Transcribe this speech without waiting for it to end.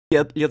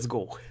Let's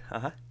go.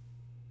 Ага.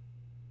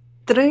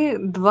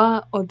 3,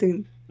 2,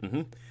 1.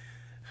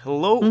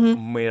 Hello,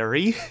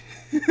 Mary.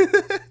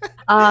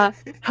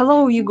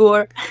 Hello,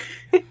 Igor.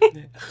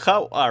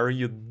 How are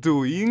you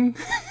doing?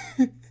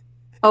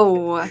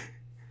 I'm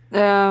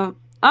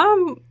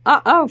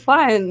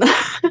fine.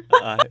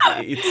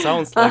 It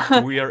sounds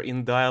like we are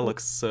in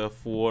dialogues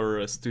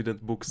for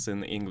student books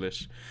in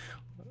English.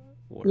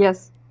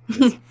 Yes.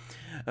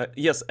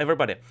 Yes,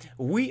 everybody.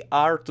 We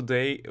are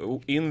today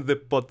in the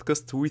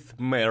podcast with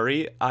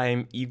Mary.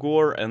 I'm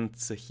Igor, and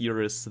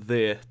here is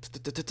the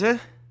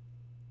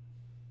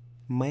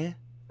Mary.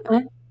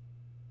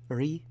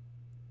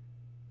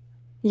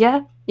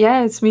 Yeah,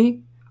 it's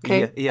me.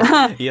 Okay.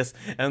 Yes.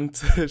 And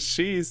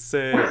she is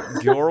a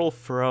girl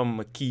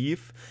from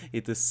Kyiv.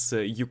 It is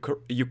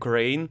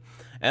Ukraine,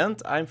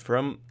 and I'm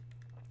from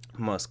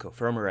Moscow,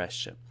 from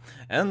Russia.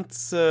 And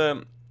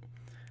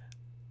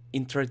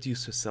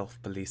introduce yourself,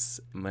 please,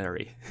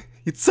 Mary.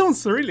 It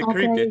sounds really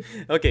creepy.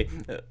 Okay.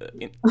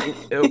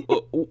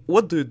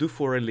 What do you do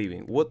for a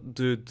living? What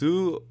do you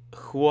do?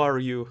 Who are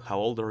you? How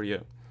old are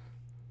you?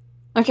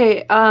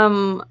 Okay.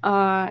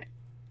 A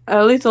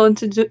little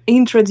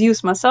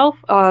introduce myself.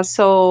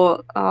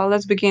 So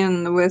let's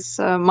begin with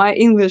my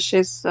English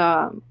is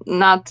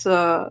not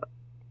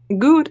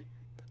good.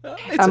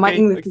 It's my okay.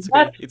 English is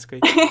bad. It's okay.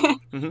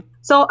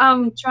 So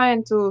I'm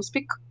trying to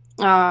speak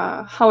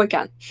how I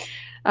can.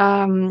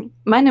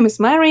 My name is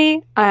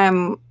Mary.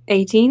 I'm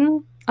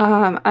 18.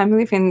 I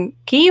live in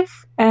Kyiv,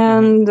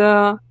 and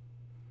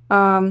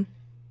and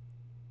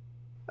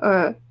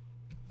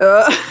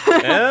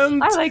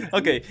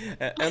okay,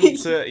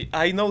 and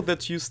I know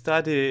that you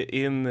study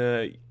in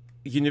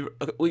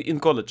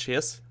college,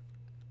 yes?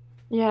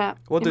 Yeah.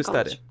 What do you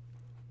study?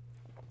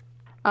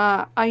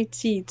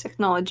 IT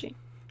technology.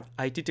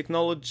 IT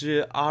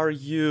technology. Are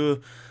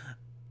you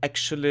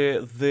actually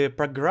the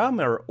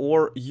programmer,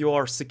 or you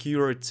are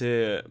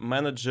security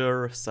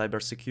manager,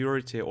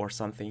 cybersecurity, or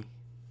something?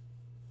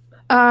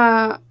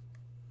 Our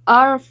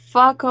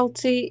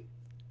faculty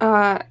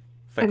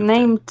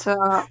named.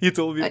 It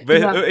will be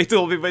it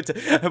will be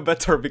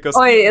better because.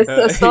 Oh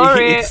yes,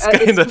 sorry. It's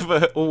kind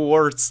of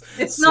words.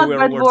 It's not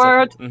bad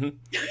word.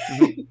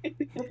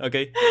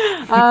 Okay.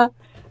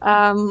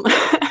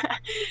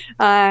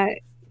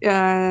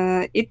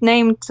 It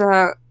named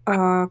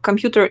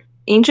computer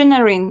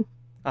engineering.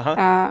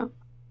 I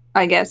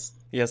guess.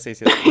 Yes.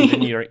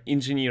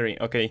 Engineering.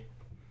 Okay.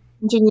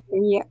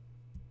 Engineering. Yeah.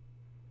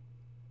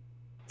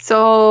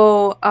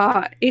 So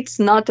it's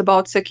not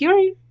about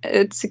security.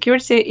 It's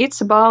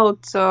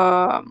about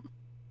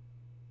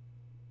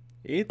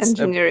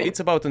engineering. It's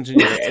about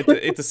engineering.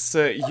 It is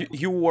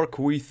you work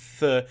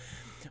with,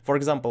 for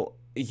example,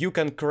 you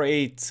can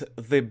create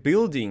the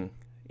building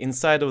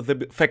inside of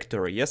the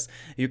factory. Yes,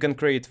 you can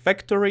create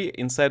factory.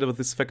 Inside of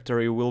this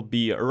factory will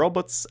be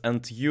robots,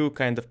 and you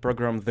kind of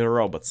program the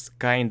robots,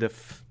 kind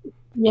of.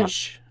 Yeah.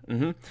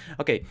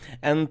 Okay,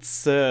 and.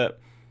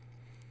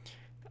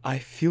 I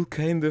feel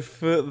kind of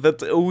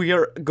that we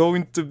are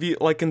going to be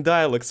like in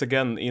dialogues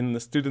again in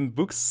student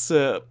books.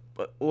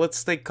 Let's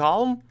stay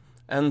calm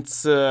and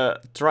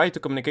try to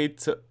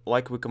communicate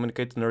like we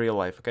communicate in real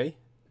life, okay?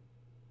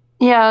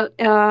 Yeah,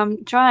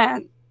 I'm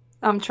trying.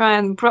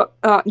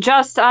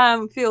 Just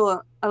I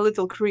feel a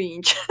little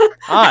cringe.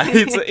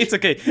 It's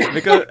okay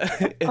because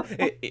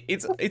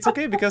it's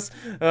okay because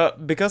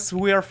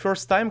we are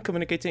first time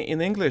communicating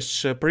in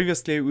English.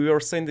 Previously, we were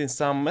sending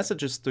some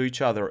messages to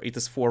each other. It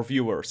is for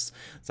viewers,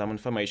 some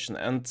information,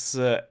 and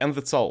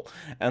that's all.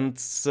 And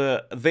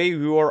they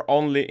were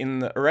only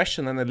in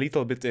Russian and a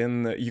little bit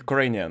in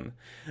Ukrainian.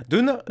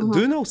 Do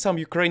you know some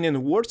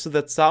Ukrainian words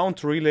that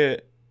sound really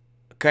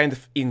kind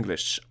of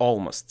English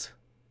almost?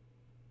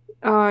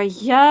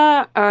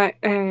 Yeah.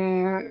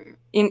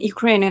 In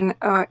Ukrainian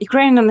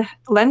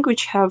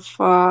language have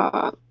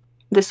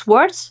these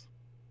words.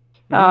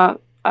 I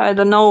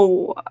don't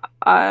know.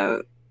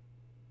 I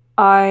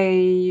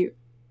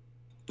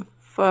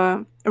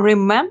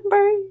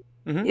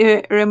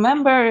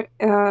remember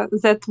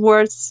that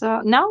words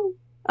now,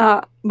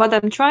 but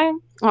I'm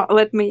trying.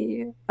 Let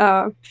me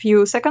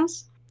few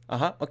seconds.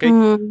 Okay.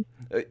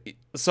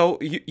 So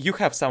you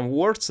have some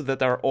words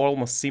that are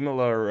almost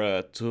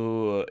similar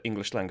to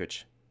English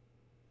language.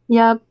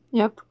 Yep.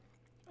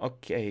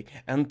 Okay,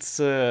 and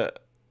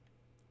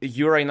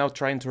you are now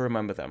trying to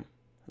remember them,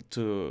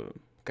 to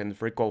kind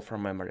of recall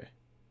from memory.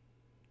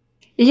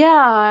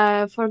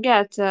 Yeah, I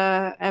forget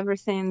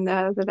everything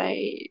that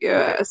I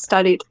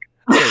studied.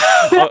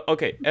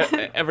 Okay,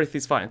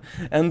 everything's fine.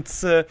 And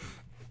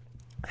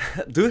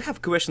do you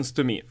have questions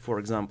to me, for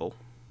example?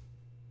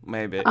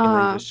 Maybe in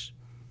English.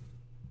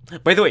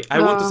 By the way,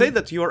 I want to say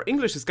that your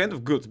English is kind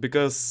of good,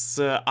 because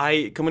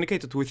I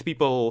communicated with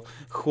people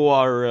who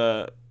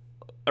are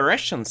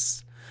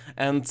Russians,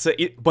 And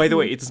by the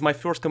way, it is my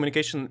first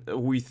communication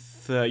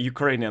with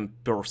Ukrainian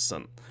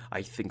person.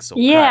 I think so.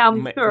 Yeah,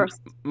 I'm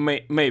first.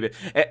 Maybe.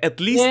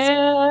 At least...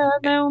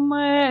 Не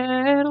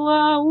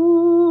вмерла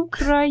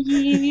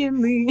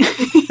України.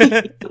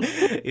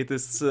 It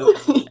is...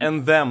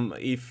 and them,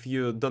 if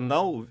you don't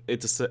know,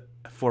 it is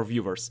for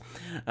viewers.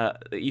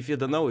 If you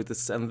don't know, it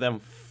is and them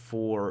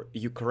for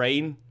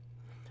Ukraine.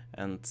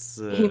 And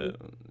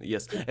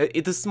yes,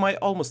 it is my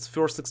almost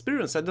first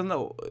experience. I don't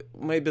know,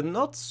 maybe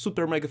not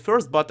super mega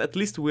first, but at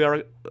least we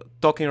are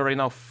talking right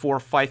now for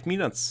 5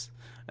 minutes.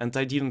 And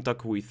I didn't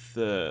talk with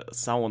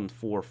someone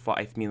for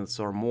 5 minutes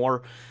or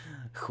more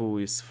who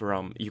is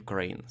from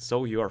Ukraine.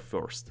 So you are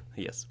first,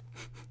 yes.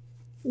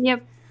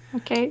 Yep,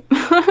 okay.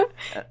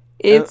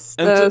 It's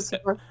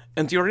super.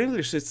 And your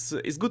English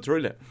is good,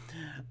 really.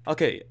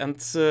 Okay, and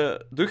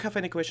do you have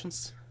any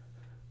questions?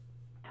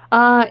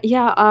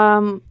 Yeah,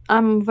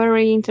 I'm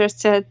very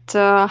interested.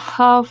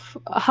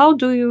 How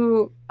do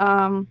you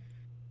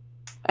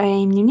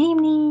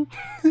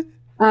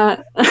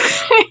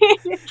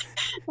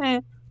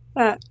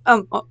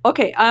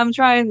okay, I'm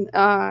trying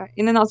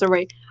in another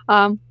way.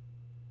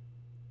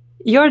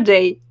 Your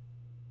day,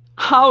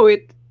 how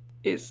it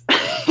is.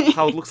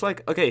 How it looks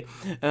like? Okay,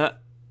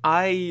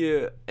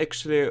 I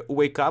actually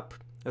wake up,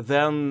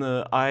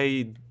 then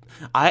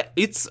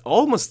it's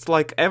almost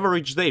like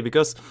average day,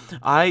 because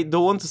I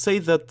don't want to say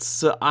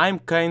that I'm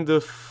kind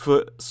of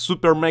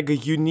super mega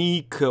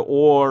unique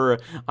or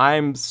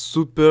I'm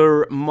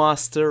super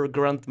master,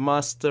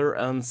 grandmaster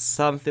and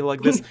something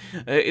like this.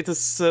 It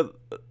is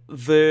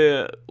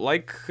the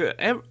like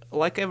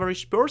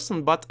average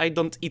person, but I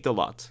don't eat a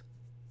lot.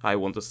 I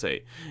want to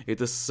say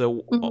it is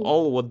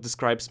all what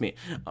describes me.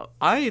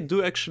 I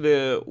do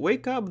actually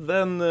wake up,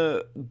 then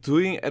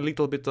doing a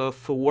little bit of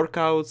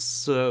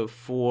workouts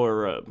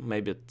for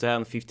maybe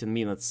 10-15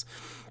 minutes.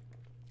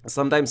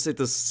 Sometimes it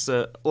is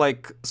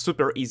like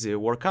super easy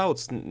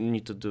workouts.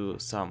 Need to do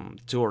some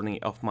turning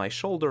of my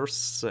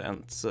shoulders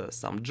and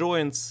some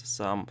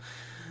joints,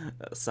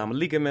 some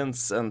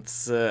ligaments, and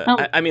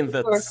I mean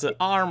that's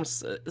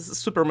arms.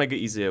 Super mega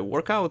easy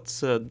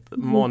workout,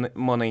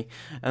 money,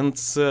 and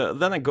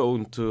then I go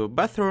into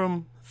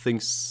bathroom.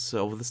 Things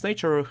of this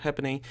nature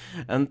happening,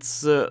 and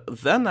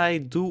then I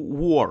do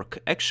work.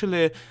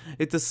 Actually,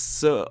 it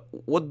is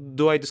what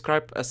do I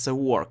describe as a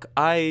work?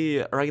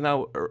 I right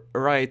now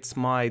write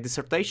my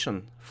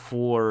dissertation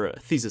for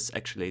thesis.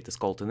 Actually, it is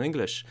called in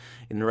English.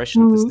 In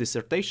Russian, it is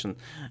dissertation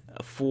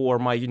for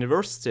my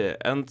university,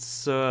 and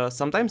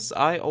sometimes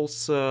I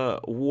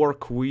also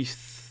work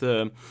with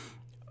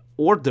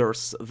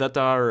orders that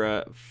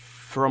are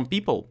from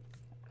people.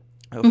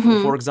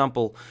 For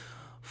example,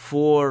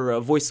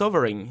 for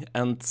voiceovering,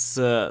 and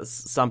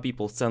some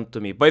people send to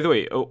me. By the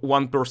way,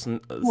 one person...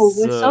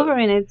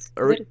 voiceovering, it's...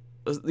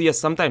 yes,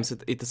 sometimes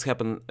it is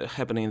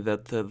happening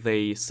that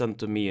they send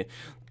to me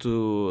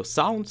to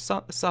sound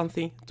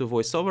something, to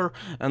voiceover,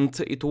 and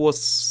it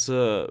was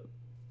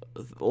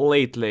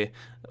lately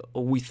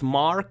with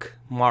Mark.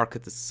 Mark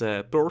is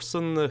a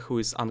person who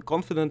is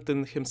unconfident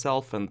in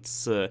himself and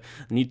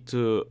need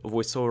to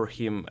voice over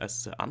him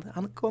as an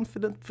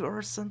unconfident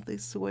person,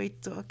 this way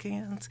talking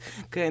and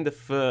kind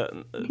of a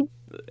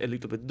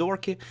little bit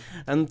dorky.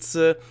 And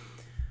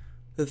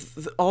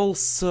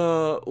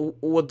also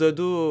what do I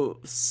do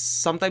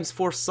sometimes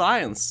for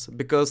science,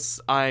 because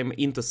I'm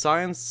into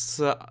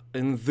science.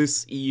 In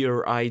this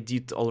year I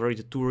did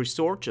already 2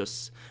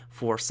 researches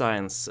for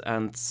science,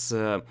 and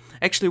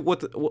actually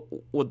what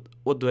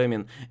do I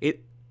mean?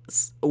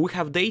 We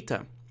have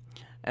data,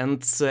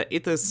 and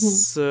it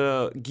is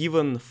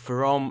given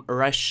from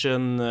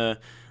Russian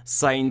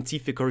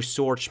scientific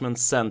researchment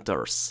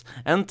centers,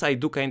 and I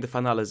do kind of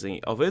analyzing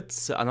of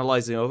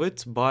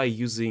it by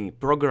using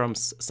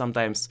programs.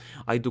 Sometimes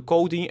I do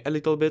coding a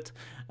little bit,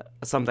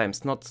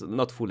 sometimes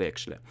not fully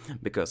actually,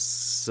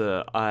 because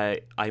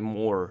I'm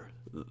more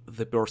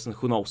the person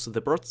who knows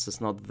the process,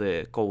 not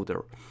the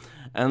coder,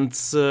 and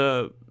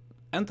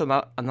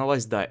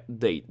analyze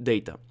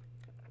data.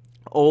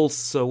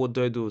 Also, what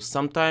do I do?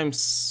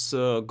 Sometimes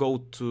go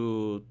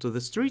to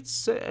the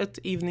streets at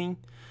evening,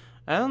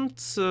 and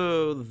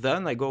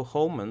then I go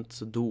home and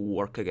do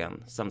work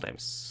again.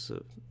 Sometimes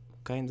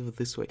kind of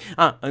this way.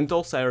 And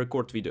also I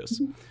record videos.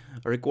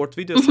 I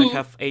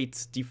have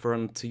 8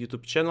 different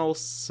YouTube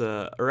channels: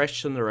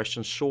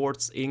 Russian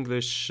shorts,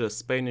 English,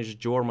 Spanish,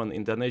 German,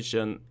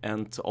 Indonesian,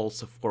 and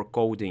also for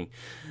coding,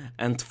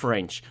 and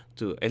French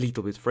too. A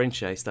little bit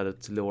French. I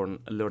started to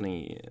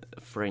learning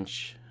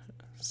French,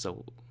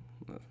 so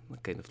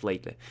kind of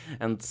lately,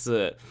 and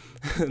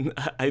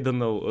I don't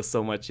know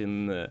so much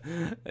in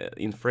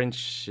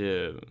French.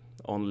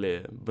 Only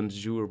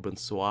bonjour,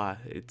 bonsoir.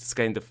 It's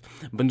kind of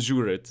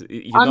bonjour.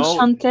 You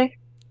Enchanté.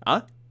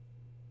 Huh?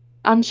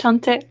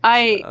 Enchanté.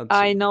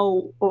 I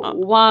know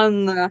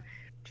one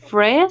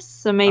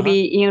phrase,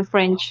 maybe in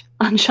French.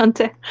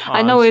 Enchanté.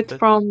 I know it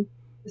from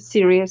the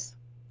series.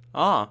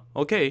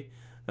 Okay.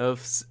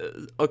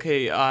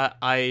 Okay.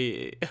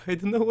 I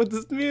don't know what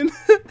does it mean.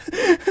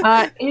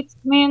 It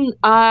means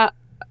I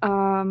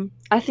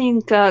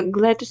think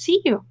glad to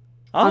see you.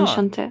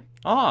 enchanté.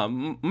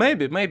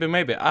 Maybe.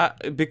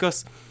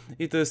 Because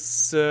it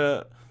is.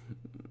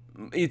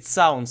 It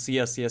sounds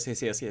yes.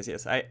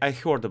 I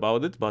heard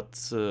about it,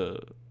 but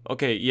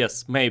okay,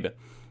 yes, maybe.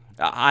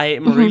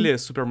 I'm really a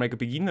super mega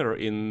beginner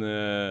in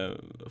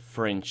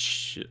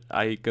French.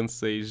 I can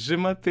say Je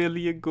m'appelle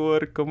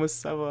Yegor, comment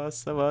ça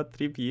va,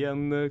 très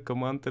bien,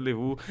 comment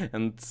allez-vous?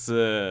 And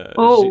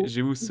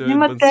je vous souhaite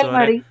bonne soirée.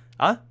 Marie.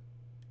 Ah?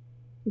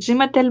 Je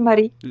m'appelle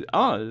Marie.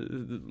 Ah,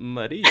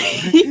 Marie.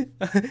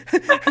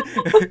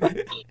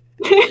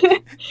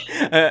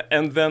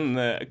 And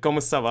then,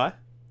 comment ça va?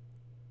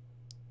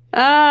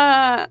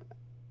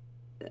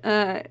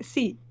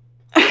 Si.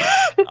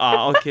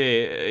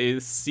 Okay.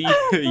 See,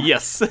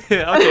 yes.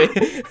 Okay.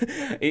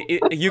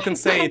 You can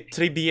say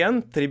très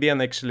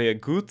bien actually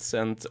good,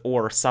 and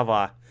or ça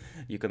va.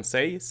 You can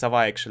say ça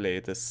va actually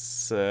it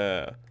is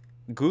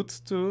good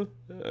too,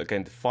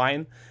 kind of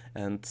fine,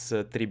 and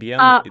très bien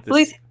it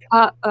please, is.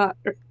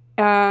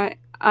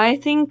 I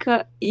think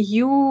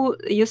you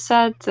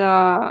said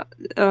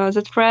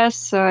that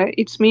phrase.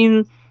 It's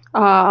mean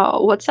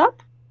what's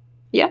up?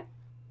 Yeah.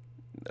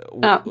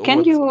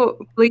 Can you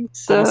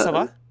please? Comment ça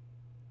va?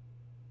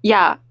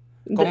 Yeah.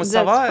 Comment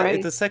ça va?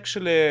 It is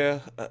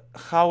actually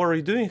how are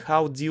you doing?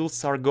 How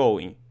deals are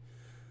going?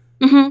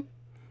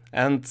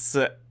 And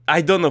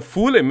I don't know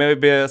fully.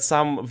 Maybe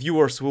some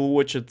viewers will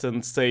watch it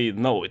and say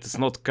no, it is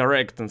not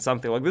correct and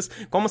something like this.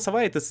 Comment ça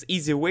va? It is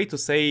easy way to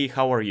say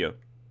how are you.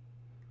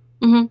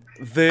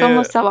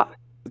 Comment ça va?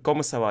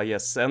 Comment ça va?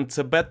 Yes, and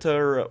a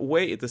better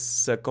way it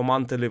is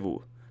comment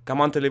allez-vous.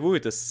 Comment allez-vous?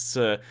 It is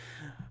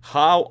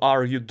how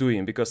are you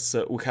doing? Because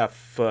we have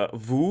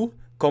vous.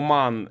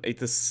 Comment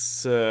it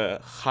is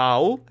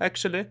how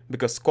actually,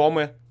 because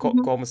comment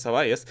ça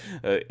va, yes,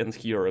 and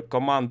here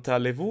comment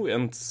allez-vous,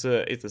 and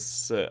it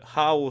is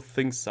how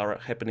things are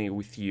happening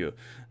with you,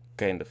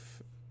 kind of.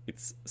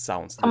 It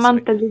sounds this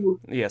way.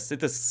 Yes,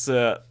 it is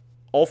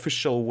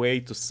official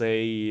way to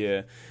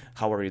say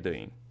how are you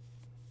doing.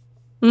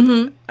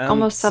 And,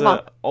 comment ça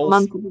va?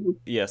 Also,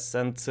 yes,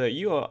 and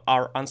you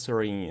are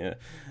answering.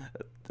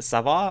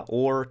 Ça va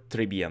or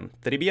très bien.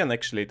 Très bien,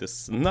 actually, it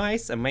is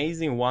nice,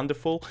 amazing,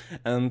 wonderful,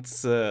 and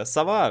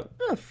ça va,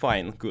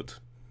 fine, good.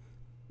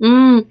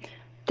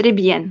 Très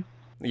bien.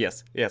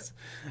 Yes.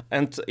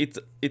 And it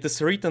is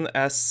written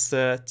as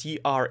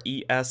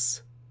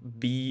Tresbien.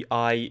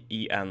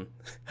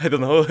 I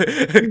don't know.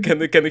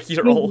 Can you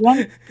hear all?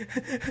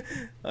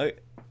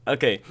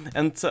 Okay,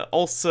 and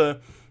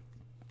also,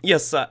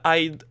 yes,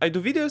 I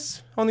do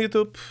videos on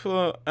YouTube,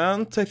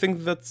 and I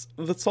think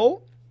that's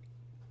all.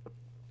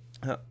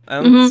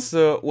 And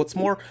what's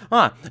more,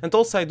 and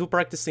also I do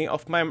practicing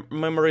of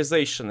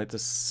memorization. It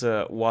is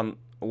one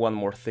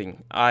more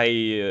thing.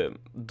 I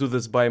do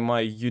this by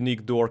my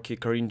unique dorky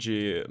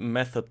cringy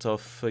method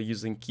of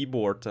using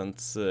keyboard, and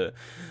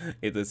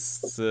it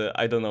is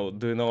I don't know.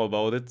 Do you know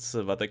about it?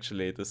 But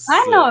actually, it is.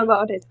 I know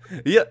about it.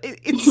 Yeah,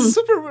 it's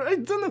super. I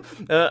don't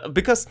know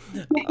because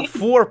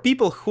for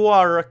people who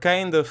are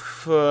kind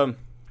of.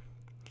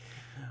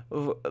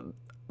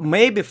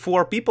 Maybe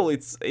for people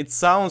it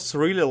sounds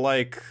really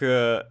like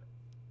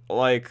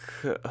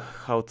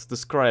how to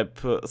describe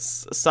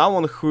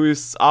someone who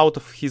is out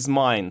of his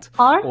mind.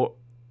 Hard? Or,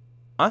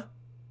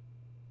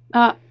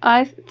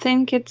 I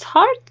think it's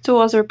hard to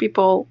other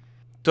people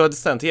to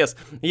understand. Yes,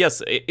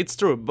 it's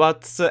true.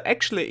 But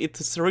actually, it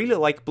is really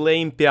like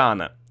playing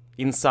piano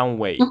in some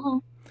way.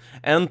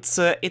 And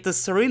it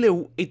is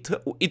really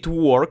it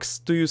works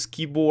to use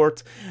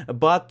keyboard,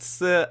 but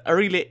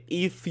really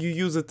if you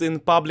use it in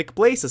public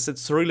places,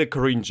 it's really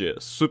cringy,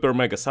 super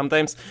mega.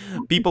 Sometimes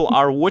people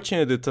are watching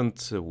it and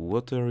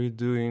what are you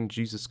doing?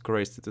 Jesus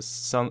Christ! It is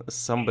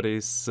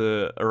somebody's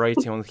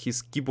writing on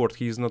his keyboard.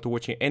 He is not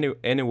watching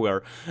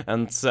anywhere.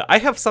 And I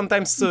have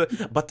sometimes,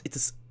 but it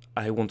is.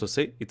 I want to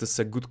say it is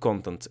a good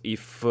content.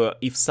 If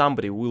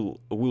somebody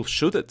will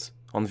shoot it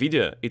on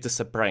video, it is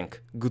a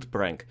prank, good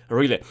prank,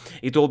 really.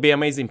 It will be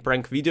amazing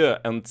prank video,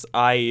 and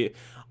I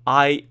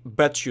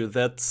bet you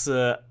that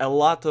a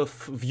lot of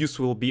views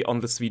will be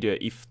on this video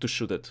if to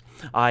shoot it.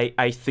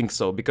 I think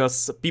so,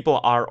 because people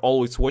are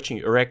always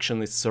watching.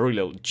 Reaction is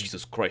really,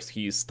 Jesus Christ,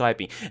 he is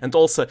typing, and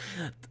also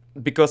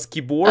because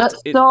keyboard.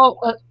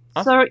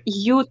 Sir,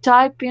 you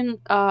type in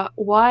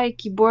why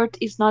keyboard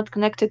is not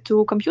connected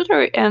to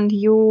computer, and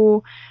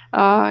you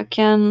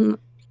can.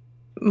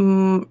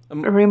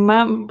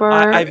 Remember,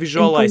 I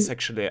visualize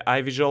actually.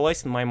 I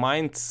visualize in my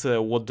mind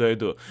what do I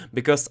do,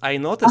 because I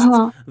noticed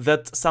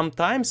that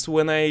sometimes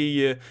when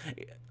I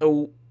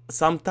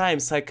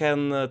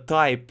can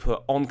type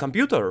on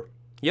computer.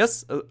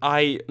 Yes,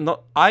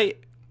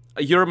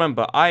 you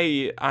remember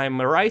I'm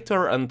a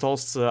writer, and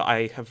also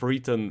I have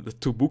written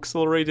 2 books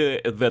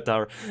already that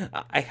are.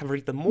 I have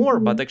written more,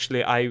 but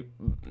actually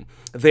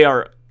they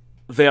are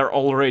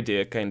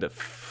already kind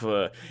of.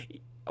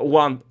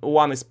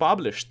 One is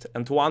published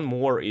and one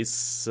more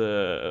is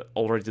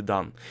already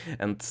done,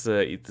 and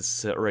it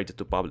is ready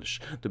to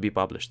be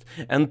published.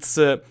 And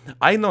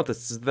I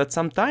noticed that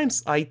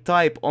sometimes I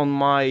type on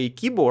my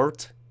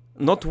keyboard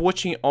not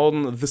watching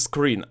on the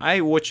screen.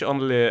 I watch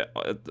only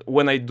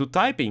when I do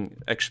typing,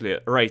 actually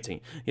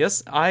writing.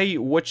 Yes, I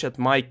watch at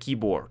my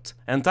keyboard,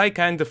 and I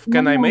kind of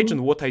can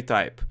imagine what I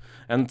type,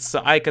 and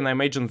so I can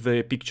imagine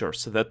the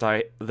pictures that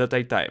I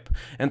type.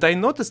 And I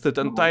noticed it,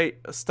 and I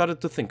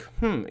started to think,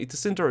 it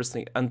is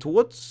interesting. And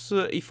what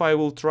if I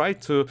will try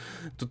to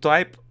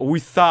type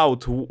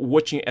without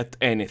watching at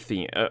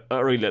anything,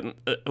 really,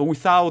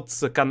 without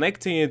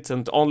connecting it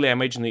and only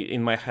imagining it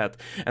in my head?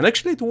 And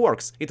actually, it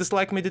works. It is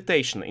like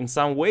meditation in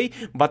some way,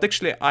 but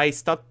actually, I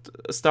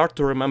start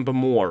to remember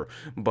more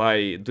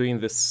by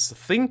doing this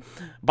thing.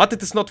 But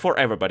it is not for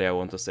everybody, I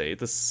want to say.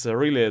 It is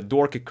really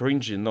dorky,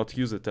 cringy, not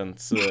use it, and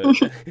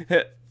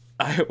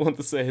I want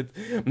to say it.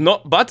 No,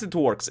 but it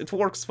works. It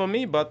works for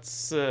me, but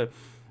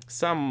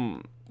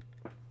some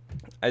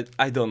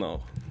I don't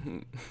know.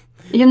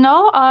 You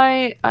know,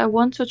 I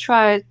want to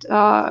try it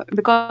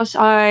because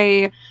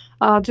I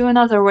do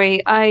another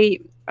way. I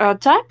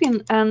type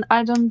in and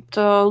I don't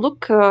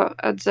look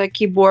at the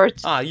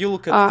keyboard. You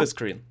look at the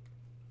screen.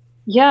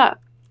 Yeah.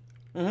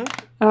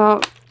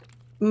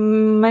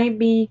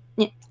 Maybe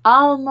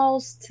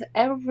almost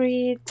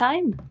every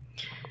time.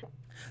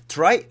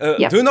 Try.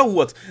 Do you know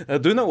what?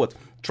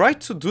 Try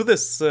to do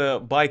this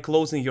by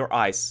closing your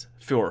eyes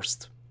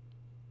first.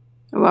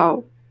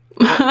 Wow.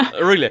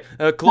 Really.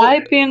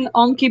 Typing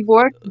on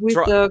keyboard with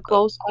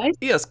closed eyes?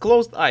 Yes,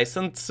 closed eyes,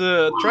 and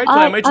try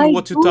to imagine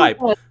what you type.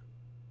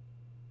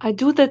 I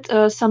do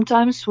that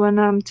sometimes when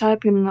I'm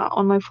typing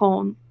on my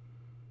phone.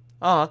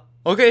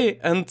 Okay,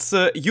 and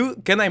you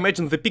can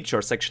imagine the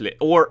pictures, actually,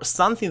 or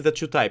something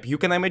that you type. You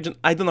can imagine,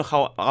 I don't know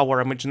how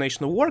our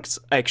imagination works,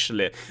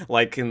 actually,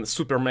 like in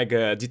super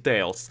mega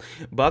details,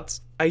 but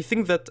I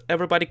think that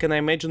everybody can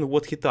imagine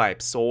what he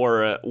types,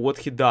 or what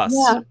he does,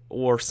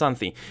 or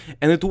something.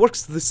 And it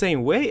works the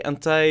same way,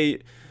 and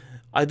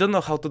I don't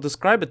know how to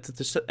describe it.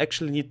 I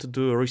actually need to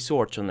do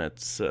research on it,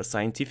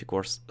 scientific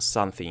or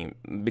something,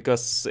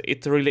 because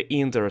it's really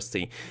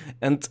interesting.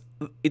 And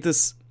it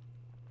is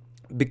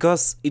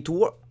because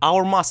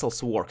our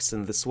muscles works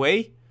in this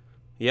way.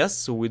 Yes,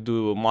 so we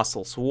do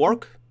muscles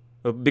work,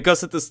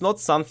 because it is not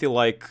something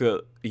like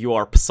you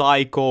are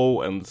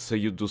psycho and so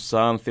you do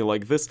something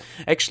like this.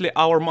 Actually,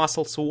 our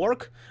muscles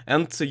work,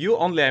 and you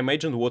only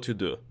imagine what you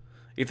do.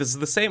 It is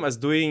the same as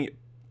doing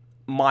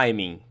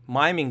miming.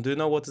 Miming, do you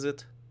know what is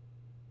it?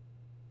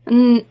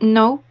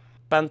 No.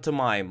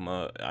 Pantomime,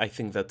 I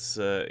think that's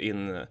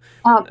in...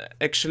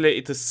 actually,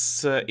 it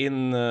is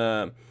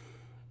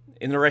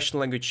in Russian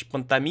language,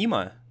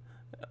 pantomima.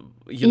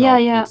 You know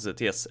what is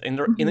it? Yes. In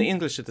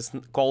English, it is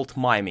called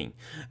miming.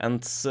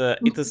 And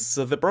it is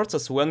the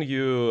process when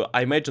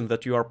I imagine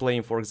that you are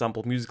playing, for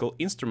example, musical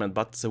instrument,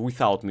 but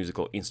without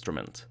musical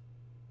instrument.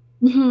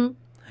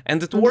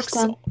 And it works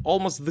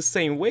almost the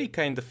same way,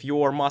 kind of.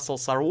 Your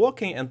muscles are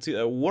working, and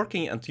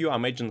you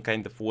imagine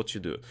kind of what you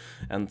do.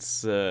 And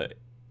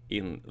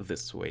in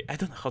this way, I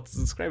don't know how to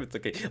describe it.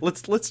 Okay,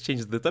 let's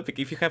change the topic.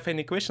 If you have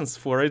any questions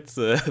for it,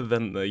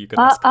 then you can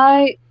ask.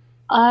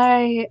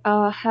 I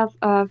have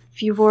a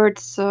few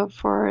words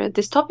for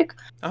this topic.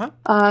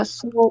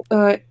 So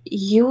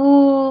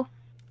you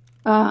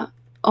oh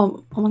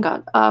my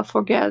god, I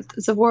forget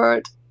the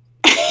word.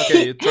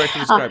 Okay, try to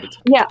describe it.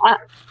 Yeah.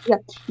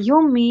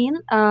 You mean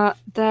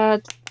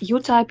that you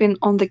type in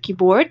on the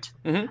keyboard,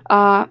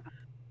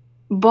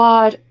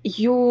 but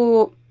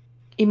you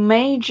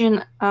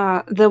imagine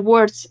the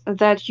words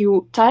that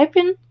you type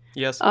in,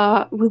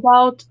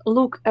 without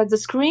look at the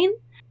screen,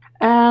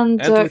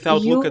 and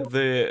without look at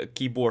the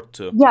keyboard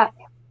too. Yeah,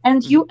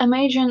 and you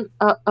imagine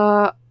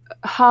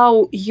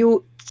how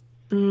you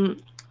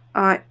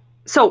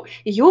so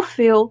you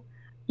feel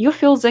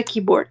the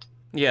keyboard.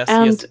 Yes,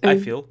 and I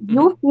feel.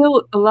 You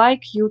feel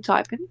like you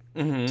typing.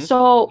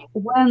 So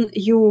when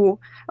you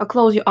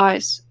close your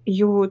eyes,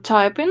 you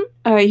type in,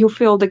 you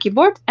feel the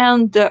keyboard,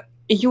 and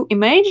you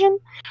imagine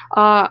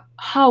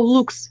how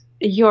looks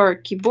your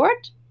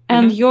keyboard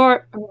and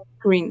your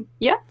screen.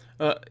 Yeah.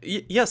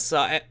 Yes.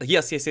 I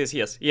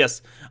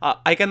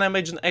can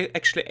imagine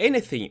actually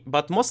anything,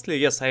 but mostly,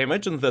 yes, I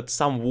imagine that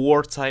some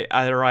words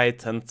I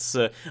write, and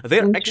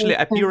they're actually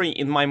appearing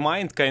in my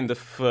mind, kind of.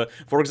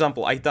 For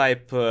example, I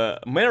type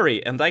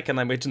Mary, and I can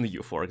imagine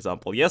you, for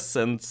example, yes,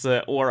 and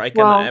or I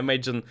can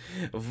imagine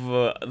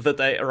that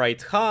I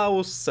write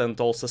house,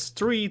 and also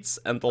streets,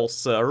 and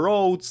also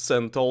roads,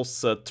 and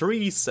also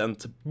trees,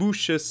 and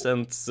bushes,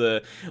 and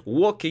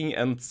walking,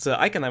 and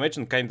I can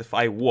imagine kind of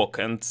I walk,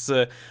 and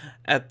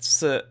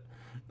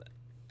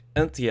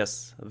and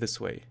yes, this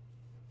way.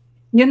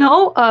 You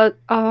know,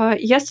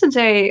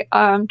 yesterday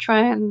I'm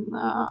trying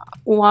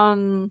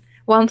one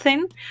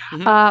thing.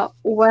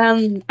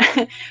 When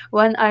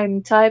when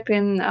I'm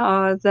typing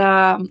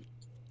the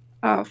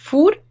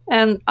food,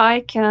 and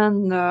I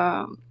can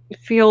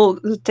feel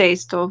the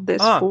taste of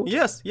this food.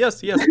 Yes.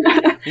 Yes,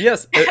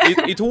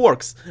 it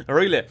works,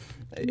 really.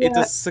 It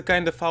is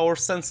kind of our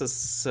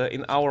senses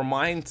in our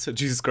mind.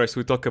 Jesus Christ,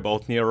 we talk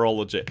about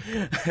neurology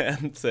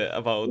and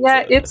about...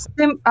 Yeah,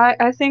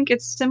 I think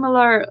it's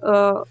similar,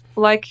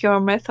 like your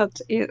method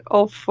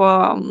of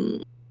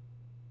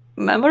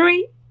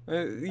memory.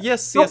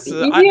 Yes, So yes.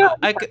 here,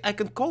 I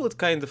can call it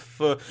kind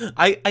of.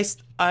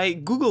 I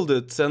googled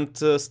it and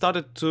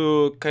started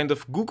to kind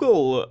of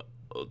Google.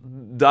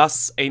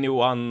 Does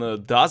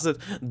anyone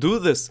do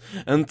this?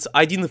 And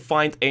I didn't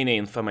find any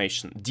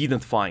information.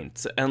 Didn't find.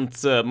 And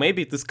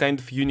maybe it is kind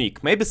of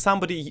unique. Maybe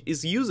somebody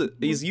is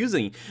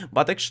using,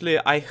 but actually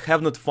I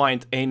have not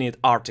find any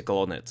article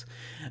on it.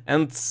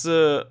 And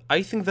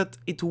I think that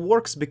it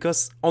works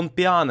because on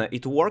piano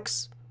it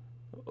works.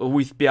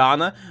 With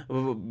piano,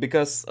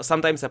 because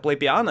sometimes I play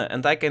piano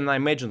and I can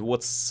imagine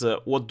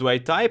what do I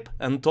type,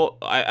 and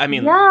I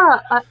mean, yeah,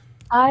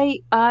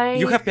 I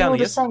you have feel piano,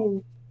 the yes?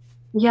 same.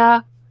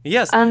 Yeah,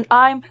 Yes. and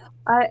I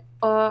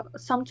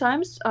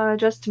sometimes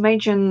just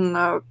imagine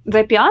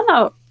the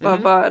piano,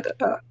 but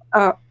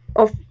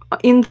of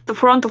in the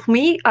front of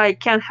me I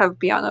can't have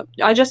piano.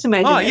 I just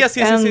imagine it, Yes,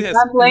 yes, and yes, yes.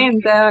 I'm playing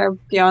the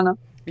piano.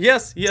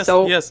 Yes, yes,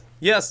 So, yes,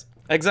 yes,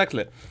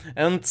 exactly.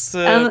 And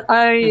and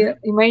I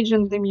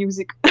imagine the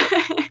music.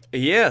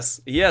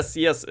 yes, yes,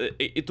 yes,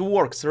 it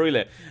works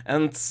really,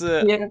 and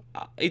Yeah.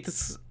 it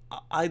is.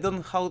 I don't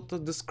know how to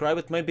describe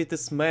it. Maybe it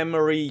is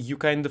memory. You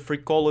kind of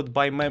recall it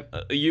by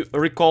you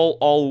recall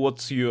all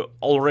what you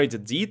already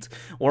did,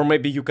 or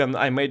maybe you can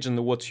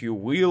imagine what you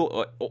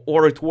will,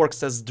 or it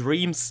works as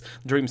dreams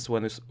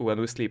when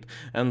we sleep.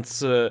 And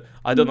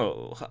I don't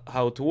know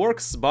how it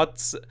works,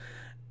 but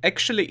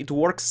actually it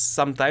works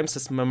sometimes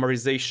as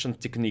memorization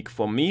technique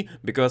for me,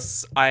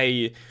 because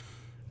I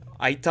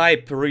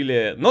type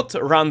really not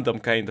random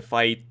kind of.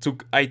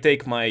 I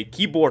take my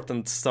keyboard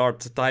and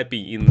start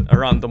typing in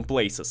random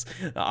places.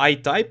 I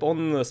type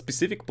on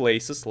specific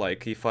places,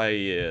 like if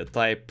I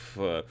type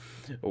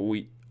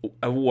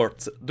a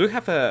word. Do you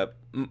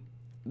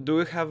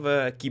have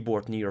a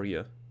keyboard near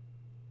you?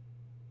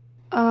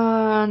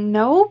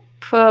 Nope,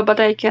 but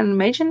I can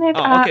imagine it.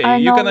 Oh, okay, I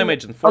you can know.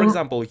 imagine. For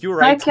example, you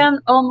write. I can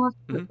almost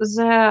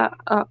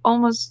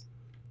almost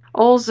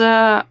all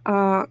the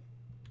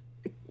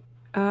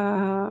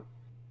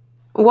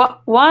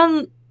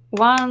one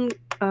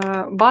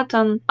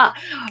button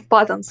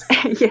buttons.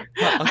 Yeah.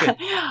 Okay.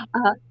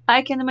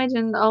 I can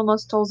imagine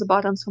almost all the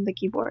buttons on the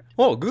keyboard.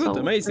 Oh, good, So,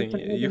 amazing.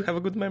 that's You have a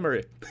good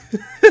memory.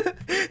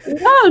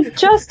 no,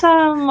 just You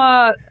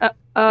a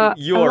are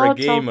a lot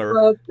gamer.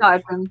 of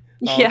typing.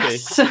 Okay.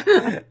 Yes.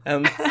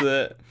 And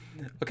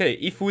okay,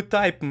 if we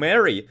type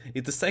Mary,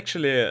 it is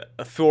actually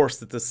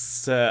first it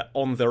is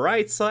on the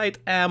right side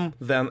M,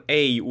 then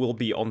A will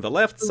be on the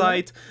left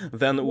side,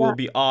 then will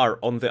be R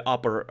on the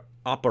upper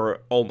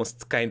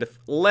almost kind of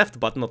left,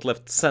 but not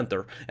left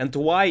center, and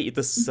Y it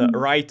is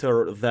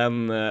righter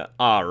than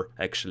R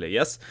actually,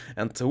 yes.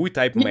 And we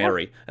type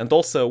Mary, and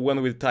also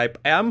when we type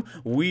M,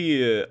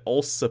 we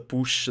also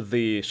push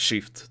the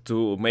shift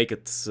to make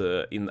it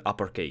in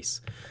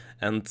uppercase,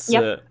 and.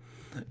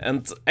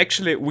 And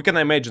actually, we can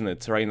imagine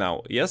it right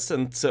now, yes?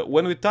 And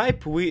when we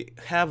type, we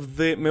have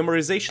the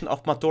memorization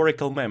of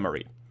motorical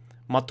memory.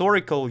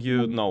 Motorical,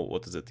 you know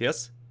what is it,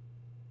 yes?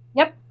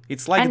 Yep.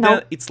 It's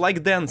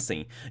like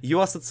dancing. You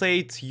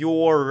associate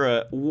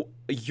your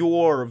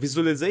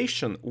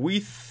visualization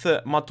with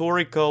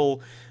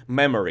motorical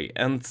memory,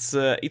 and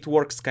it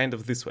works kind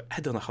of this way.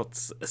 I don't know how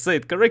to say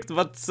it correct,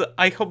 but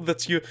I hope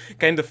that you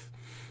kind of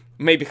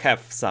maybe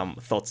have some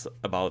thoughts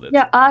about it.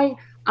 Yeah, I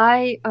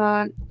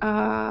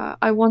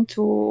want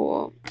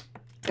to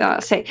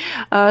say.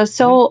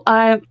 So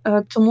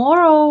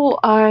tomorrow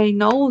I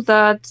know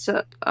that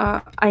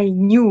I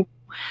knew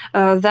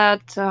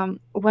that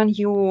when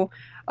you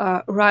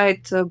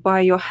write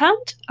by your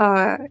hand,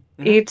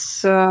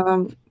 it's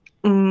a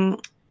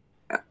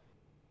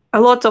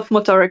lot of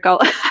motorical.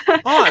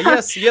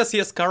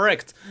 yes,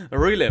 correct.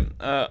 Really,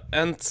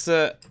 and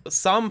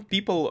some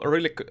people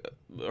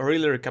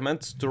really recommend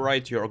to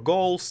write your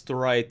goals, to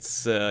write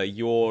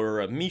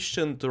your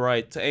mission, to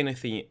write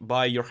anything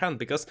by your hand,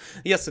 because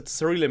yes, it's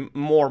really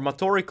more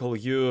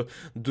motorical. You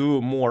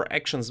do more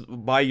actions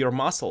by your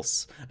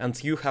muscles,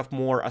 and you have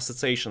more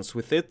associations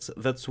with it.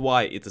 That's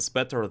why it is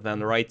better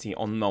than writing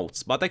on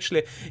notes. But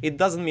actually, it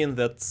doesn't mean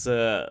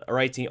that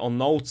writing on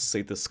notes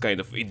it is kind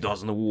of it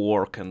doesn't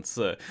work, and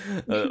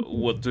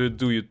what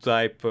do you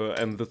type,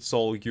 and that's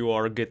all. You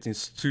are getting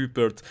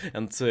stupid,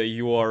 and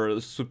you are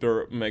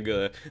super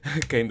mega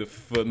kind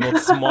of not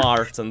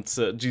smart, and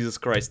Jesus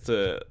Christ,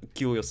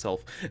 kill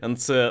yourself. And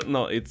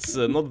no, it's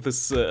not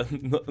this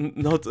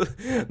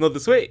not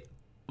this way.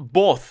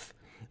 Both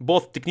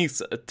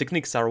techniques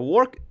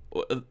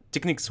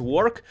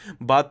work,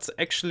 but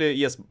actually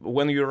yes,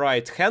 when you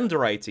write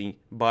handwriting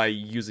by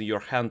using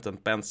your hand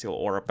and pencil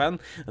or a pen,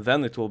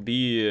 then it will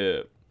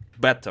be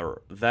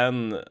better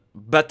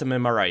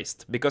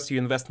memorized, because you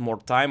invest more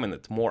time in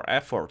it, more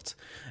effort,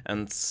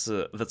 and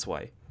that's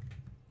why.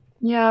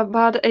 Yeah,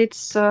 but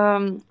it's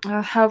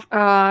have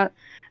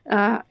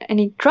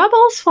any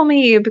troubles for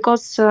me,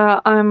 because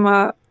I'm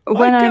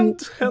when I I'm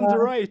can't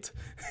handwrite.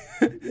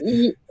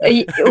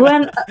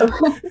 when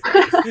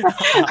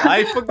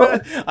I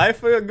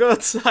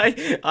forgot.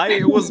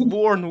 I was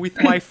born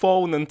with my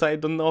phone, and I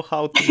don't know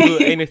how to do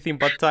anything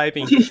but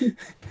typing.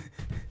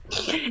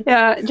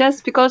 Yeah,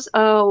 just because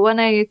when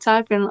I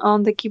type in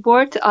on the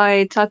keyboard,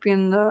 I type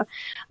in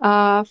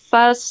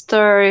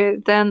faster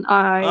than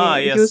I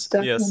use Yes,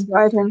 the yes,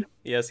 handwriting.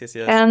 yes, yes,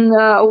 yes. And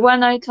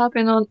when I type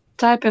in on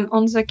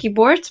the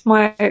keyboard,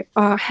 my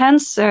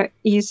hands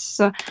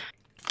is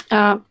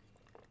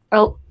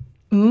well,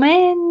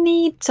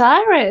 many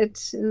tired.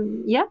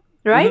 Yeah,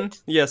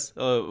 right. Yes.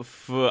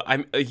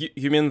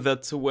 You mean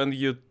that when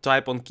you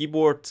type on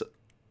keyboard,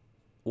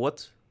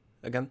 what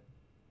again?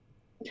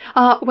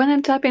 When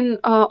I'm typing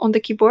on the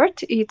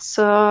keyboard, it's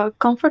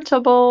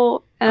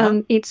comfortable Uh-huh.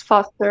 and it's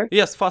faster.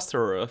 Yes,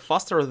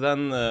 faster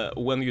than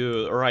when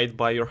you write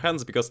by your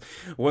hands, because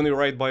when you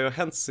write by your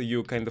hands,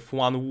 you kind of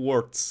one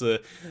word,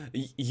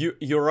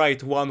 you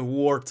write one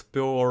word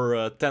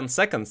per 10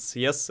 seconds,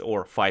 yes,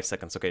 or 5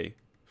 seconds, okay,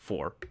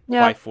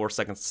 Yeah. 4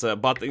 seconds,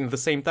 but in the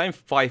same time,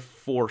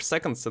 4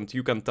 seconds, and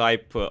you can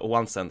type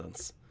one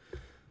sentence.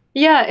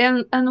 Yeah,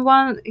 and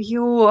when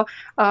you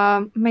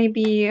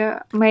maybe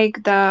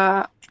make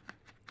the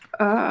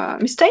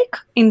mistake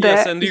in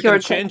Yes, the and you your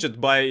can change it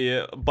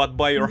but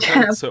by your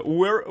hands.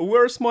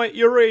 Where's my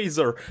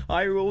eraser?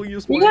 I will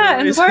use my yeah,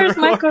 and eraser. where is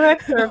my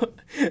corrector?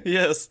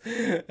 Yes,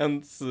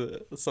 and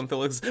something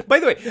like this. By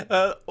the way,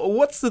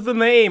 what's the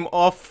name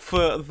of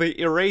the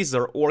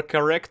eraser or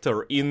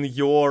corrector in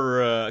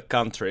your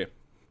country,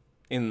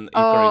 in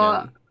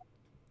Ukrainian?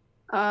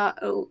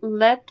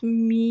 Let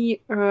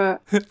me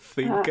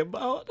Think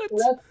about it.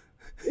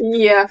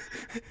 yeah.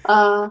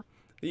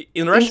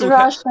 In Russian, In the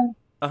Russian,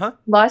 uh-huh.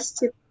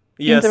 plastic.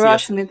 Yes, in the yes.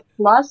 Russian, it's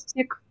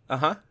plastic.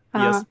 Uh-huh.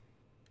 Yes.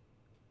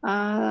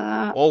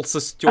 Uh, Also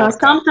sтерка.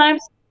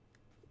 sometimes,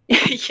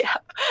 yeah.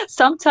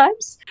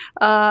 Sometimes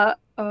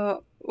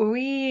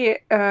we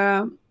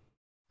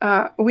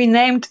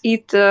named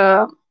it.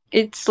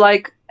 It's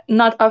like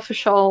not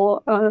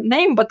official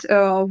name, but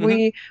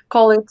we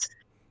call it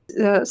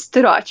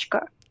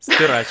styrachka.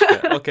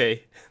 Стирачка,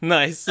 okay.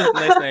 Nice,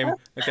 nice name.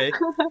 Okay.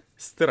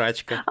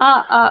 Стирачка.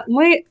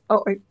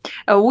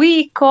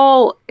 We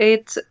call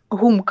it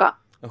gumka.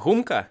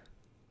 Gumka?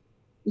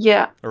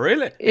 Yeah.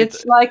 Really?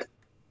 It's like,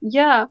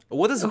 yeah.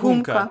 What is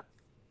gumka?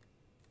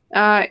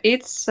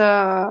 It's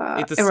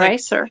It is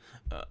eraser.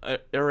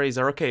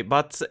 Eraser, okay.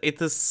 But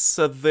it is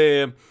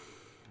the...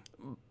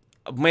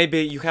 Maybe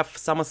you have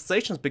some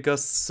associations,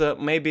 because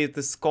maybe it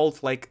is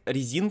called like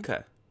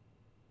резинка.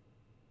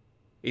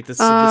 It is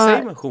the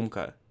same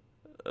gumka?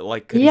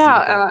 Like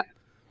резинка?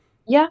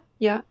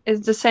 Yeah,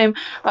 it's the same.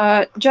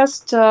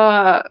 Just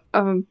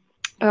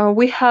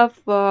we have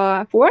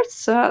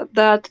words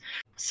that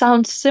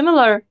sound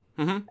similar,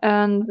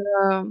 and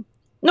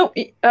no,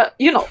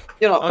 you know.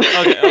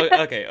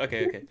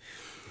 Okay.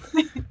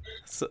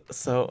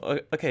 So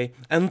okay,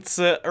 and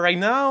right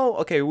now,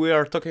 okay, we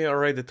are talking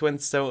already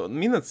 27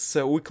 minutes.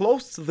 We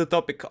closed the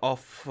topic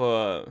of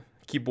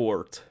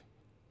keyboard.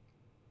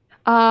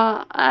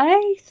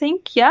 I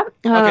think, yeah.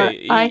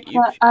 Okay,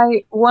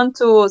 I want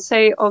to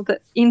say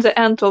in the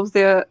end of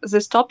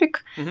this topic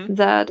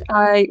that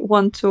I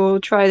want to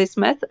try this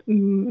method,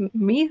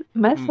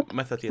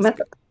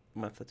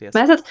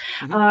 yes.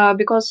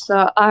 Because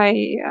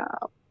I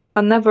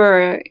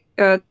never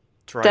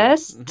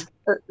test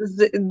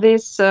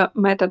this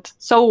method,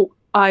 so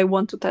I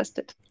want to test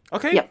it.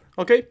 Okay. Yeah.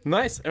 Okay.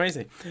 Nice.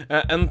 Amazing.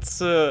 And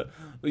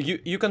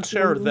you can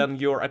share then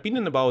your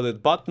opinion about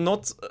it, but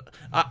not.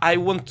 I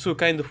want to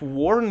kind of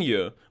warn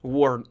you,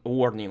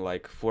 warning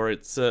like for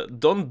it.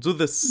 Don't do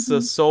this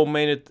so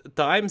many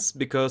times,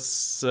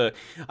 because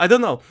I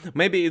don't know.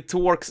 Maybe it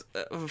works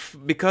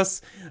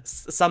because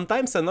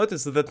sometimes I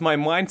notice that my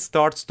mind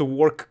starts to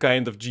work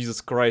kind of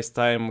Jesus Christ.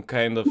 I'm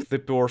kind of the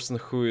person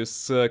who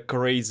is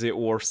crazy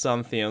or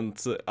something,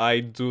 and I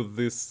do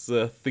these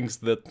things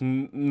that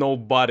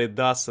nobody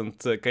does, and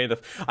kind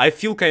of I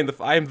feel kind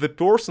of I'm the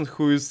person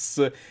who is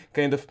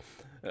kind of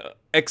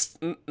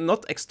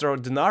not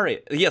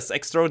extraordinary, yes,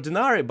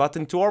 extraordinary, but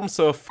in terms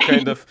of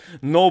kind of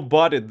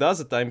nobody does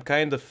it, I'm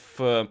kind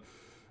of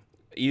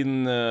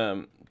in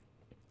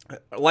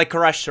like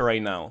Russia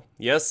right now.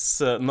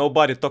 Yes,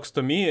 nobody talks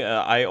to me.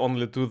 I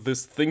only do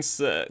these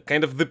things.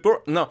 Kind of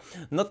no,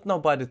 not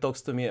nobody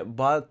talks to me,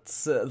 but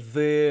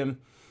the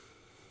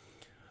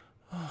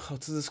how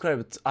to describe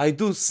it? I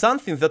do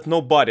something that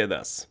nobody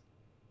does.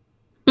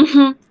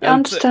 I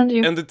understand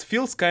you. And it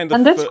feels kind of...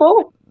 And that's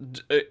cool.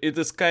 It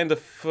is kind of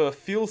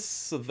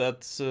feels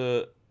that...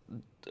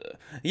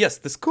 yes,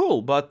 it's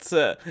cool, but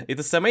it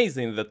is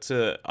amazing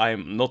that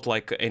I'm not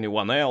like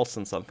anyone else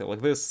and something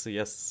like this.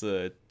 Yes,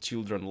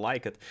 children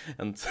like it,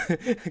 and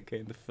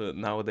kind of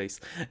nowadays.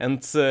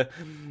 And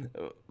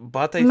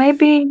but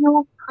maybe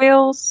you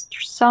feel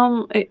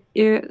some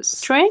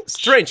strange.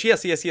 Strange,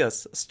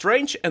 yes.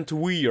 Strange and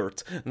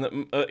weird.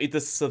 It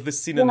is the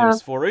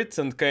synonyms for it,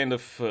 and kind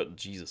of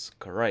Jesus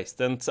Christ.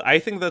 And I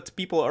think that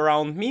people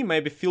around me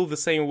maybe feel the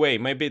same way.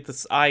 Maybe it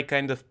is I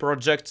kind of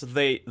project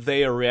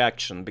their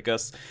reaction,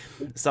 because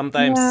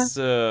sometimes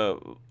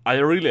I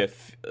really,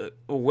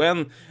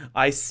 when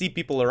I see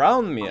people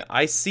around me,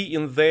 I see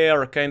in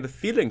their kind of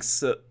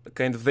feelings,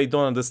 kind of they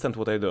don't understand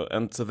what I do,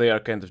 and they are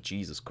kind of,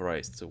 Jesus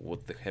Christ,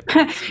 what the heck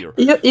is here?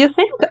 You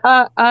think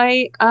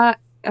I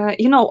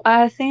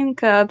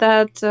think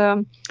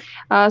that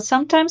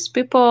sometimes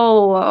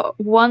people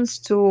wants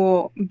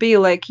to be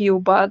like you,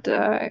 but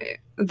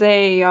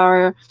they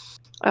are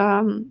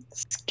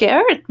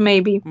scared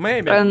maybe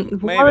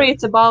and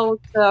worried about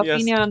the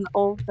opinion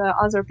of the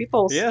other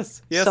people.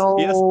 Yes.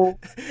 So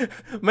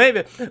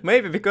maybe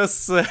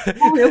because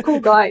you're a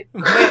cool guy.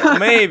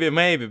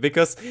 maybe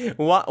because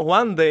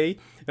one day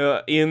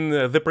in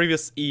the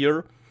previous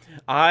year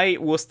I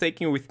was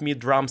taking with me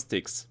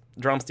drumsticks.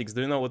 Do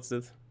you know what's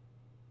this?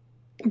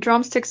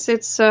 Drumsticks,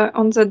 it's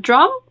on the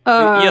drum?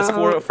 Yes,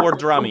 for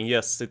drumming,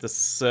 yes. It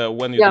is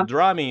when you do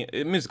drumming,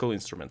 a musical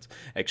instrument.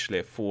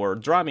 Actually, for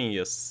drumming,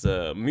 yes,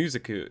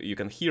 music, you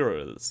can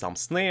hear some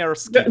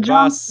snares, kick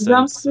bass.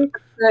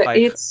 Drumsticks,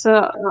 it's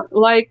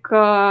like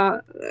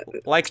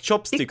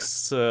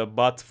chopsticks,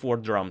 but for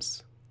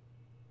drums.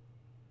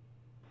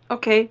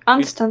 Okay,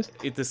 understand.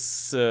 It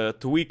is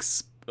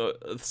tweaks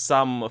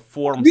some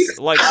forms,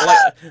 like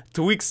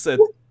tweaks...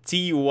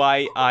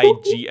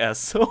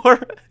 TYIGS or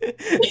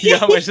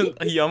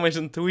you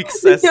imagine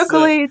tweaks as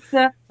calculate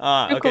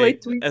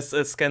tweaks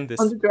as Candice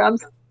on the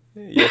drums.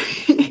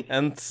 Yes.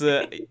 And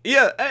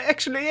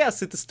actually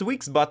yes, it is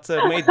tweaks, but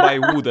made by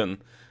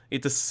wooden.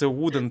 It is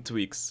wooden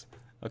tweaks.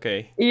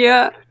 Okay.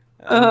 Yeah.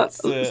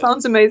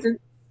 Sounds amazing.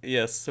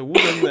 Yes,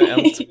 wooden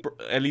and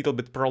a little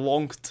bit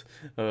prolonged.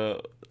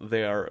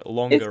 They are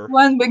longer. It's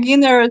one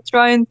beginner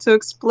trying to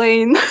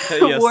explain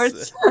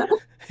words.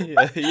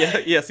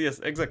 Yes,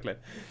 exactly.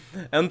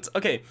 And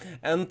okay,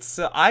 and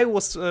I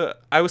was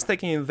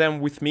taking them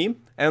with me,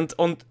 and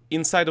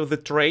inside of the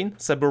train,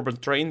 suburban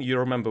train. You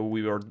remember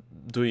we were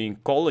doing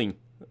calling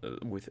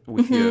with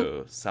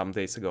you some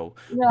days ago,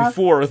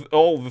 before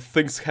all the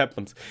things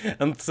happened,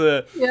 and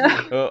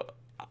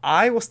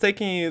I was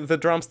taking the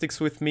drumsticks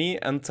with me,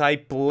 and I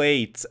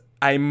played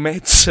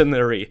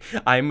imaginary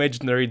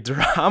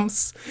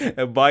drums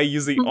by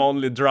using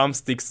only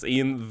drumsticks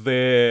in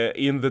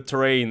the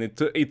train.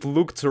 It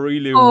looked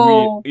really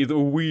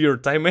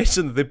weird. I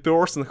imagine the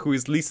person who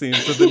is listening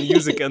to the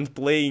music and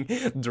playing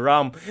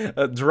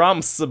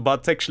drums,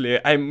 but actually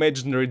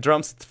imaginary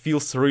drums. It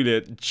feels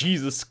really,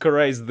 Jesus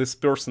Christ, this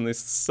person is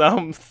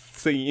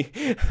something.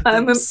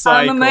 I'm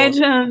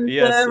imagining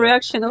the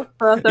reaction of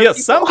other people.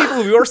 Some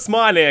people were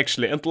smiling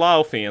actually and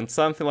laughing and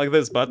something like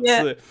this, but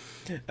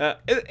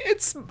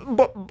it's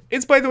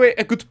by the way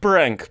a good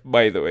prank,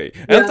 by the way,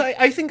 and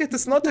I think it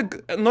is not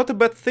a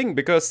bad thing,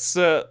 because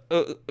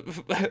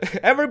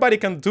everybody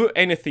can do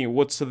anything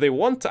what they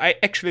want. I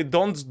actually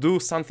don't do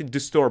something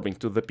disturbing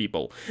to the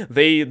people.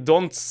 They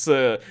don't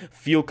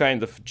feel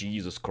kind of,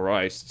 Jesus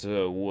Christ,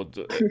 what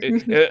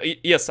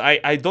yes,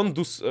 I don't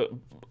do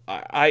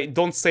I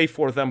don't say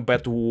for them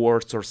bad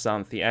words or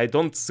something. I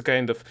don't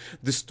kind of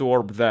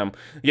disturb them.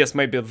 Yes,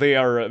 maybe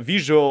their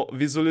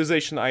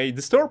visualization I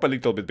disturb a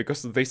little bit,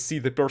 because they see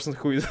the person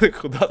who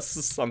does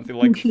something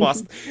like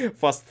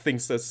fast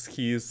things, as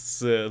he is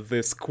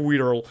the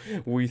squirrel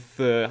with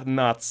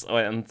nuts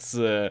and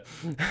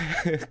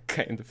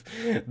kind of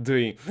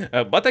doing.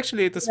 But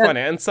actually it is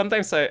funny, and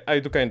sometimes I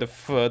do kind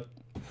of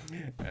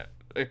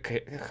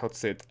okay, how to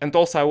say it. And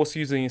also I was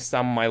using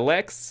some my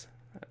legs.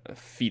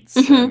 Feet,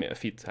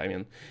 I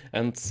mean,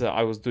 and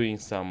I was doing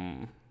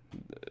some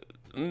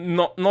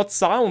not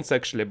sounds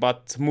actually,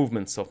 but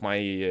movements of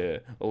my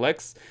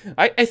legs.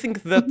 I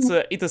think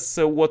that it is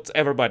what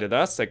everybody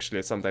does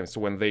actually. Sometimes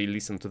when they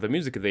listen to the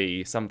music,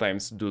 they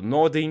sometimes do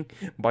nodding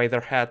by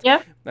their head,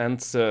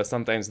 and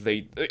sometimes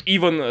they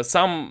even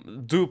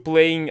some do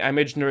playing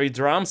imaginary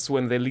drums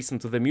when they listen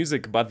to the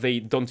music, but they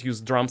don't use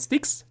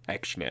drumsticks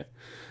actually.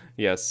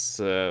 Yes,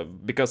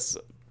 because.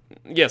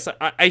 Yes,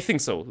 I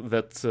think so,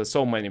 that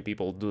so many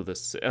people do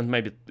this, and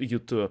maybe you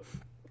too.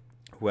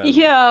 Well,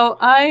 yeah,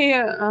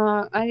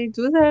 I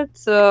do that,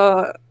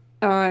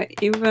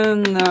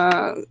 even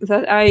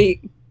that I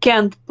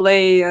can't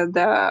play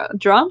the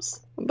drums,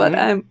 but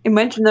I'm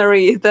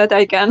imaginary that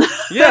I can.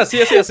 Yes,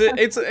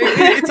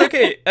 it's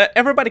okay.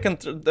 Everybody can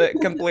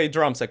play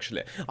drums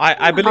actually.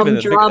 I believe in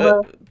it.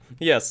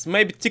 Yes,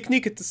 maybe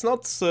technique it is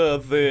not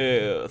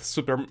the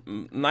super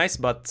nice,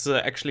 but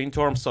actually in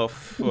terms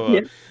of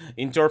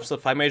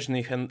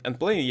imagining and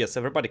playing, yes,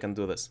 everybody can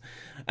do this.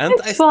 And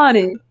it's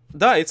funny.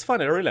 Да, it's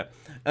funny, really.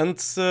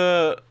 And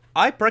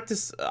I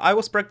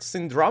was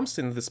practicing drums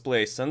in this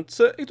place, and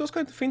it was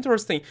kind of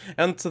interesting.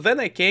 And then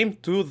I came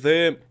to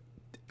the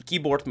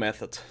keyboard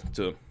method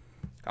too,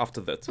 after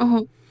that.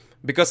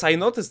 Because I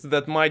noticed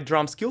that my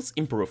drum skills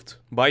improved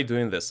by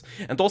doing this.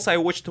 And also I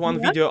watched one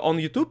video on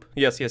YouTube.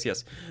 Yes.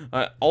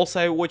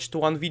 Also I watched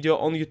one video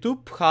on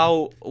YouTube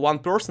how one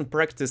person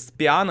practiced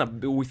piano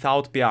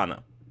without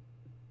piano.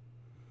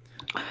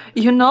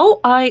 You know,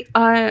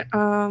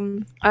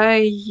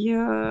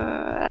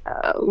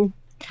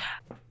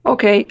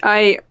 okay,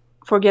 I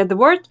forget the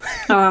word.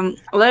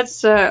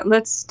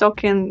 Let's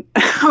talk in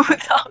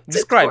without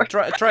describe.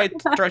 Try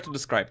to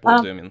describe.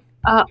 What do you mean?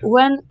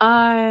 when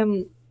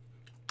I'm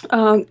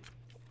uh,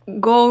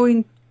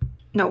 going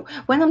no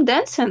when I'm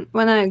dancing,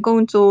 when I go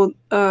into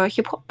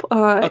hip hop,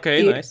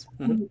 Okay, nice.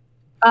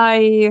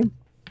 I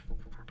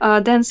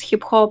dance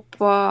hip hop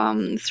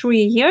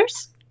 3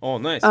 years. Oh,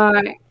 nice.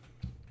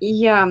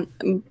 Yeah,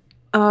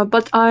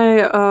 but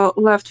I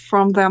left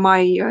from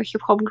my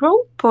hip hop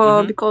group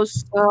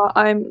because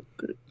I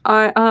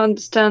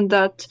understand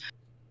that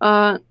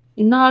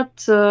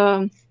not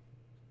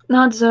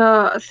not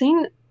the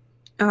thing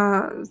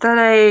that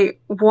I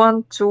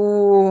want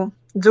to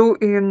do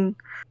in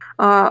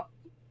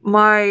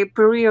my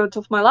period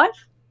of my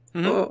life.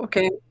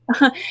 Okay.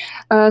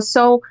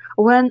 So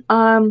when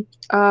I'm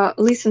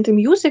listening to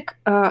music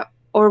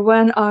or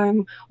when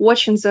I'm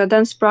watching the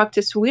dance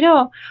practice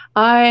video,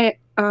 I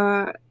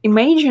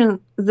imagine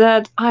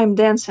that I'm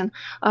dancing,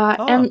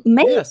 and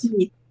Yes.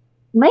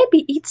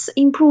 maybe it's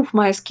improve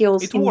my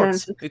skills It in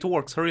works. dancing. It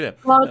works, really.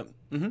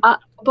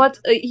 But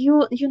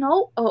you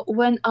know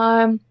when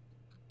I'm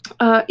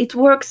it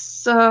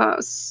works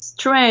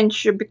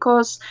strange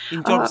because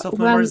In terms of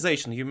when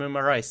memorization, you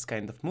memorize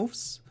kind of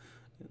moves.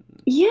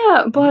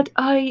 yeah, but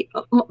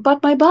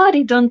but my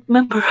body don't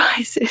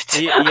memorize it.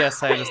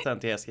 Yes, I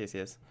understand. Yes, yes,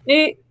 yes.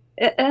 It-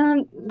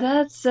 and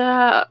that's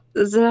the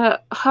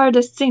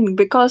hardest thing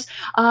because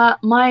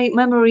my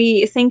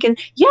memory is thinking,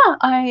 yeah,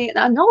 I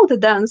know the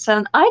dance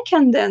and I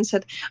can dance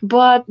it,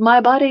 but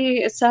my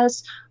body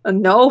says,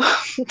 no,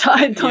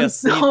 I don't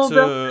Yes, need know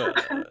them. to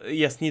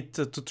yes, need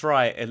to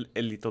try a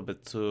little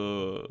bit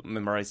to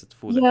memorize it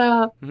fully.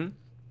 Yeah,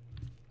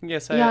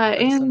 Yes, I yeah,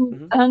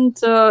 understand. and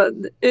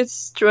it's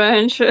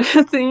strange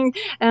thing,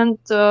 and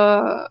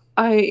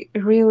I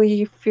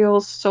really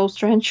feel so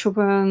strange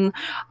when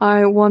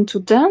I want to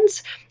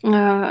dance.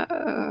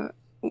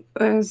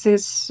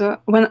 This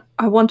when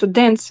I want to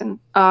dance in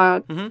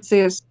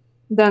this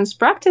dance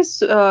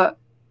practice,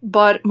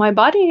 but my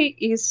body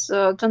is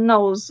don't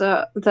know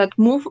that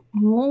moves.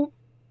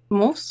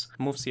 Moves,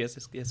 yes,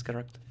 yes,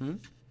 correct.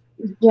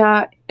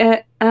 Yeah,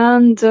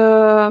 and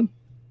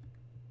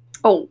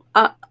oh,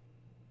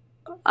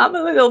 I'm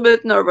a little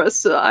bit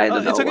nervous. I Oh,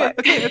 don't it's know why.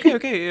 okay,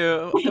 okay.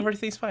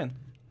 Everything's fine.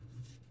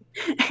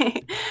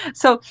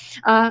 So,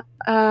 I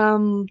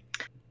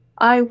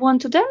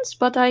want to dance,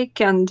 but I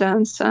can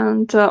dance,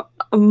 and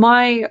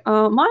my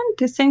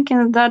mind is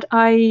thinking that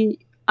I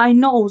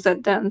know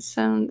that dance,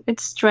 and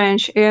it's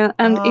strange,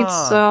 and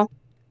it's,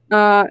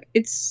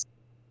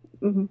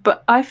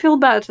 but I feel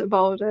bad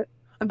about it.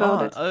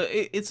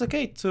 It's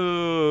okay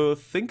to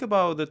think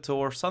about it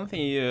or something.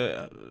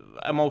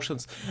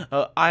 Emotions.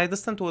 I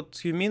understand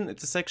what you mean.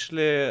 It is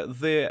actually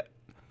the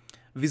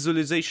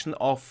visualization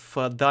of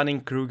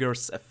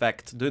Dunning-Kruger's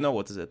effect. Do you know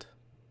what is it?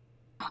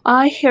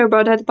 I hear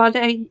about that, but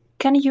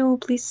can you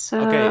please?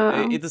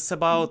 Okay, it is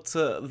about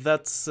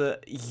that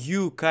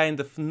you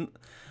kind of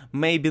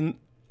maybe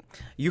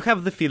you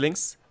have the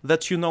feelings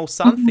that you know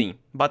something,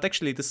 but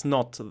actually it is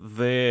not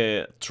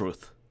the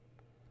truth.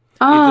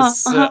 It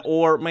is,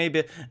 or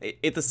maybe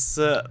it is,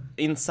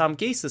 in some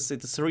cases,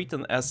 it is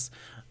written as,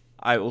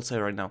 I will say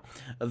right now,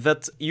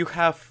 that you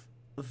have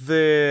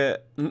the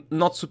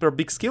not super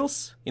big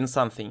skills in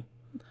something,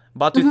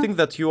 but you think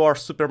that you are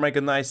super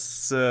mega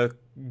nice,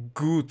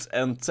 good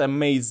and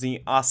amazing,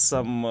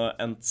 awesome,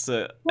 and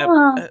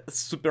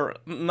super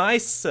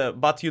nice,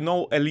 but you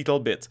know a little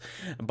bit.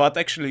 But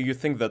actually you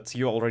think that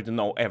you already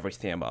know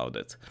everything about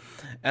it.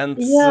 And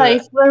yeah,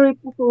 it's very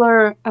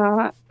popular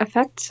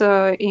effect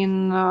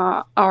in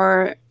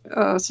our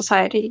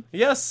society.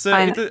 yes,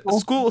 I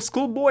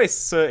school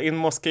boys in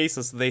most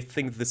cases they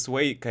think this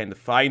way, kind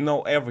of. I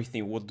know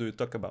everything. What do you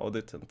talk about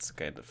it? And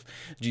kind of,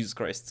 Jesus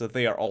Christ,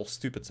 they are all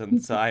stupid,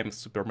 and I'm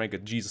super mega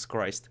Jesus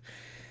Christ.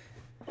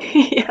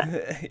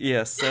 yeah.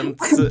 Yes, and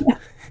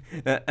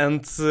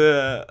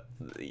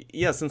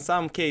yes, in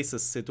some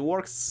cases it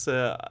works,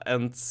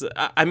 and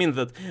I mean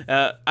that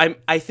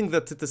I think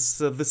that it is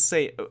the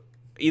same.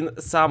 In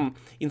some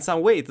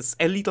way, it is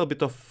a little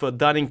bit of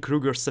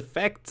Dunning-Kruger's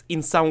effect.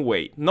 In some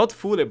way, not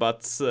fully,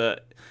 but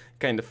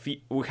kind of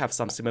we have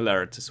some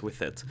similarities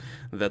with it.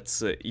 That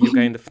you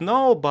kind of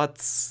know, but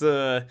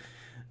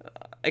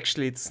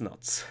actually it's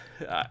not.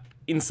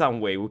 In some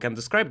way, we can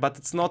describe, but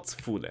it's not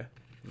fully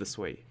this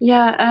way.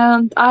 Yeah,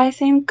 and I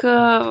think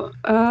to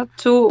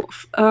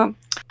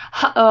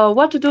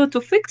what to do to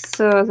fix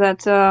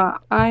that,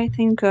 I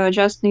think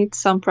just need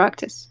some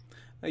practice,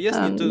 Yes,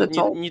 and that's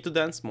all. need to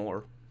dance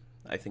more.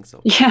 I think so.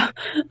 Yeah,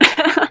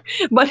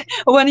 but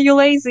when you're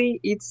lazy,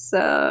 it's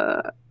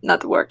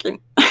not working.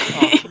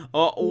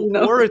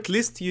 Or at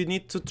least you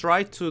need to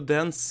try to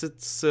dance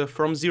it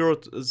from zero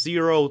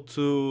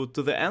to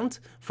the end,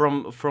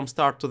 from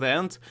start to the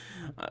end.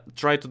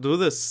 Try to do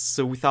this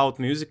without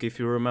music. If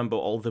you remember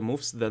all the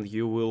moves, then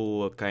you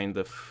will kind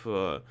of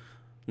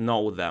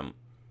know them,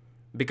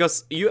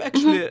 because you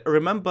actually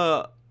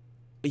remember.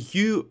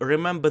 You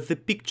remember the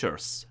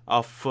pictures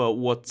of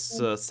what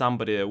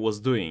somebody was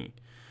doing.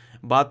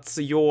 But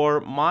your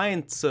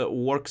mind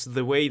works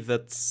the way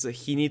that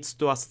he needs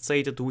to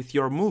associate it with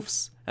your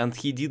moves, and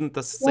he didn't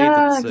associate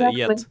it Exactly.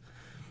 yet.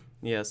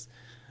 Yes.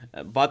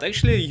 But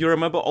actually, you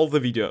remember all the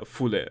video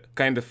fully.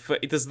 Kind of,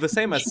 it is the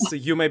same as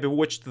you maybe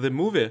watched the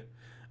movie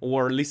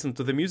or listened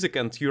to the music,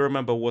 and you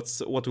remember what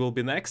will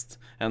be next,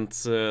 and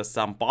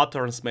some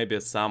patterns, maybe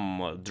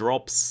some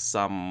drops,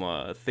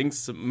 some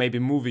things. Maybe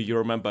movie, you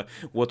remember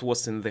what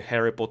was in the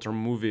Harry Potter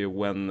movie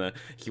when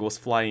he was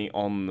flying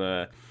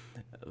on.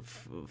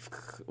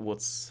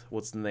 What's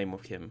the name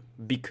of him?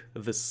 Big,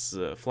 this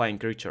flying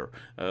creature.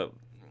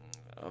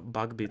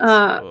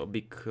 Bugbit,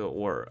 big,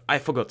 or I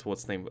forgot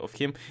what's the name of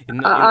him.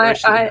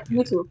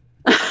 Me too.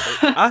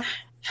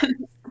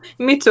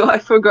 Me too, I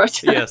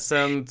forgot. Yes,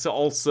 and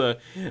also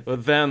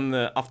then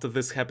after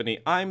this happening,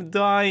 I'm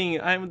dying,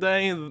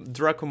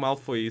 Draco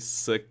Malfoy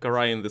is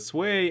crying this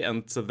way,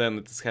 and then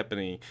it is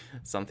happening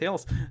something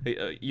else.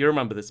 You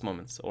remember these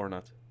moments or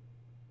not?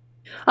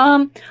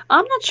 I'm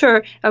not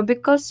sure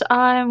because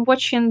I'm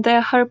watching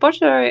the Harry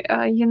Potter.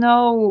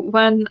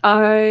 When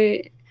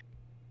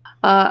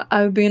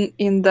I've been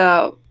in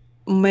the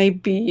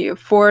maybe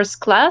fourth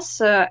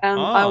class, and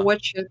I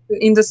watch it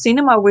in the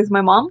cinema with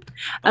my mom,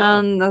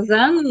 and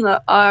then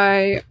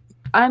I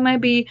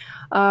maybe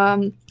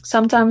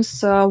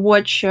sometimes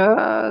watch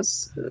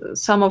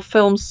some of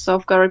films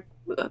of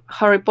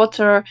Harry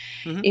Potter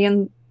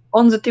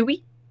on the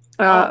TV.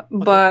 Okay.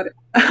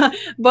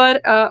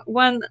 But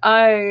when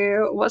I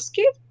was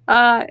kid,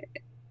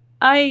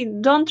 I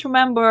don't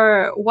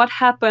remember what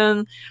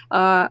happened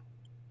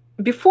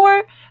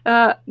before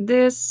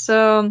this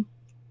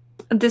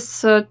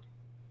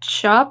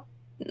chapter.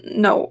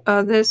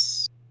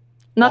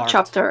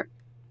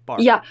 Part.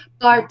 Yeah,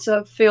 part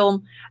of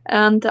film,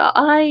 and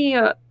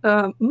I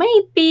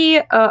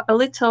maybe a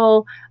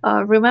little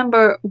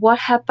remember what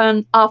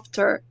happened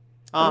after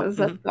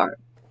that part.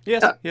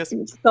 Yes, yes.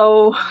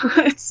 So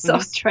it's so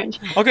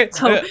strange. Okay.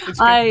 So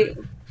I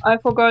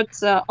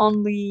forgot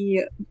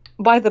only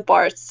by the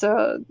parts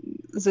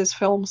these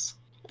films,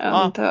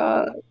 and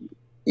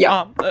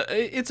yeah.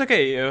 It's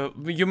okay.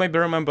 You maybe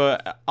remember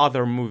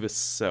other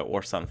movies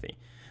or something.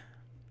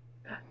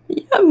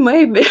 Yeah,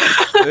 maybe.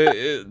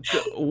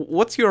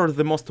 What's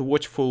the most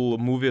watchful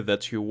movie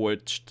that you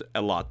watched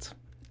a lot?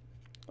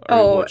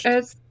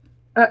 It's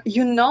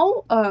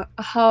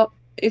how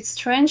it's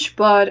strange,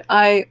 but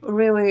I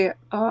really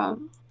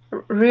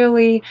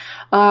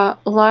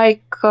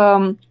like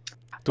to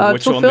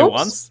watch two only films.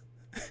 once.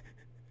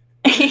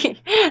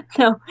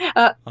 No,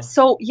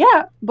 so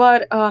yeah,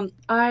 but I'm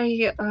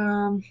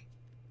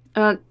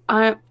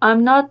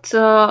not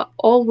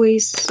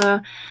always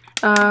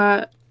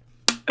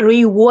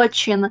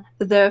rewatching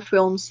the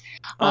films.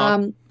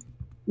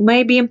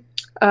 Maybe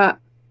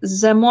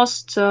the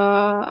most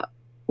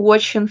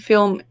watching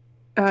film,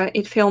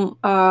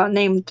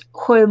 named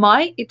Who Am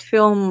I? It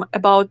film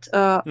about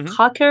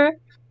hacker.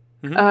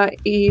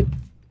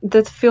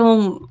 That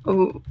film,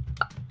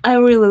 I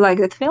really like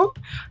that film,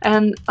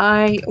 and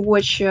I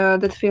watch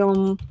that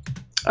film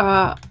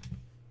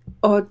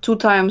 2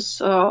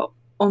 times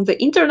on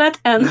the internet,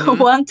 and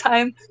 1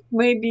 time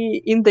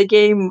maybe in the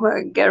game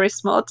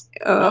Garry's Mod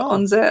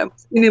on the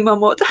cinema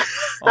mode.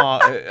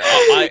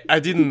 I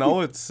didn't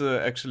know it.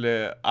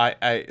 Actually,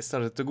 I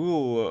started to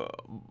Google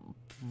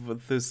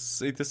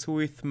this. It is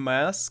with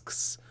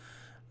masks.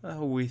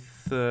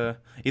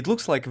 It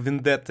looks like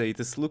Vendetta. It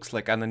looks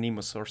like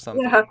Anonymous or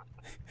something.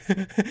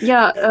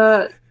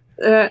 Yeah.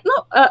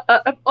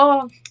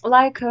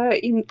 Like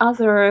in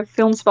other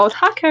films about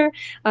hacker,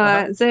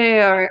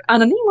 they are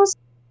anonymous.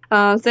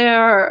 They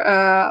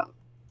are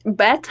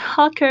bad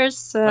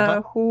hackers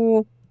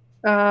who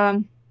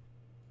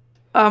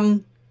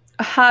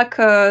hack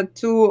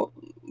to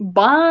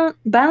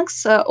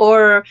banks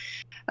or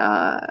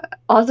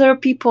other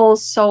people.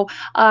 So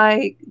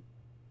I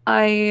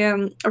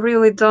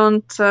really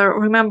don't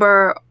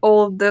remember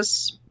all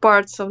these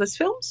parts of these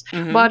films,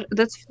 but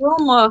that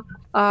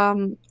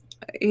film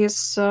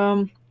is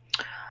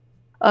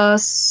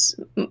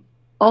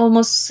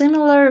almost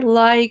similar,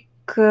 like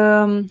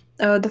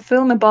the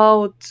film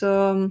about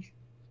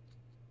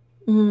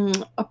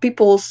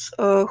peoples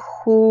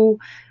who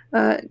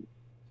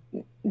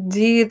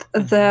did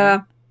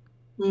the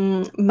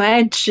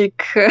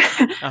magic,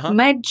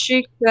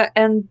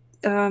 and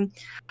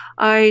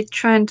I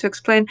trying to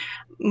explain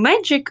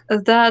magic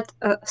that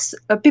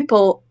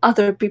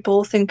other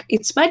people think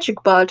it's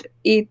magic, but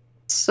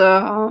it's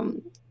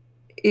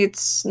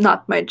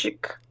not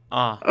magic.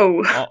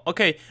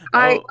 Okay.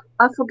 I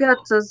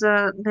forgot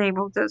the name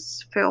of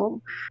this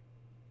film.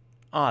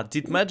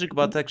 Did magic,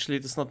 but actually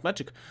it is not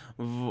magic.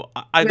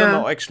 I don't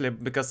know actually,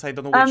 because I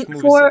don't know which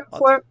movies.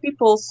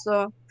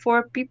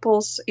 Four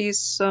peoples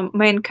is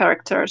main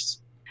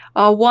characters.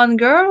 1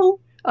 girl,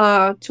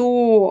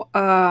 2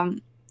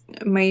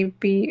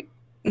 maybe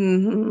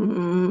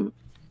 2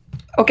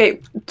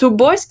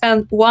 boys,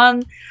 and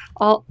 1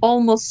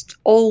 almost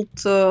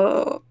old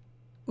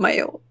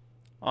male.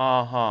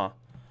 I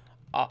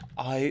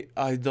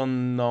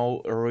don't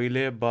know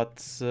really,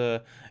 but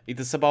it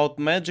is about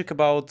magic,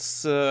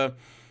 it's not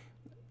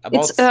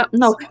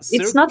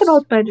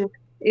about magic.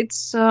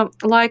 It's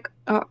like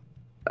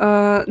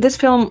this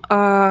film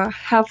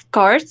have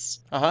cards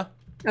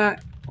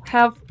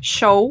have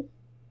show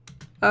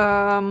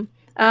and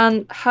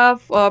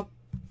have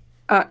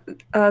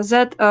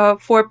that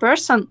for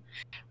person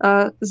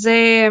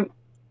they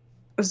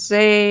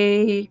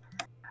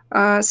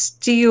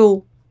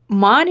steal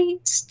money,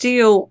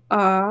 steal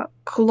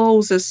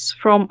clothes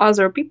from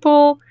other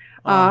people,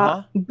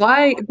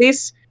 buy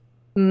this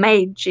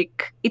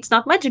magic. It's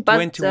not magic,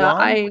 but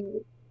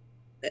 21?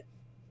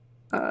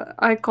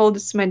 I call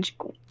this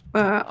magical.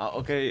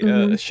 Okay,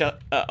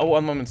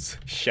 one moment.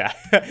 Okay,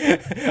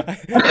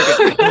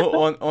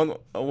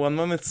 one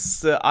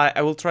moment.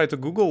 I will try to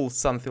Google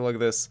something like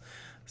this.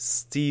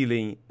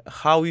 Stealing.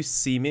 How you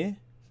see me?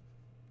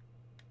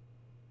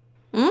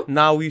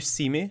 Now you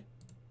see me.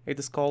 It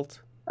is called.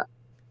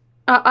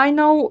 I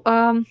know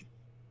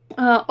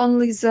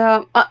only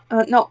the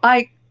no.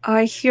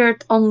 I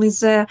heard only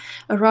the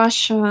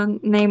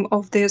Russian name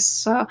of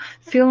this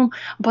film,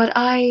 but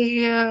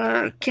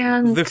I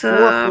can't. The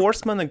Four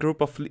Horsemen, a group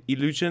of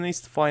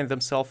illusionists, find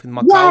themselves in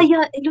Macau.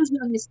 Yeah,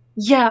 illusionist.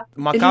 Yeah,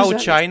 Macau,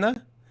 illusionist.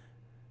 China,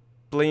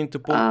 planning to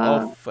pull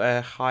off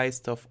a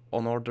heist of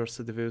unordered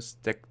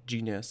seduced tech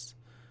genius.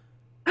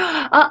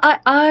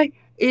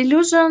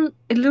 Illusion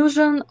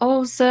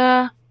of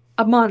the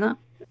обмана.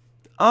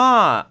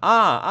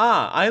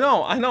 I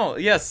know.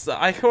 Yes,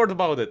 I heard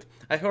about it.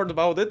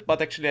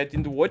 But actually I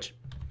didn't watch.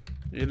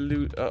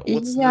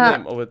 What's the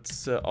name of it?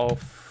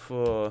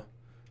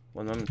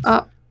 One moment.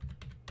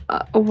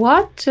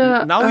 What?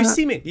 Now You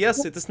See Me.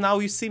 Yes, it is Now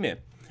You See Me.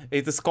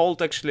 It is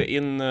called actually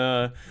in.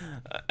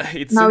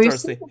 It's Now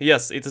interesting.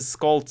 Yes, it is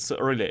called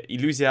really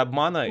Иллюзия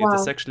обмана. Wow. It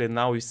is actually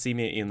Now You See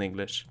Me in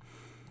English.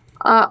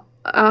 How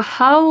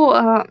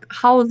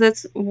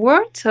that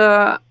word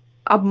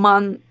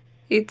обман?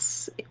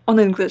 It's on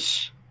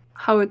English.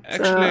 How it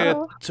actually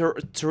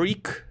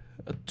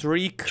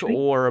trick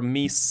or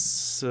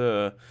miss.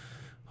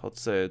 How to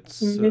say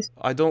it?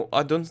 I don't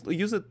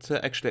use it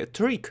actually.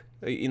 Trick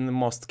in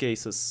most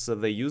cases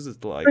they use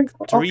it like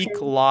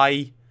trick,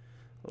 lie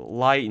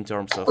in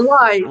terms of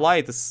lie.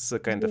 It is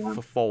kind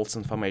of false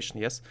information.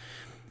 Yes.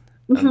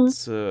 And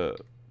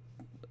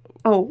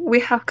we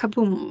have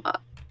kaboom.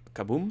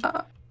 Kaboom.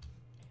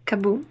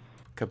 Kaboom.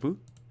 Kaboo.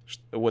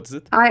 What is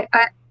it?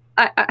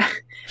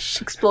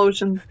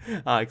 Explosion.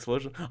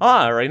 Explosion.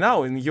 Right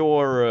now in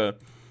your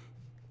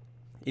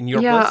place?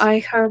 I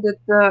heard it.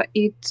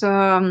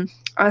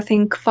 I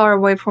think far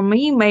away from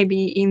me,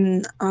 maybe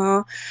in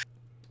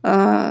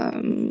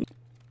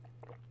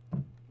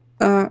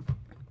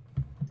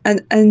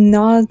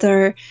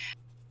another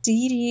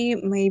city,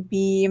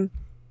 maybe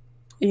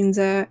in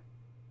the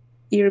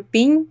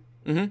European,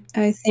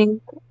 I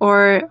think,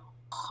 or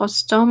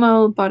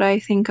Hostomel, but I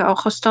think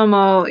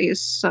Hostomel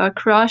is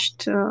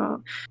crushed.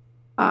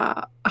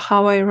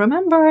 How I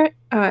remember,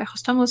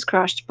 Hostomel is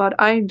crushed, but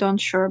I don't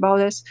sure about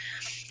this.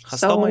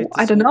 So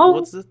I don't know.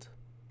 What's it?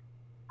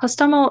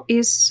 Hostomel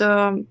is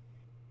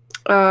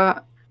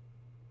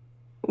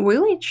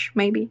village,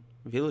 maybe.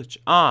 Village.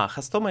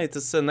 Hostomel, it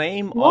is a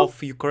name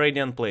of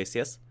Ukrainian place,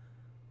 yes?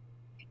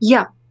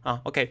 Yeah.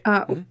 Okay.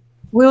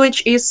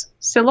 Village is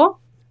selo?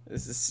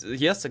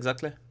 Yes,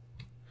 exactly.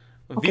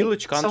 Okay,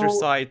 village,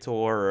 countryside,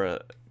 or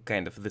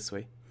kind of this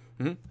way.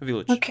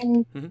 Village.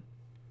 Okay.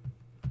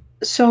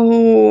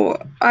 So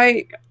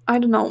I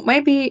don't know.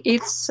 Maybe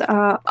it's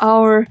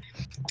our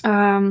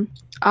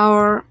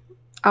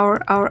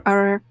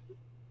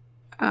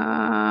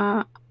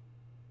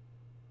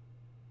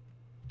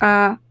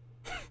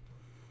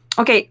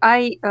okay,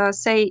 I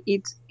say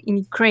it in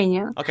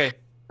Ukrainian. Okay.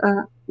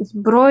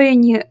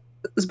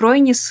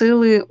 Збройні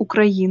сили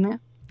України.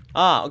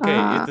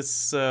 Okay. It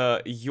is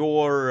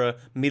your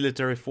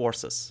military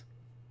forces.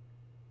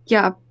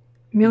 Yeah,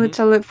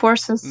 military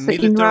forces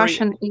in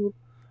Russian.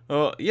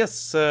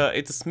 Yes,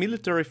 it is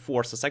military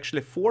forces.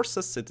 Actually,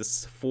 forces. It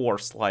is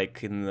force,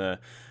 like in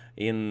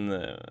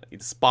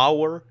it's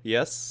power.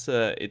 Yes,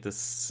 it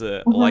is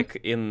like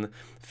in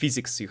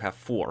physics you have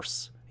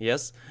force.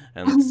 Yes,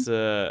 and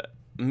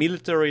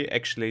military.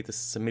 Actually, it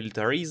is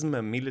militarism.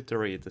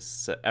 Military. It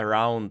is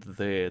around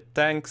the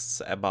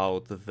tanks,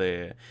 about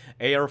the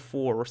air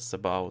force,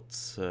 about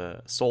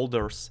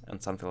soldiers,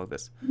 and something like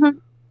this.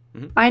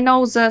 I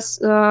know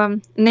the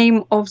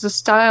name of the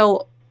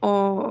style.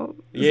 Of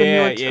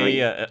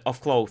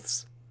of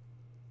clothes.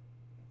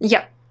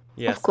 Yeah.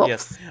 Yes, of clothes.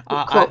 Yes.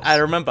 I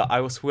remember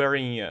I was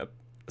wearing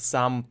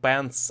some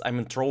pants. I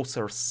mean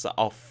trousers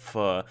of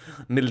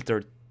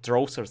military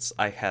trousers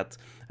I had,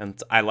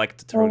 and I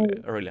liked it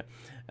really.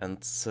 And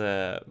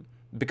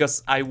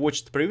because I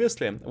watched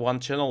previously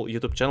one channel,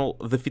 YouTube channel,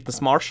 The Fitness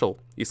Marshal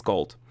is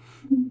called,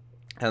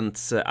 and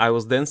I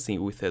was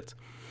dancing with it.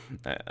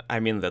 I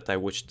mean that I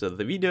watched the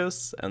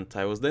videos and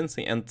I was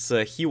dancing, and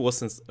he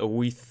was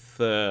with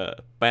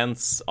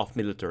pants of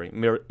military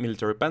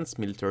pants,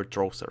 military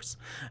trousers,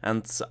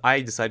 and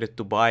I decided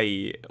to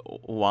buy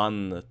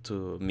one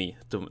to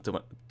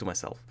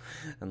myself,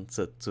 and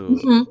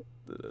to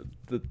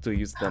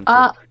use them.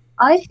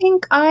 I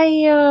think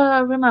I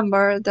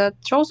remember that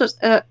trousers,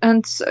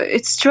 and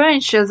it's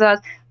strange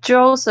that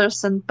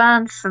trousers and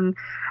pants and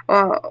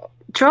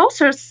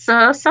trousers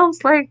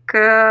sounds like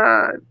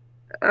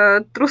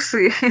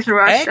трусы in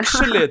Russian.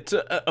 Actually,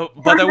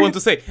 but I want to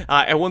say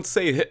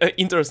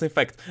interesting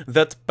fact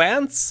that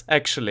pants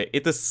actually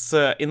it is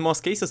in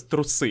most cases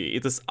трусы.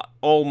 It is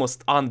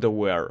almost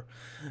underwear.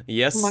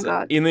 Yes, Oh my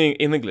God. in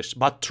English,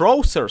 but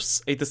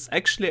trousers it is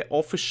actually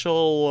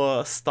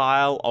official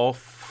style of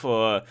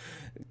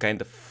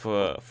kind of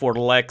for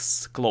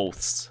legs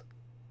clothes.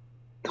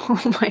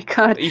 Oh my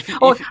God. If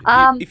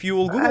you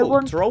will I Google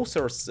want-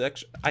 trousers,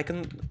 I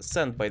can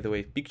send by the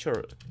way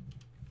picture.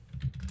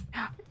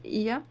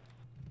 Yeah,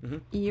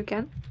 Mhm. you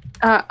can.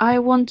 I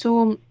want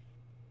to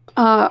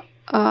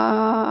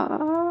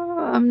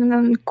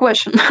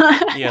question.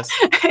 Yes.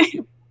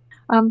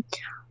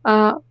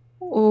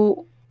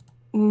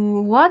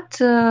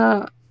 What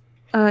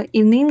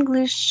in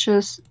English?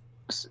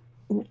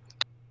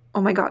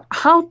 Oh my God!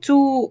 How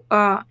to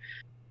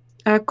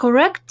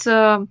correct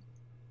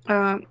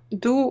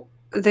do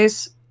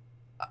this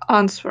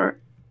answer?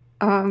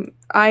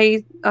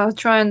 I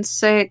try and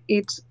say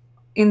it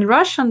in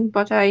Russian,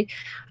 but I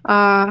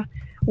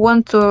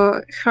want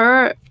to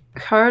heard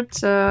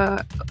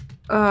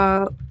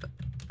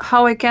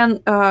how I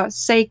can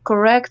say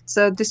correct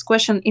this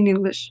question in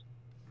English.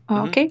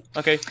 Okay.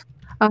 Okay.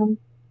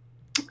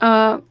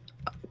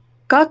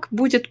 Как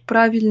будет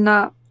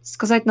правильно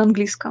сказать на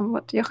английском?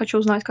 Вот я хочу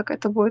узнать, как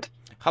это будет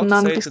How to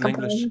на say it in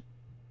английском.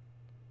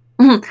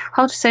 English?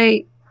 How to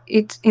say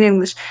it in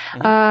English?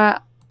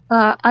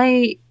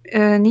 I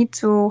need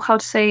to how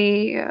to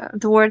say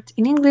the word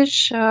in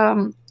English.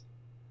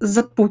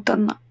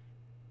 Запутанно.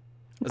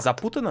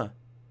 Запутано?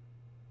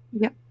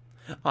 Yeah.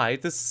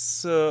 It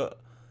is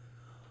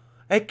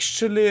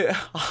actually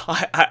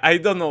I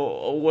don't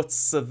know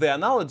what's the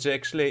analogy.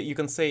 Actually, you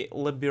can say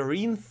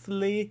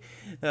labyrinthly,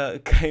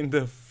 kind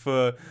of,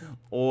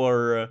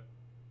 or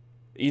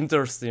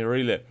interesting.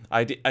 Really,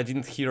 I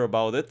didn't hear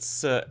about it.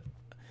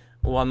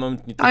 One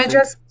moment. Need to I think.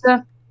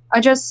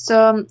 just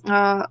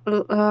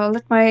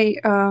let my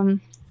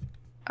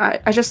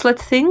I just let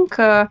think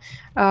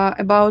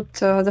about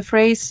the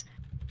phrase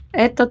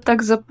 "это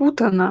так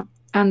запутано,"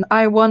 and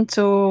I want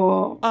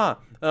to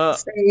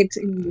say it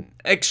in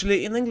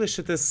Actually, in English,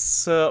 it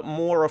is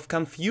more of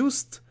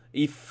confused.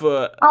 If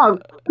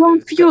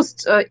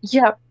confused.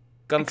 Yeah.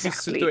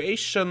 confused Exactly.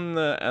 situation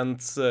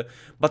and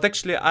but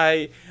actually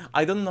I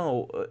don't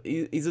know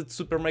is it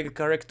super mega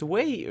correct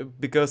way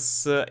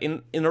because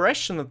in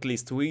Russian at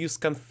least we use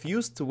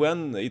confused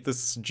when it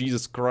is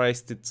Jesus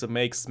Christ. It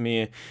makes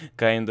me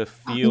kind of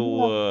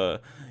feel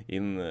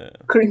in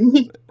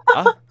Cringe.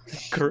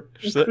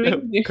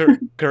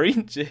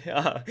 Cringe.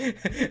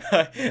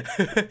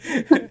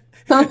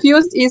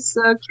 Confused is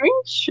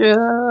cringe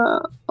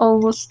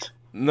almost.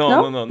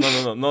 No,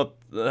 not.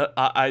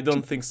 I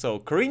don't think so.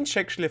 Cringe,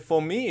 actually,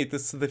 for me, it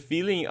is the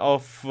feeling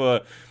of.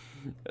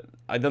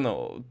 I don't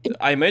know.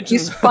 I imagine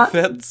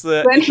that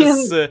it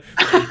is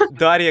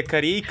Daria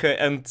Koreika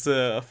and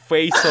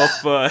face of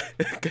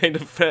kind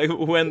of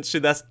when she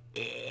does.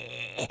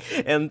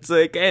 And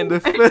kind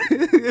of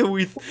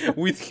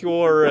with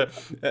her,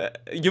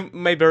 you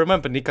maybe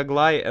remember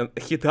Nikoglai, and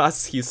he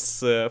does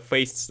his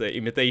face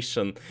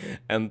imitation,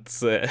 and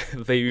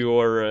they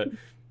were.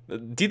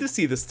 Did you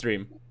see the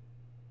stream?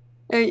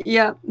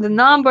 Yeah, the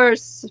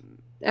numbers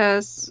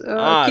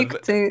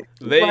kicked.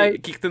 They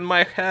kicked in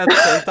my head,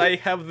 and I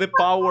have the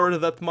power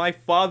that my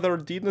father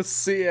didn't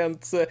see, and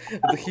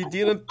he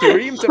didn't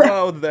dream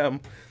about them.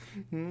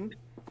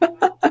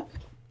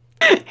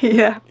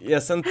 Yeah.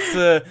 Yes, and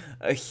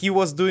he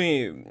was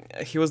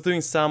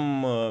doing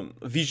some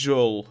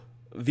visual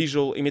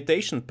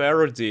imitation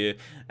parody,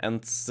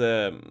 and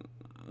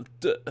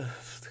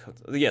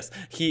yes,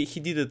 he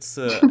did it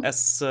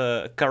as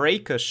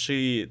Koreika.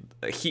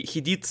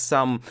 He did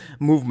some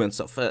movements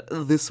of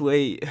this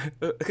way.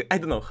 I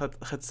don't know how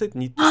to say it.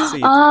 Need to say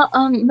it.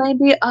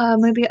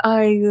 Maybe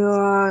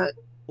I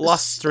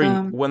last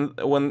stream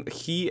when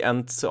he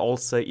and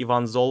also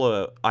Ivan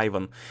Zola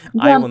Ivan.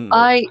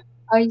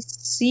 I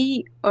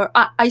see or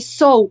I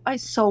saw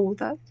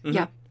that. Mm-hmm.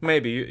 Yeah.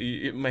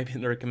 Maybe maybe in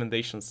the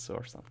recommendations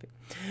or something.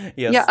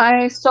 Yes. Yeah,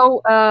 I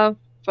saw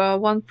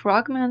one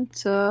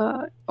fragment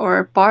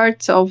or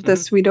part of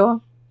this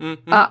video.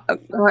 Mm-hmm.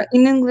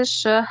 In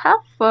English,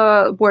 have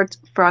word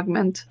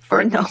fragment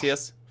or no?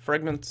 Yes,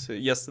 fragment.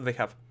 Yes, they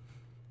have.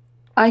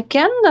 I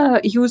can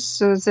use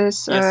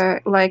this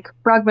like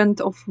fragment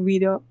of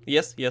video.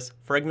 Yes,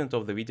 fragment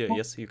of the video.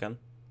 Yes, you can.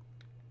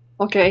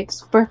 Okay,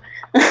 super.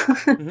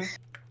 Mm-hmm.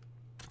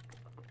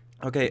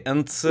 Okay,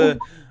 and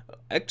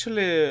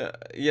actually,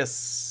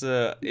 yes,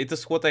 it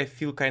is what I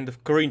feel kind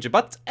of cringe.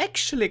 But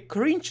actually,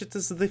 cringe, it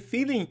is the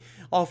feeling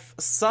of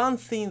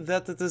something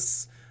that it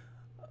is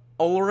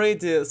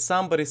already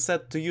somebody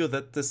said to you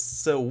that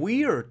is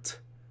weird.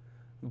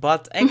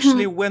 But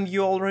actually, when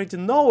you already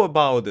know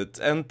about it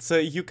and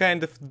you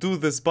kind of do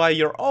this by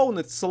your own,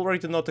 it's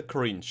already not a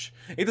cringe.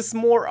 It is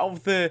more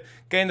of the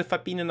kind of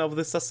opinion of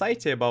the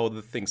society about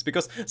the things.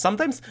 Because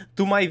sometimes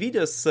to my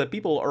videos,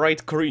 people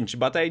write cringe,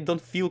 but I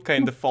don't feel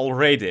kind of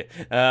already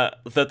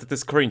that it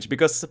is cringe.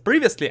 Because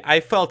previously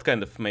I felt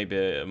kind of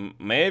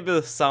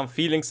maybe some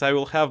feelings I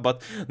will have,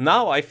 but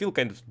now I feel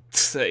kind of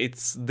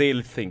it's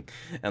daily thing.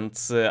 And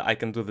I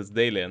can do this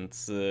daily, and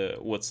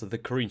what's the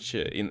cringe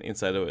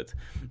inside of it.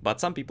 But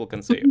some people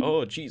can say,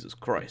 "Oh, Jesus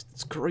Christ,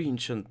 it's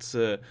cringe," and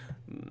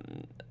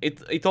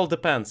it all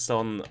depends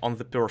on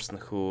the person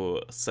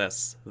who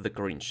says the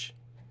cringe.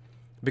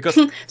 Because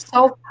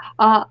so,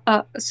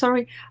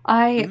 sorry,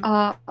 I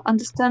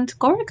understand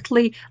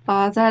correctly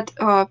that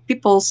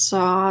people's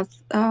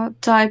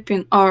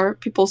typing or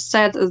people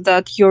said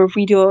that your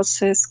video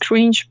says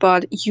cringe,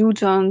 but you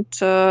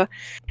don't.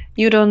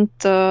 You don't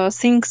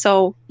think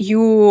so.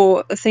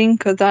 You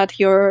think that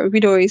your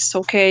video is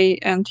okay,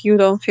 and you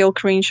don't feel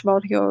cringe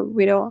about your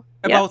video.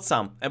 About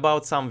some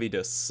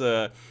videos.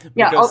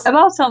 Yeah,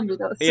 about some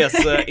videos. Yes,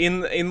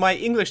 in my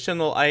English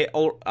channel,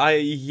 I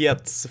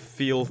yet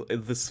feel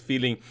this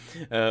feeling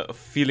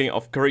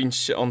of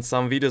cringe on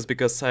some videos,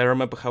 because I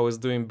remember how I was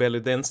doing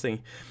belly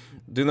dancing.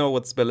 Do you know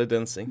what's belly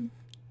dancing?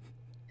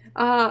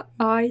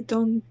 I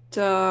don't.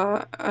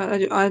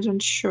 I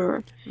don't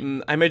sure.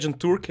 I imagine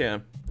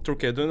Turkey.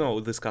 Turkey, do you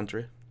know this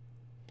country?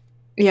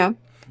 Yeah.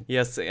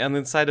 Yes, and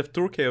inside of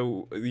Turkey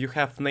you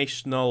have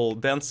national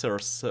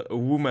dancers,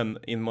 women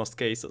in most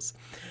cases,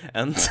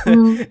 and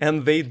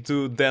and they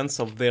do dance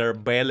of their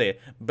belly.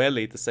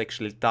 Belly, it is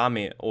actually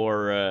tummy,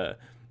 or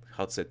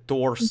how to say,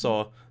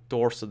 torso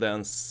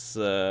dance,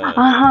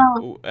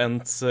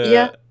 and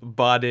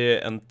body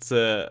and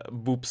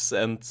boobs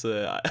and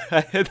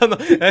I don't know.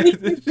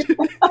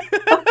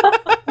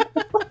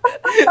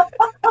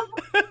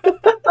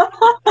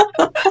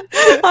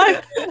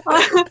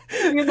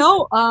 You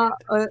know,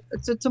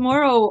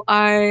 tomorrow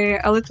I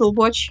a little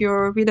watch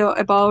your video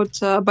about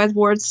bad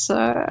words,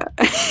 and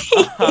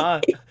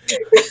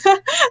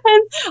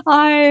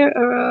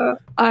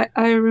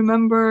I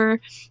remember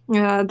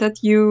that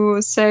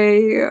you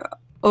say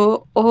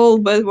all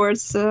bad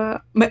words,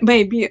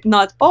 maybe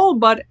not all,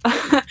 but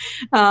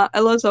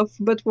a lot of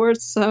bad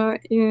words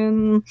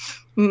in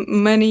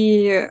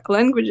many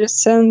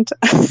languages, and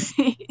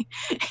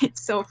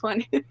it's so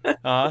funny.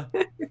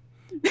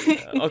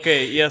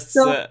 Okay, yes,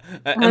 So,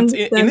 and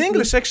in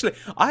English, actually,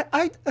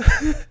 I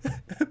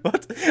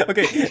what?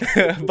 Okay,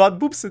 but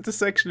boobs, it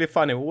is actually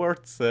funny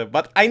words,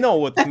 but I know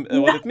what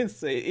it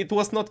means. It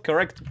was not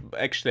correct,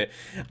 actually.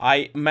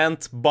 I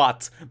meant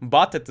but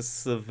it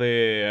is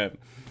the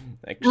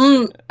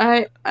actually,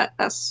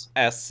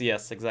 S,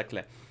 yes,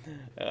 exactly,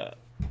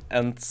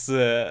 and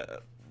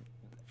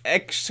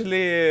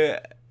actually.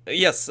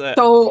 Yes,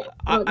 so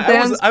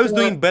I was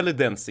doing belly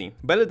dancing.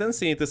 Belly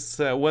dancing, it is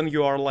when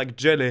you are like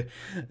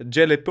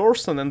jelly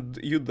person, and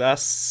you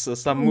does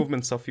some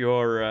movements of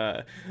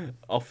your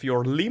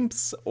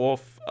limbs,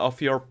 of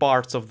your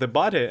parts of the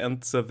body,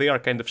 and they are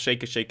kind of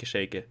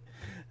shaky.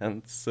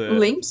 And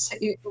limbs?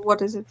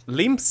 What is it?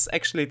 Limbs,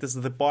 actually, it is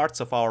the parts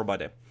of our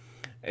body.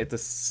 It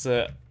is.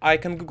 I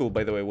can Google,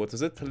 by the way, what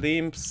is it?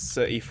 Limbs,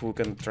 if we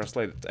can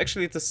translate it.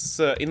 Actually, it is.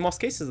 In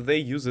most cases, they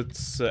use it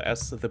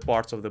as the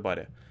parts of the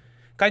body.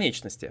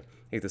 Конечности,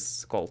 it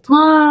is called.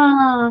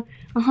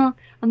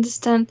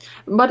 Understand.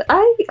 But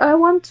I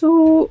want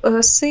to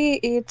see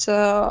it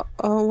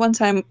one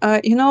time.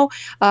 You know,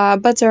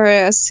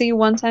 better see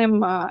one time.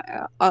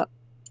 What?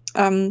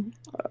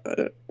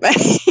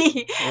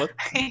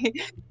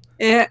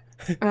 Yeah,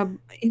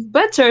 it's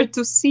better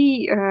to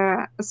see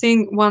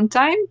thing one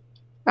time.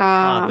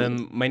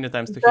 Then many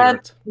times to hear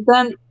it.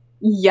 Then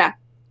yeah,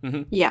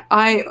 yeah.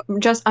 I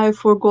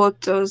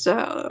forgot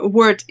the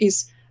word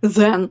is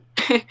then.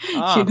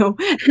 You know,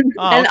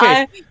 and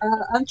okay.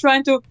 I'm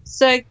trying to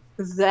say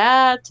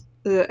that,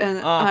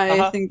 and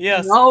I think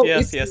yes, no,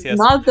 yes, it's yes.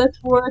 not that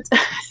word.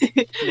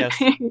 Yes.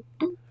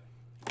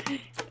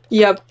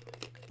 Yep.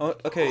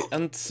 Okay,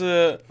 and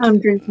I'm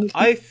drinking.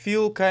 I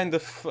feel kind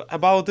of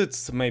about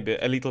it maybe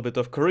a little bit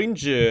of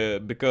cringe,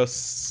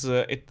 because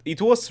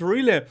it was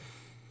really.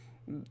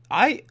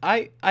 I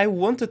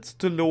wanted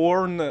to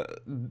learn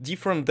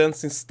different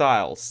dancing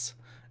styles.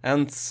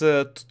 And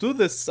to do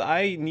this,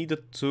 I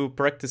needed to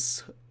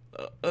practice.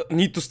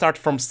 Need to start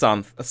from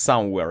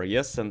somewhere,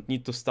 yes, and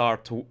need to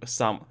start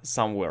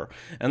somewhere.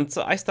 And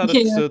I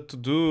started to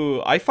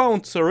do. I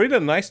found really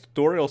nice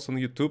tutorials on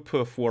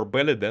YouTube for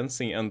belly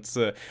dancing, and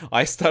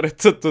I started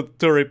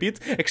to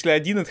repeat. Actually, I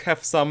didn't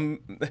have some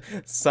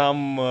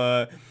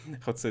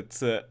what's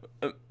it?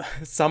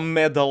 Some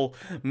medal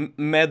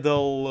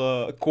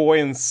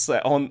coins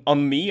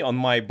on me, on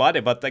my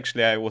body, but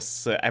actually I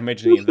was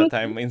imagining that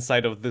I'm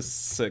inside of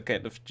this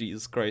kind of,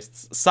 Jesus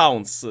Christ,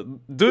 sounds.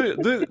 Do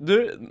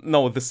you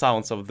know the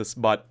sounds of this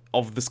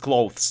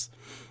clothes,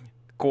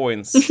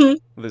 coins?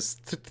 This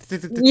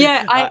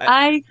yeah,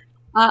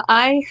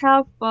 I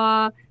have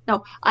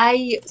no,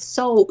 I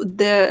saw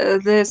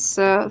this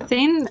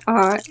thing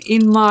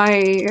in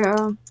my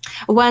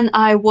when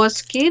I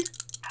was kid.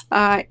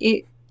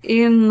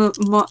 In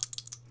my,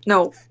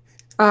 no,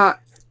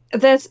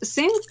 this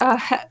thing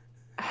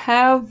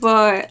have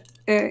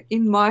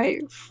in my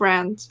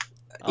friend.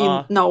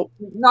 In no,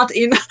 not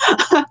in.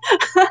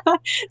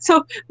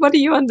 So, what do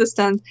you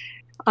understand?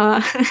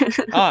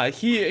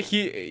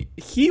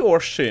 He or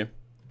she?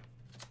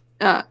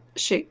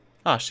 She.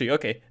 She,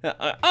 okay.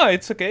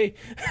 It's okay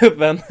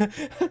then.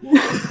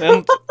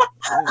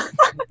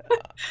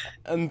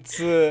 and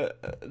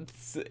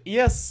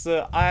yes,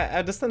 I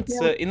understand.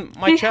 In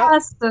my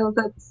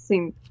that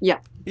thing, yeah.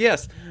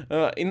 Yes,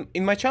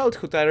 in my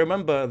childhood, I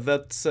remember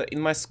that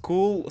in my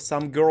school,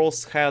 some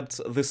girls had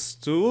this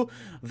too.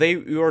 They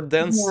were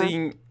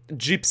dancing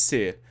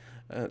gypsy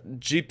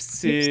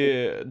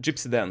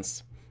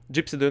dance.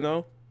 Gypsy, do you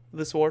know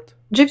this word?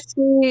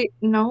 Gypsy,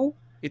 no.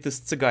 It is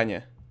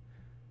цыгане.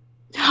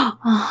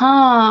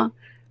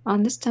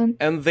 Understand.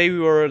 And they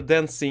were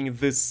dancing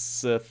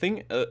this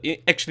thing.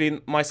 Actually,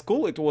 in my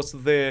school, it was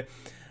the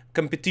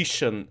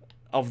competition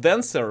of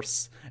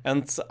dancers,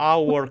 and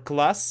our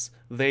class,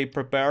 they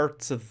prepared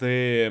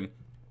the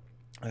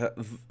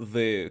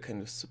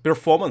kind of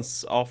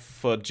performance of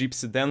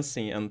gypsy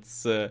dancing, and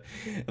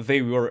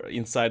they were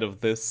inside of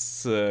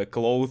this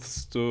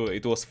clothes too.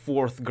 It was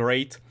 4th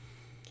grade.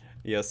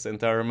 Yes,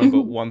 and I remember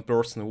one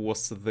person who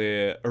was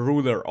the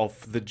ruler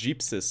of the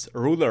gypsies.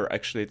 Ruler,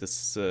 actually, it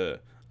is the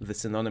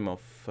synonym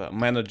of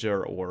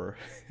manager or...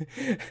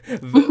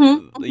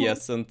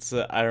 Yes, and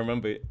I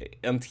remember...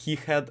 And he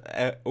had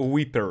a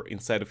whipper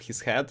inside of his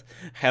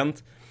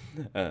hand.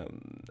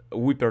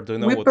 Whipper, do you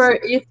know what... Whipper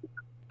is...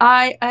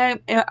 I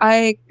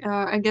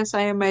guess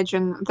I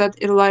imagine that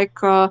it like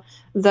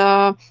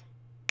the...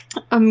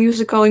 a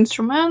musical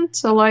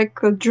instrument, like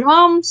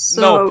drums.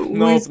 No.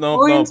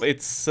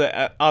 It's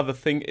other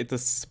thing. It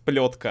is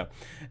плетка,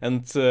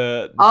 and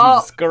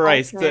Jesus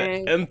Christ,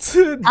 okay. and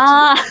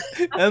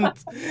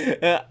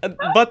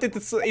but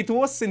it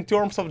was in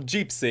terms of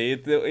gypsy.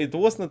 It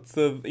was not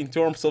in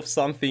terms of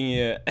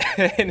something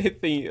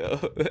anything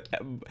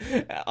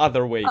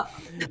other way,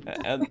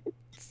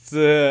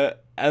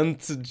 and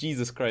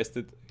Jesus Christ,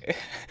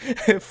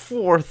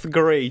 4th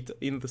grade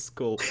in the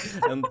school,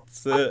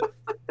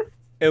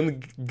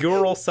 and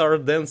girls are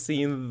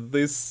dancing in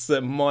this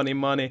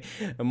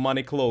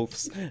money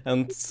clothes,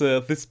 and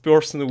this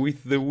person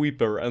with the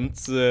whipper, and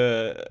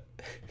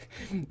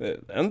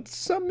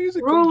some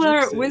music.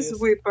 Ruler with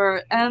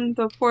whipper, and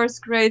the 4th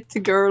grade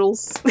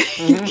girls.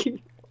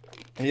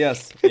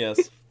 Yes.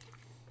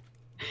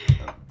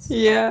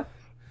 Yeah.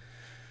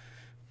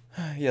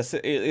 Yes,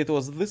 it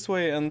was this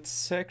way, and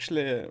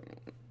actually,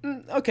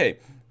 okay.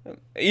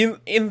 In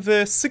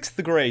the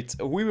 6th grade,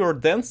 we were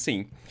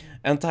dancing.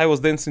 And I was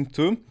dancing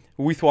too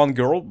with one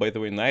girl, by the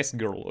way, nice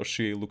girl.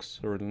 She looks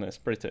really nice,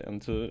 pretty,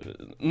 and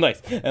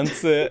nice.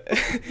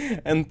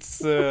 And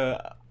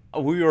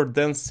we were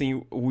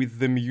dancing with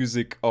the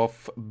music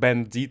of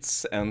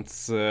bandits and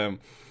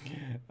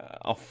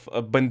of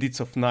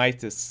bandits of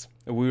 90s.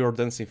 We were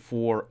dancing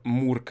for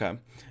Murka,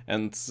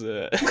 and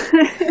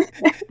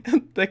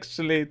and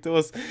actually it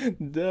was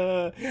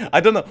I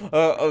don't know,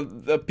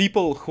 the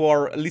people who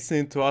are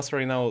listening to us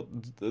right now,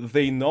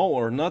 they know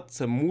or not,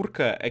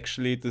 Murka,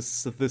 actually it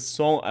is the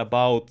song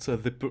about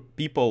the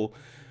people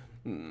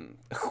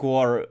who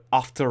are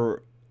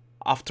after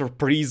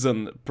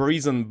prison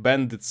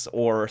bandits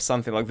or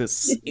something like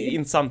this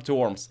in some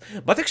terms,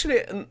 but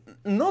actually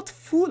not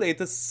fully.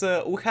 It is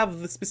we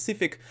have the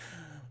specific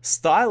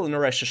style in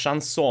Russia,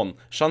 chanson.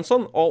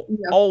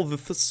 All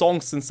the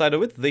songs inside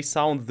of it, they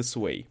sound this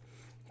way,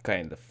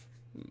 kind of.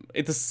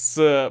 It is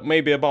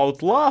maybe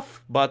about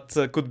love, but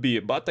could be.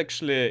 But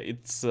actually,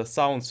 it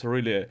sounds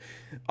really...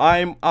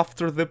 I'm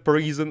after the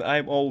prison,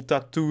 I'm all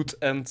tattooed,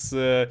 and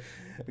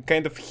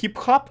kind of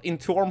hip-hop in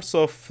terms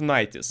of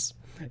 90s.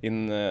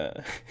 In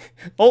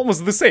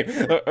almost the same.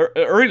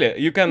 Really,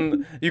 you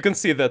can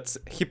see that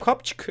hip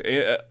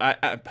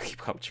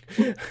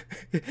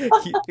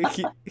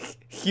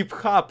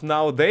hop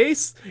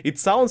nowadays, it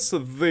sounds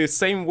the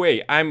same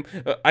way. I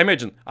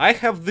imagine I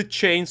have the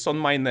chains on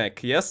my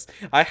neck, yes,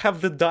 I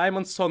have the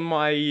diamonds on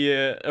my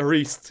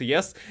wrist,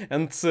 yes,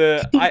 and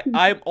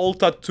I'm all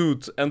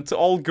tattooed and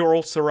all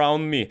girls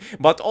around me,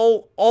 but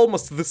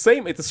almost the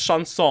same. It is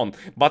chanson,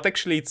 but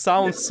actually it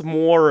sounds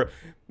more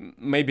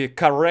maybe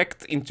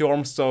correct in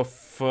terms of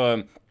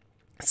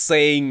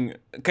saying,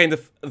 kind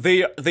of,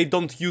 they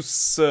don't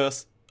use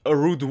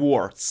rude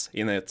words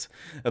in it.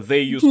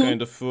 They use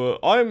kind of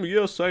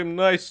I'm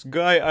nice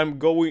guy, I'm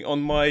going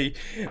on my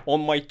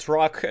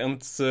truck,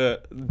 and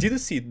did you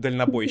see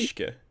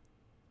Дальнобойщики?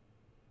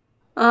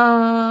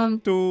 Yeah,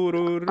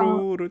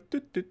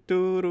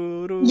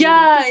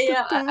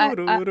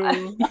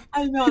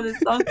 I know this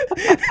song.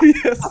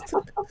 Yes.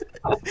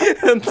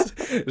 And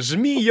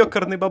жми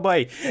ёкарный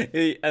бабай,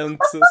 and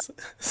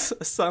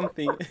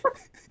something.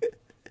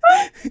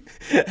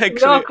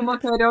 Actually,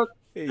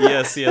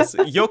 Yes, yes.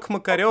 Yok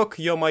makarek,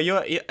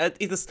 yo-mayo, it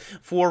is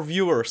for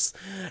viewers.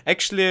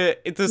 Actually,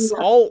 it is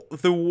all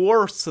the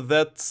words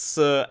that's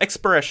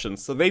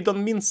expressions. So they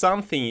don't mean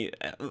something.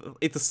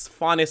 It is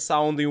funny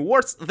sounding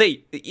words.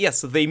 They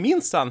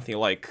mean something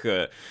like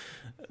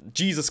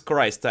Jesus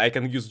Christ. I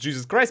can use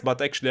Jesus Christ,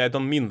 but actually I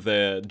don't mean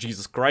the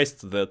Jesus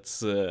Christ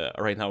that's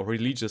right now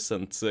religious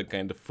and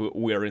kind of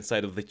we're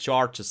inside of the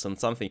churches and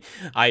something.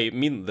 I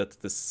mean that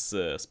this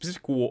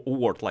specific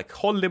word like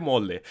holy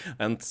moly,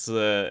 and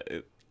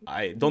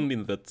I don't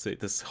mean that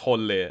it is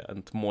holy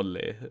and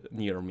moly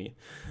near me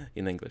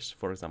in English,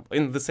 for example.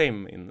 In the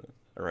same in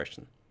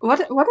Russian. What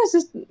is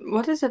it?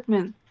 What does it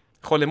mean?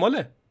 Holy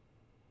moly?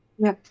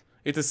 Yeah.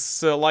 It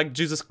is like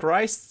Jesus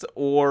Christ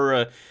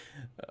or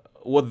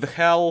what the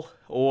hell,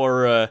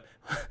 or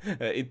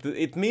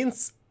it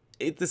means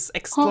it is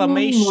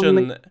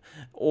exclamation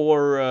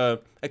or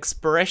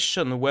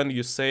expression when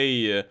you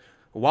say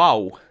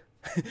wow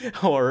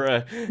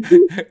or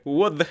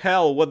what the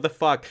hell, what the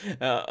fuck.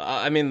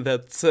 I mean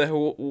that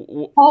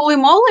holy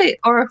moly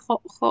or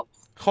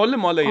holy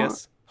moly,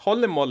 yes,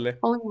 holy moly,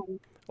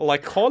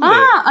 like holy.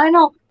 Ah, I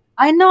know.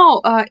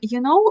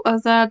 You know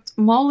that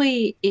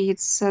Molly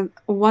is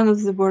one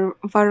of the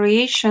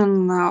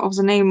variation of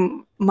the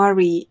name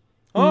Marie.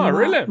 Oh,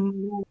 really?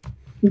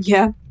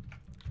 Yeah.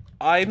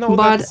 I know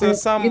that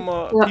some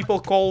people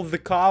call the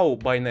cow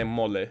by name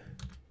Molly.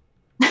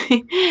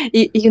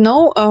 You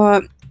know,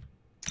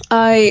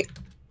 I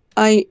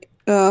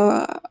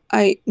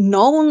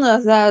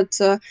know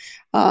that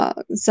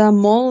the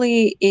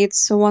Molly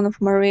it's one of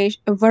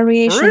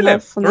variation really?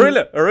 of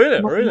Really?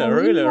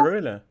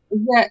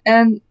 Yeah,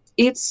 and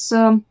it's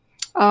how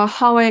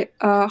I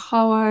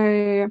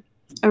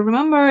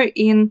remember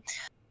in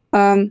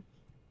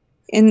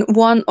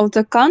one of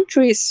the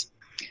countries,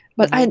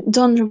 but I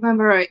don't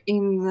remember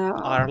in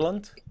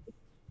Ireland.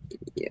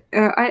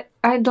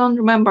 I don't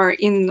remember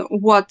in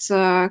what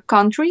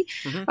country.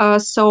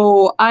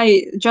 So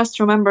I just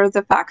remember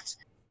the fact,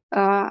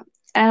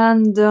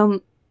 and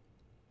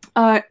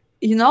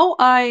you know,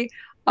 I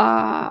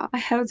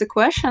have the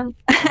question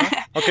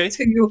okay.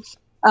 to you.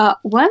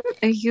 When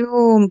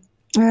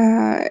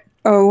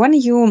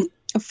you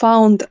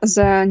found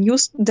the new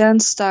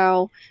dance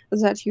style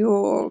that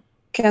you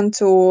can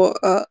to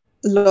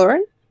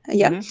learn,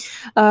 you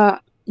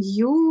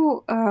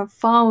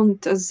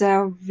found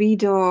the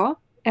video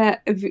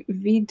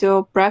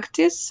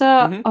practice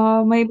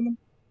maybe,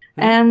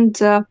 and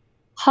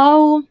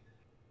how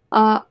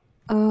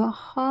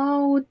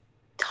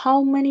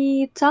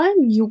many time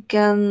you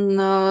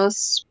can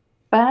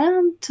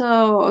spend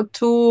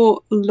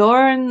to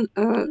learn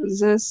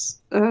this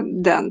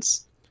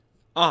dance?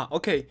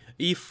 Okay.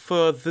 If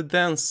the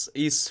dance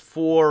is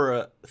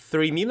for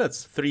 3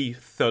 minutes,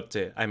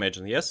 3:30, I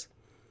imagine, yes?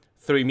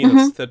 3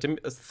 minutes,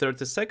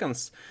 30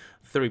 seconds,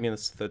 3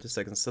 minutes, 30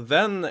 seconds.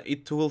 Then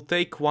it will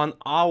take 1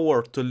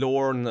 hour to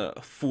learn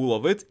full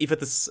of it, if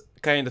it is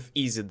kind of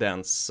easy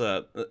dance.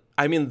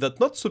 I mean that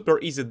not super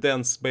easy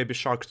dance, Baby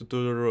Shark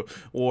tutorial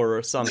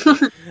or something,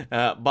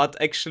 but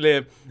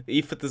actually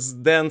if it is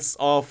dance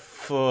of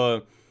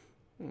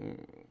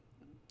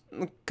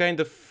kind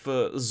of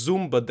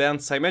Zumba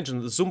dance, I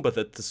imagine Zumba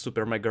that is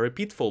super mega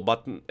repeatful,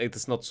 but it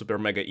is not super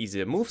mega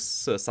easy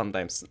moves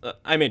sometimes.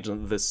 I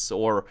imagine this,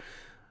 or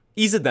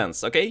easy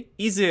dance, okay?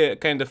 Easy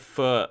kind of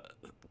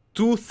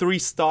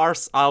 2-3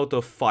 stars out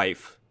of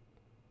 5.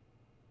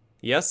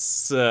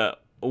 Yes,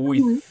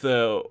 with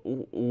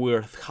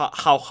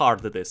how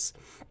hard it is.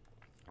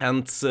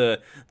 And 2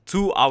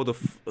 out of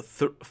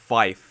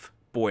 5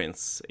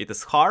 points. It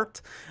is hard,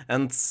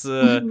 and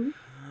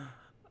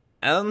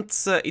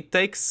it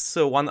takes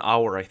 1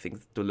 hour, I think,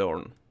 to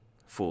learn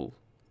full.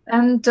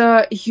 And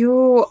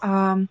you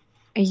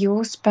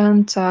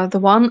spent the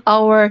 1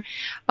 hour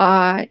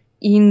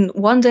in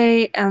one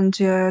day, and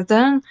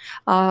then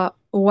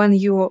when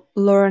you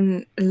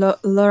learned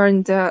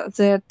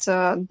that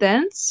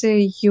dance,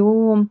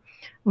 you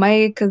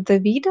make the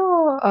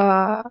video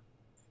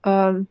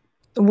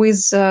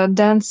with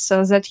dance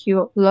that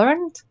you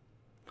learned.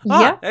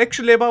 Yeah,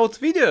 actually, about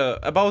video,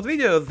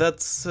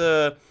 that's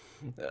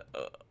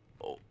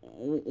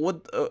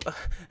what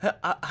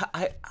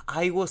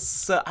I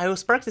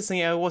was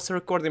practicing. I was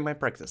recording my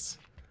practice.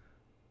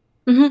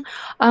 and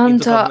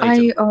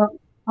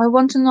I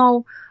want to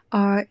know,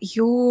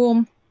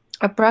 you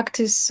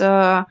practice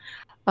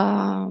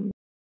above,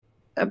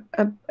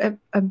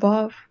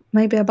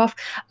 maybe above,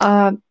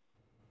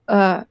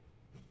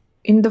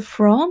 in the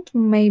front,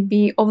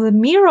 maybe of the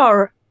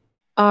mirror,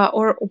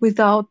 or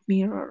without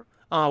mirror?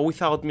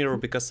 Without mirror,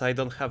 because I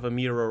don't have a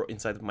mirror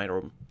inside of my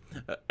room.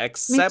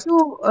 Except, me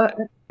too,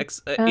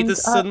 it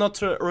is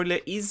not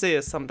really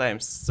easy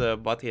sometimes,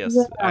 but yes,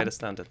 I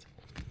understand it.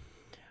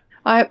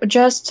 I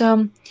just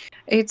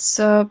it's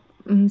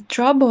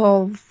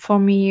trouble for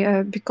me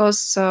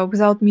because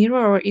without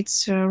mirror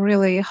it's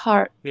really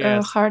hard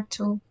hard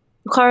to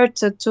hard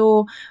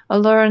to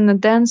learn a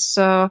dance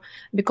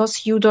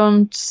because you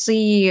don't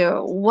see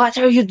what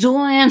are you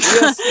doing.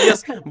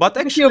 Yes, but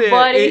with your actually,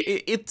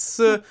 body.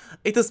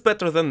 it is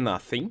better than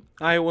nothing.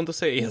 I want to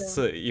say yes,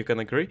 Yeah. you can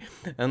agree,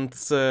 and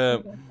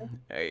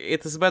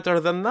it is better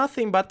than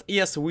nothing. But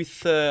yes,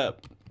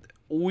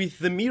 with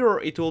the mirror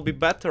it will be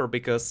better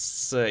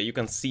because you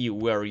can see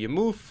where you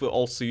move.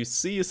 Also, you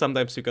see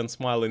sometimes you can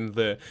smile in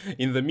the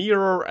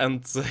mirror,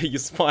 and you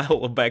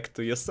smile back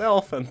to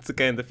yourself, and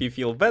kind of you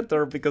feel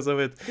better because of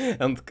it.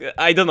 And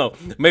I don't know,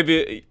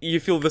 maybe you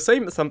feel the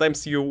same.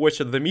 Sometimes you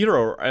watch at the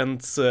mirror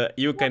and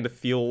you kind of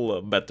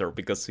feel better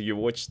because you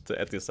watched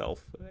at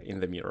yourself in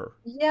the mirror.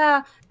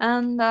 Yeah,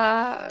 and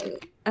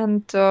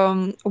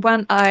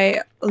when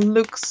I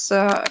looks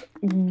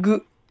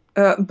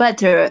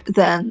better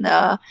than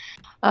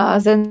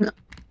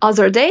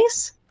other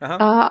days,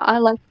 Uh-huh. I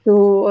like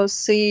to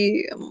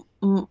see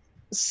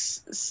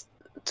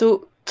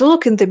to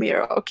look in the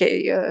mirror.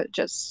 Okay,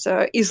 just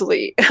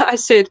easily. I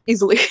say it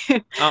easily.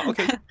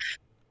 Okay.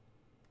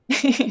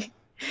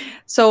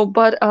 So,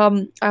 but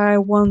I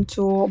want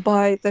to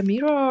buy the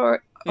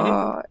mirror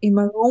Mm-hmm. in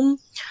my room.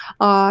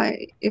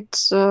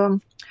 It's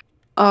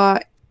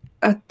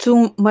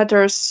 2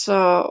 meters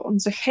on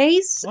the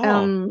height, Oh,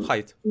 and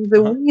height.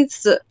 the Uh-huh.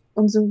 width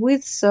on the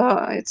width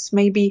it's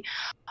maybe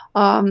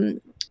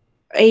um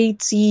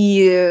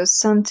 80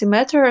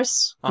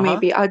 centimeters, Uh-huh.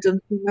 maybe, I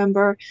don't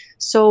remember.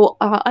 So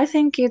I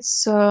think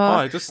it's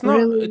Oh, it is not.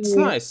 It's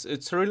really, nice.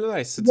 It's really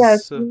nice. It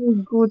yes, is.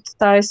 really good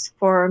size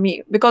for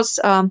me because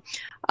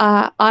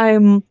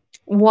I'm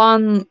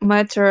 1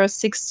 meter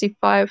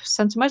 65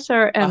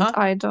 centimeter, and Uh-huh.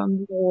 I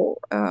don't know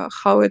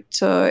how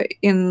it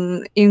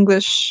in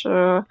English.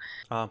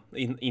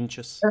 In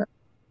inches.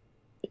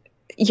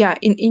 Yeah,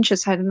 in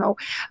inches, I don't know.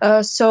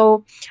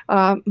 So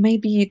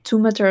maybe 2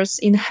 meters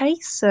in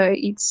height.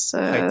 It's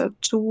Height.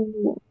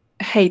 too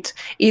height.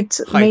 It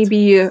Height.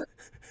 maybe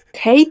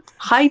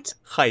height.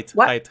 Height.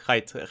 What Height.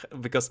 Height.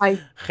 Because height?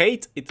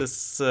 hate, it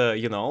is,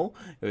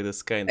 it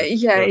is kind of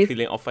Yeah,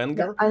 feeling of yeah,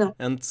 anger, I know.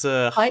 and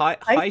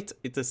Height. height,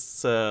 it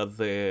is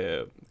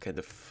the kind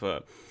of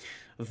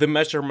the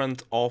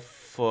measurement of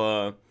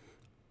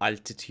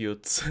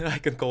altitude. I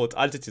can call it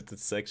altitude.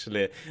 It's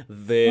actually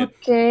the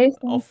Okay,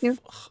 thank you.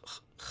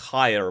 of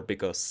higher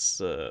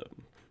because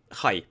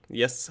high.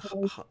 Yes,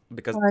 Height.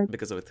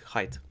 because of it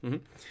height. Hmm.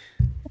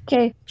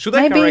 Okay, Should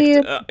I correct?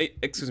 maybe.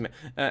 Excuse me.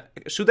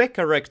 Should I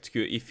correct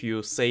you if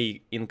you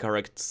say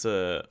incorrect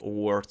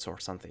words or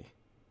something?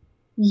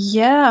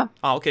 Yeah,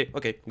 Okay.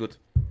 Okay. Good.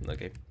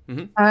 Okay.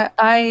 Hmm.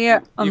 I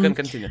You can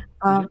continue.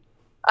 Hmm.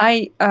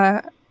 I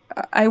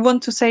I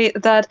want to say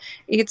that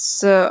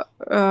it's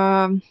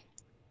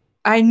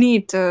I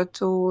need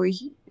to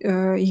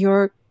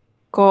you're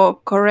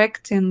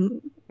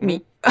correcting Hmm.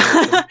 me.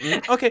 Correction.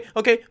 Hmm. Okay.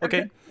 Okay.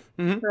 Okay.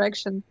 Hmm.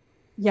 Correction.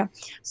 Yeah.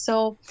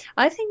 So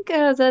I think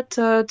that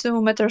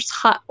 2 meters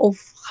of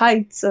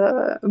height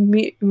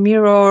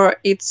mirror,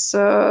 it's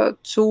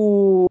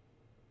too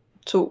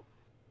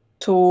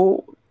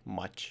too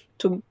Much.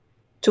 too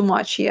too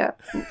much. Yeah.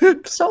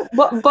 So,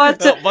 but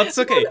But it's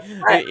okay.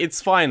 I,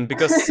 It's fine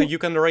because you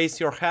can raise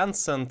your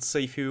hands, and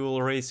if you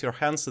will raise your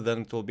hands,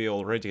 then it will be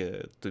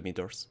already 2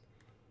 meters.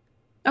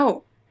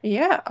 oh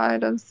yeah, I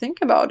don't think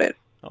about it.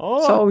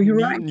 Oh, So you're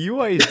right.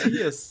 new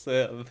ideas.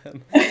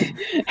 Then.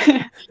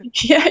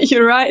 Yeah,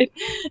 you're right.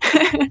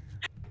 Mhm.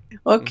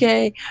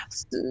 Okay,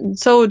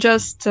 so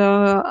just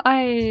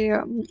I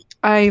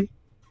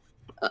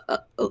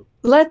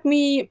let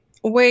me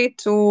wait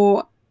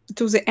to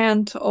the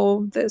end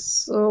of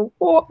this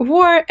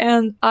war,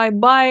 and I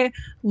buy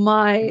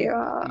my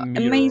Mhm.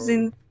 Mirror.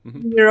 amazing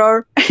Mhm.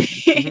 mirror.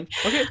 Mhm.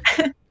 Okay.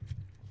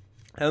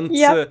 And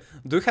Yeah.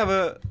 do you have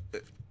a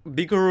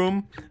bigger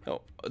room?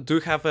 Do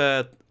you have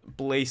a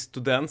place to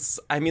dance?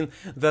 I mean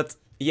that.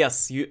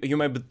 Yes, you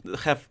maybe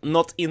have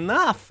not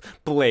enough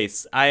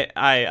place.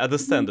 I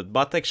understand it,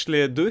 but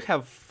actually, do you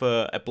have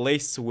a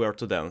place where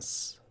to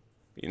dance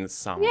in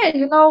some?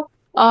 Yeah,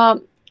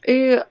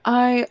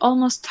 I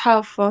almost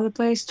have the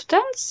place to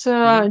dance.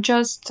 Hmm.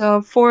 Just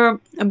for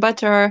a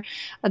better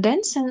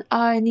dancing,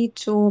 I need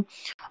to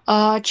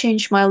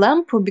change my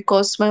lamp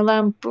because my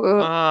lamp.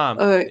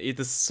 It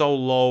is so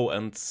low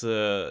and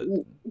Yeah,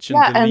 and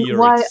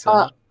chandelier. It's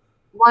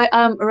why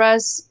I'm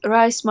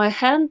raise my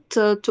hand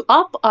to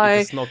up,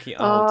 it is knocking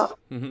uh out.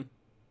 Hmm.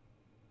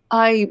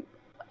 I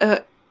uh,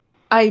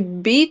 I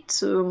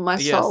beat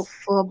myself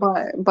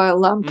Yes. by a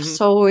lamp, Hmm.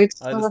 so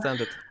it's I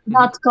understand it. Hmm.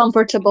 not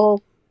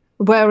comfortable,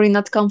 very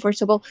not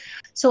comfortable.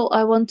 So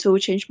I want to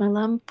change my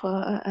lamp,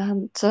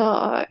 and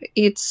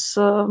it's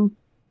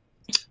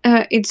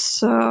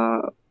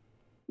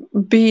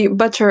be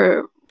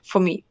better for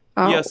me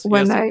Yes,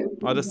 when yes, I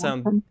I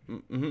understand.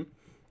 Hmm.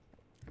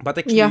 But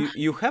yeah.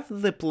 actually, you have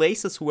the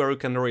places where you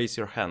can raise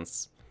your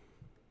hands.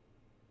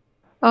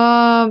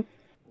 Uh,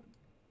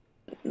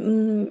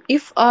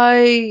 if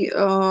I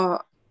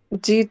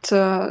did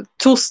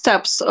 2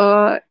 steps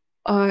of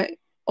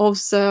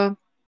the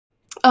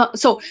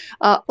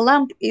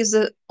lamp is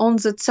on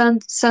the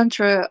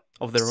center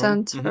of the room.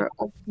 center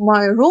of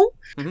my room,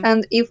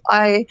 and if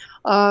I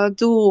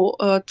do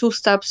 2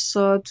 steps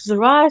to the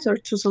right or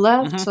to the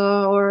left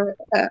or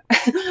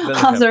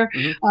other,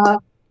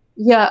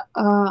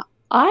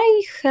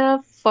 I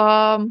have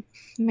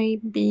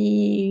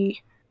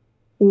maybe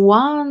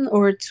 1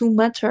 or 2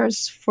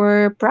 meters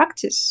for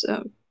practice,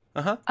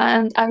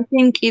 and I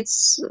think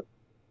it's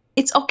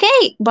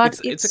okay, but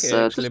it's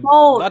okay, too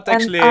small. But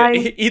actually,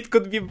 it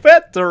could be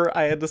better.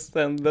 I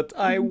understand that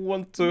I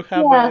want to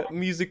have a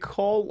music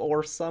hall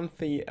or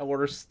something,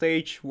 or a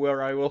stage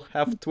where I will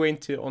have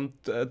 20 on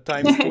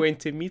times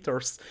 20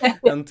 meters,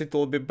 and it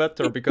will be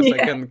better because I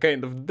can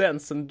kind of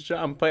dance and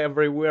jump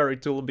everywhere.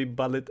 It will be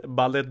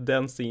ballet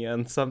dancing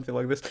and something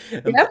like this.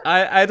 And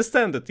I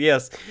understand it,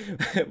 yes,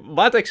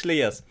 but actually,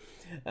 yes,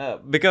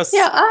 because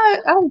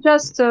I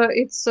just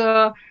it's.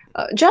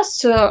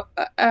 Just a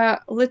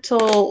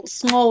little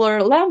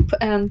smaller lamp,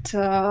 and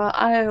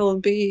I'll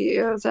be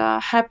the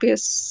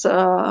happiest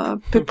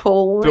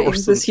people in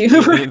this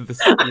universe. in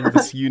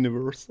this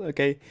universe,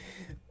 okay.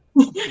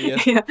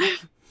 Yes.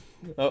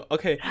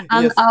 Okay.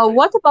 And yes.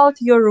 What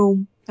about your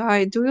room?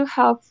 Do you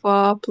have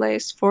a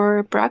place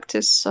for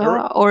practice,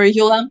 or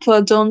your lamp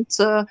don't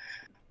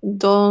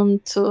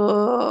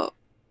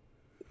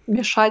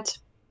мешать?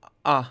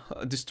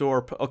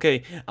 Disturb.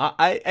 Okay,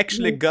 I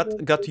actually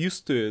got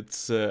used to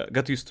it.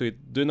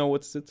 Do you know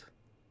what is it?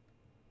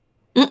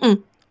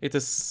 It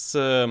is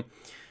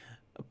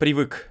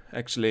привык,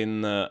 actually,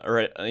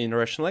 in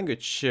Russian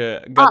language.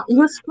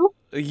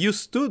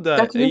 Used to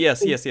that.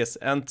 Yes.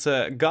 And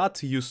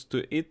got used to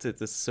it.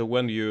 It is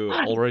when you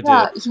already.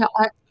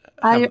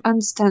 I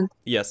understand.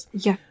 Yes.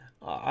 Yeah.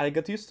 I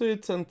got used to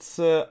it, and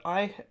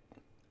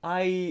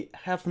I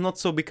have not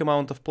so big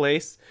amount of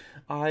place.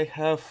 I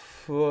have.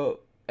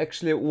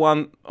 Actually,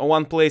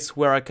 one place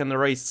where I can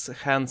raise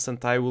hands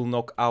and I will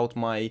knock out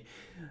my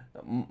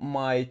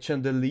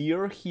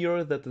chandelier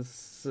here that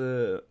is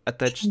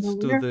attached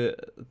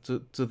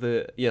to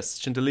the yes,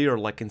 chandelier,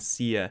 like in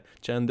Sia.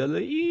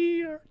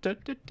 Chandelier. do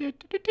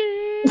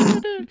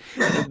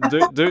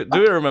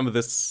you remember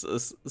this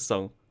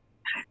song?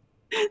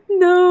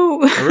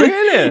 No.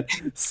 Really?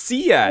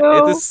 Sia.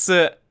 No. It is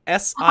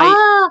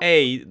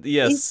SIA.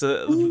 Yes.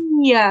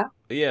 Yeah.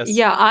 Yes.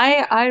 Yeah,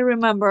 I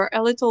remember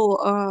a little.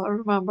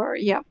 Remember,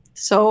 yeah.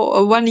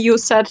 So when you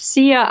said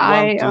Sia,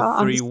 I 1, 2, 3,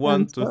 understand.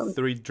 1, 2,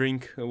 3,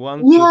 drink.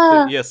 1,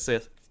 Yeah. 2, 3. Yes.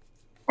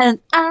 And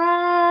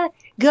I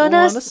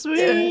gonna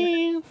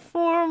swing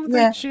from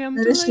the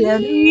chandelier.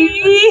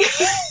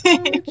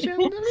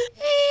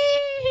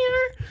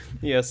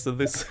 Yes,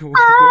 this.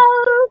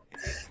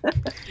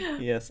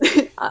 Yes.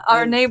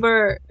 Our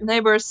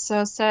neighbors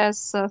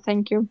says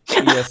thank you.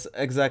 Yes,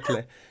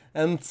 exactly.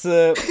 And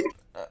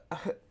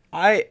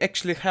I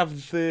actually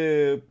have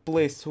the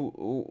place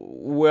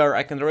where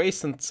I can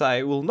race and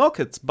I will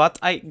knock it, but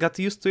I got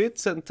used to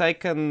it and I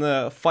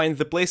can find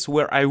the place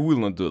where I will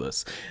not do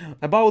this.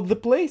 About the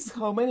place,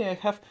 how many I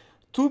have?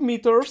 2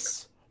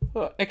 meters,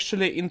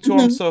 actually, in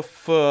terms of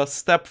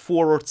step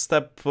forward,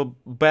 step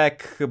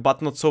back,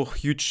 but not so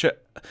huge.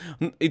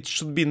 It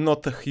should be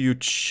not a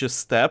huge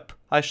step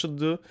I should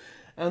do.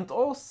 And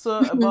also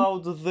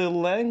about the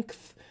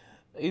length,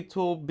 it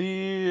will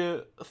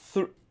be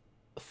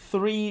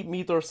 3.5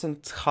 meters.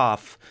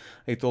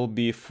 It will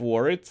be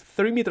for it.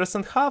 3.5 meters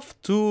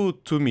to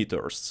 2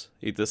 meters.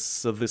 It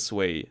is this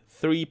way.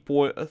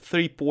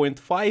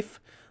 3.5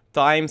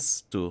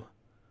 times 2.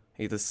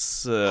 It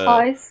is.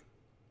 Times.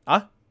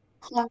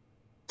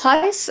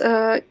 Times.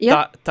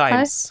 Yeah.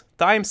 Times.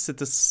 Times.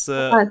 It is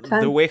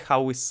the way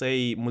how we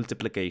say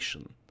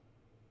multiplication.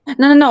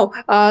 No.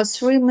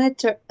 3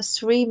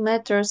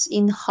 meters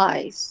in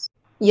height.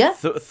 Yeah.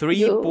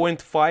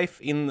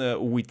 3.5 in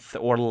width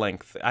or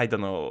length. I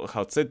don't know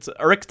how to say it.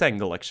 A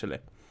rectangle, actually.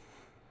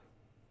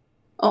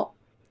 Oh,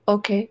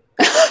 okay.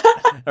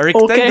 A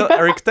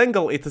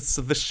rectangle. It is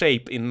the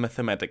shape in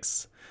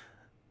mathematics.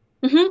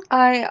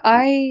 I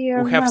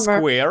remember. We have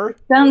square.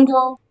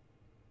 Rectangle.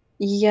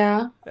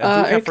 Yeah.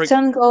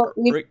 Rectangle.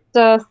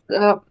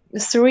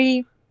 It's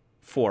 3.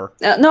 4.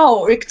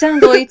 No,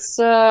 rectangle. It's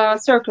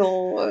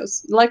circle,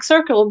 like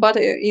circle, but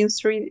in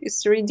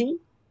 3D.com.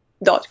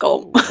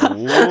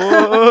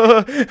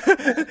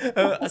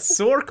 A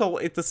circle,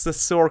 it is a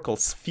circle.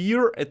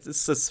 Sphere, it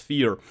is a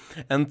sphere.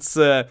 And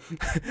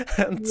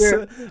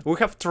we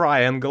have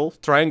triangle.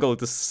 Triangle,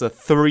 it is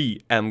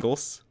 3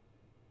 angles.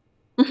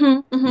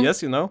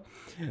 Yes, you know.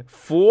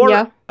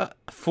 4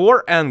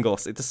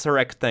 angles, it is a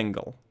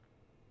rectangle.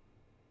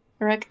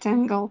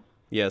 Rectangle.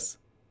 Yes,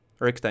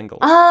 rectangle.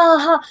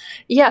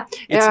 Yeah.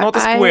 It's not a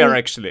square,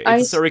 actually.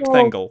 It's a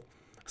rectangle.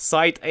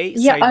 Side A, side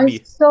B. Yeah, I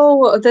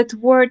saw that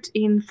word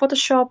in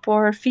Photoshop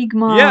or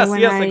Figma. Yes,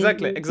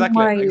 exactly.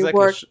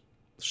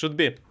 Should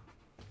be.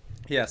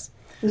 Yes.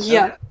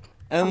 Yeah.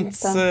 And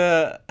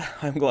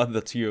I'm glad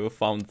that you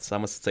found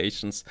some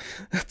associations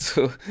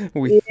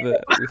with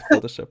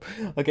Photoshop.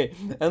 Okay,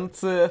 and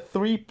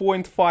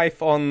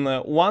 3.5 on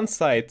one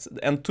side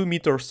and 2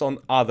 meters on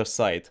other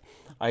side.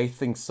 I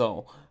think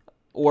so.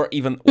 Or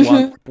even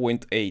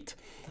 1.8.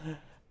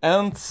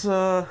 And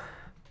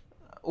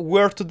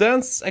where to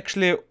dance,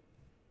 actually,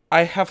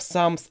 I have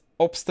some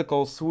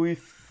obstacles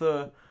with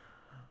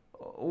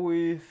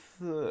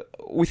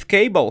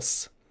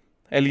cables.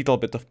 A little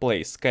bit of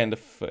place, kind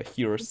of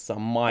here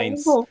some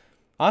mines. Cable.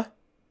 Huh?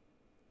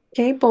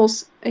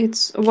 Cables.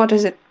 It's what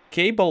is it?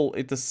 Cable.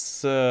 It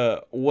is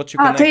what you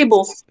connect.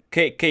 Tables.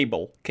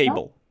 Cable.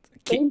 Cable.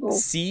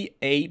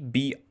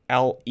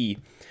 C-A-B-L-E.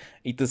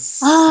 It is.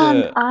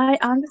 I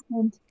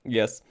understand.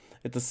 Yes,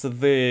 it is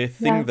the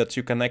thing Yeah. that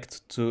you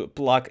connect to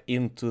plug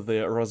into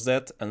the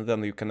rosette, and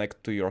then you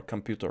connect to your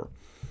computer.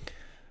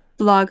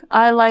 Plug.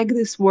 I like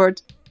this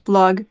word.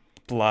 Plug.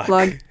 Plug.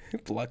 Plug.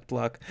 Plug.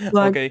 Plug.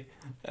 Okay,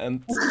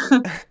 and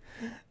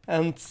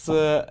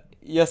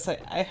yes,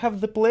 I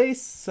have the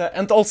place,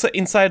 and also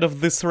inside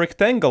of this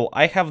rectangle,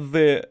 I have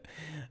the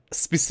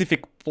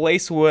specific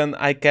place when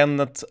I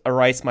cannot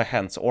raise my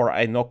hands or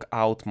I knock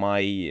out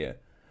my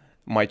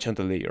my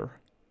chandelier.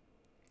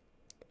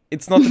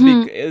 It's not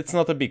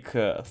a big,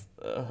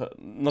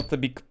 not a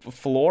big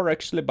floor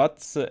actually,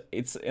 but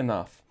it's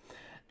enough.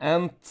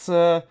 And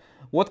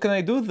what can I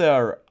do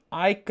there?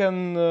 I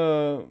can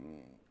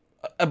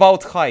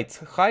about height.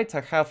 Height,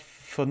 I have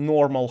a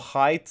normal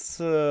height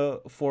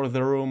for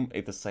the room.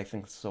 It is, I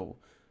think, so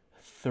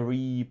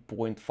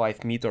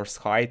 3.5 meters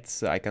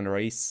height. I can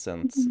raise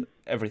and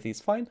everything is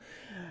fine.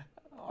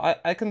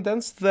 I can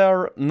dance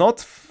there,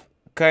 not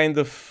kind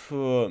of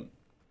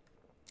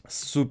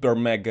super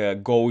mega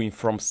going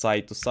from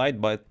side to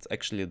side, but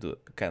actually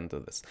can do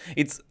this.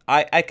 It's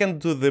I can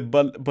do the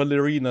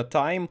ballerina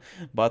time,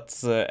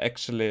 but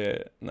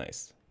actually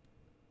nice.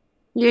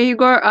 Yeah,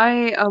 Igor,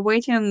 I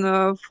waiting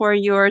for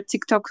your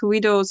TikTok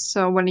videos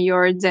when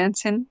you're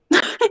dancing.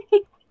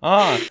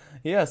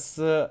 Yes.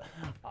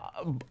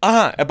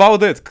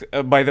 About it,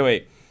 by the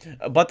way.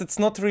 But it's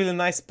not really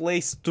nice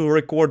place to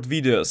record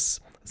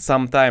videos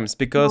sometimes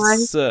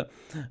because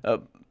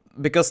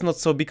not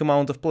so big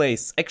amount of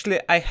place. Actually,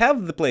 I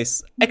have the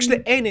place.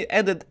 Actually, any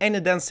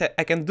dance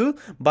I can do,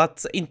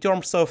 but in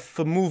terms of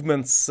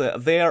movements,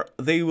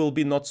 they will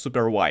be not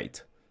super wide.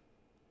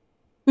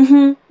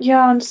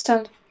 Yeah, I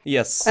understand.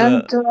 Yes.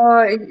 And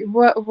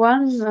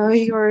when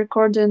you're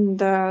recording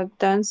the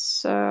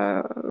dance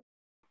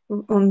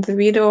on the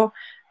video,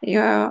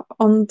 yeah,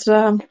 on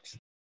the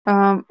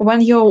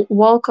when you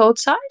walk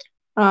outside,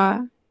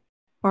 or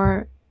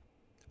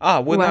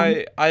when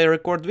when? I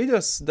record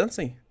videos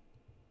dancing.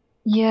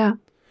 Yeah.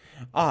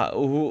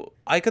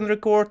 I can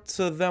record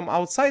them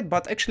outside,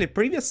 but actually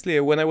previously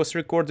when I was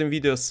recording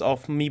videos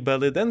of me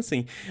belly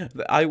dancing,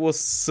 I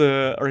was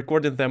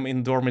recording them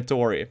in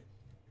dormitory.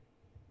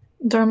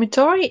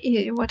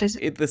 Dormitory? What is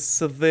it? It is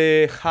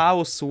the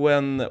house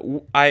when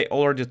I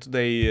already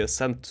today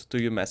sent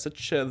to you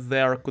message.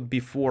 There could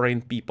be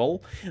foreign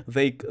people.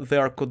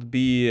 There could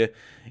be.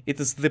 It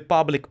is the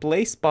public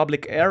place,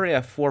 public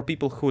area for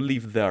people who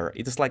live there.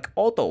 It is like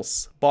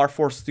hotels, bar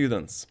for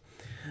students,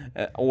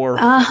 or.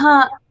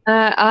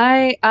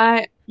 If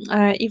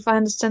I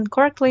understand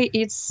correctly,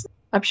 it's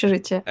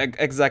общежитие.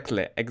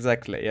 Exactly.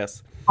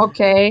 Yes.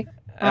 Okay,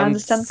 I And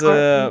understand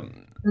correctly.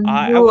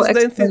 I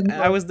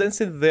was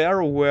dancing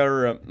there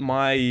where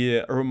my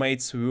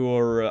roommates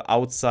were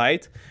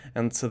outside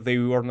and they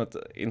were not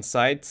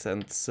inside.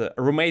 And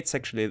roommates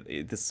actually,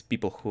 it is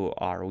people who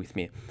are with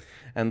me.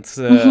 And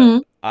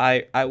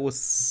I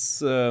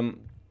was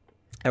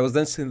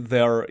dancing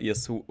there,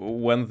 yes,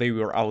 when they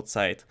were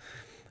outside,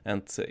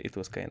 and it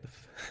was kind of.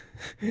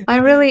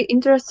 I'm really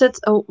interested.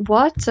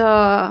 What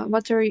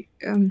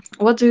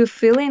do you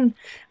feeling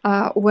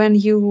when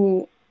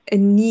you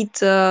need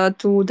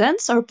to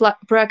dance or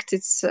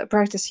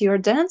practice your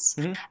dance,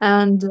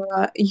 and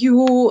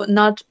you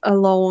not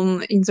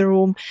alone in the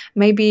room?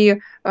 Maybe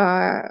in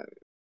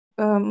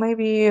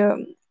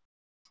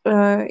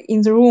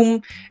the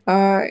room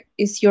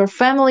is your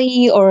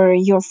family or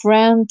your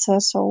friend.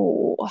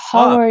 So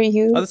how are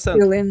you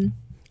feeling?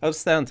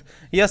 Understand.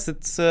 Yes,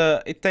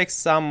 it takes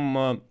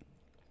some.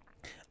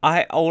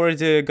 I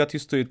already got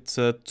used to it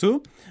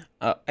too.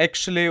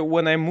 Actually,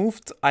 when I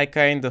moved, I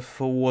kind of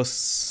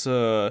was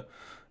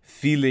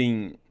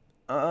feeling.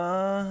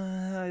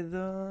 I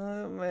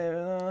don't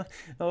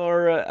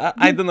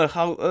know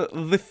how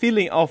the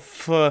feeling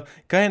of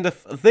kind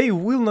of they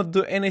will not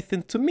do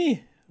anything to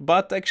me.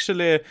 But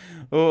actually,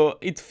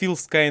 it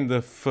feels kind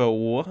of,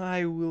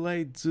 why will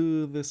I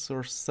do this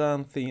or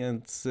something?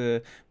 And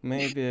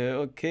maybe,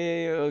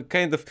 okay,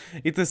 kind of,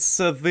 it is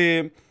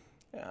the,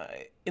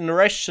 in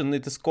Russian,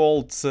 it is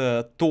called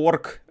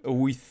torque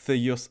with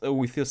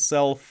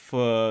yourself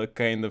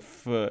kind of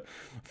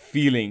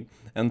feeling.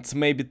 And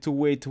maybe to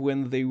wait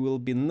when they will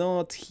be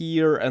not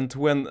here, and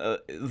when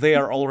they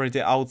are already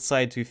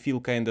outside, you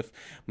feel kind of,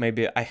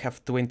 maybe I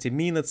have 20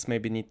 minutes,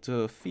 maybe need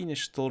to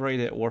finish it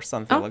already, or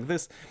something like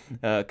this.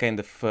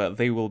 Kind of,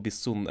 they will be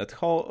soon at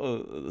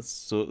home,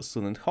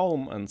 soon at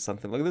home, and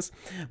something like this.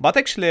 But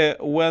actually,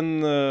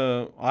 when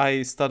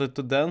I started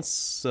to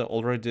dance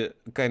already,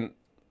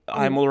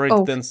 I'm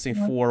already dancing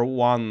for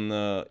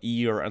 1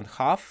 year and a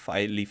half.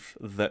 I live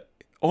the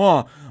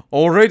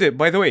already.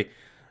 By the way.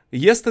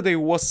 Yesterday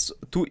was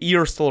 2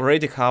 years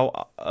already.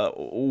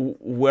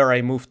 Where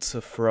I moved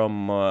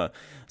from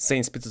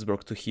Saint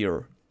Petersburg to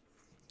here,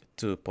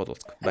 to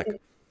Podolsk back.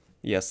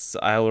 Yes,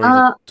 I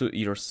already 2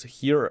 years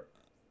here,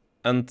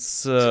 and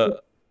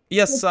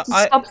yes, Stop!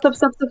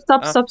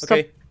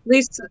 okay.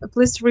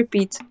 Please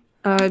repeat,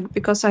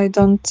 because I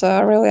don't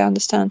really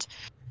understand.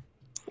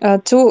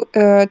 2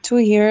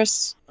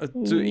 years.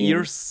 2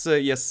 years.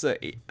 Yes,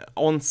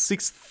 on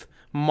 6th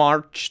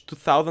March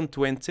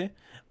 2020,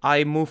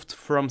 I moved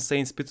from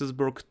Saint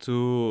Petersburg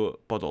to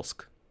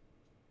Podolsk.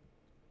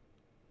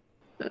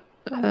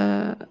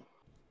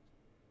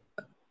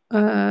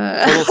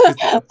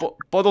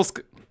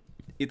 Podolsk,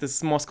 it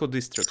is Moscow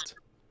district.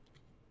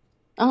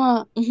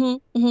 And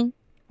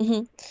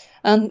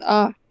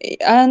I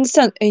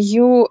understand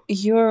you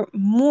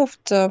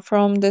moved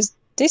from this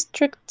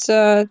district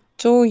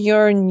to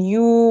your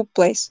new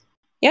place.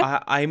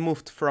 Yeah. I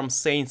moved from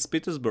Saint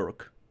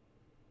Petersburg.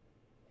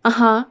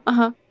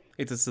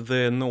 It is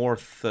the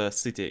north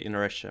city in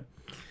Russia.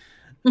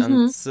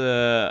 And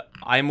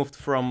I moved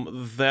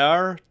from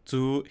there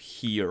to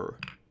here.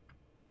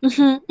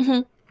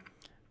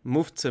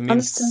 Moved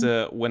means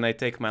when I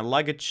take my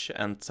luggage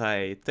and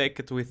I take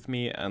it with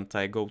me and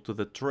I go to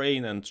the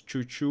train and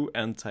choo-choo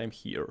and I'm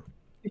here.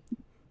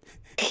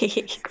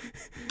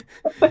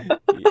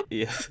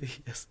 Yes,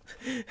 yes.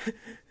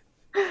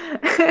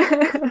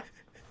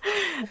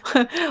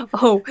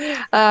 Oh,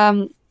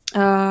 I'm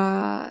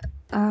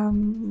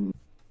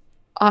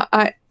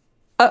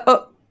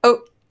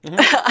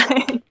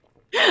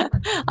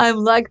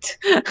lagged.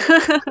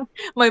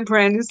 My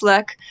brain is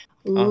lagged,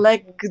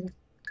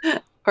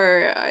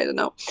 or I don't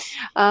know.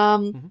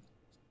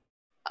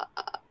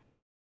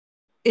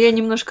 Я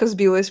немножко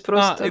сбилась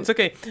просто. It's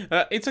okay.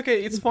 It's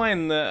okay. It's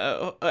fine.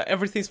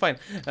 Everything's fine.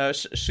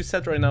 She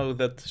said right now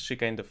that she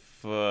kind of.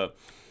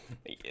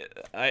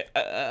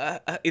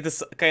 It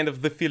is kind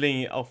of the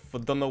feeling of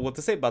don't know what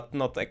to say, but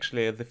not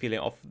actually the feeling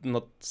of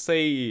not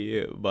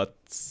say, but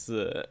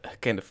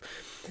kind of.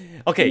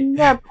 Okay.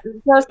 Yeah,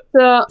 just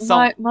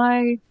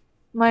my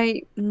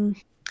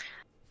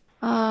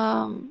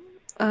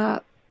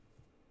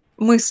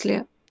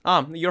мысли.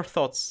 Your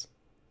thoughts.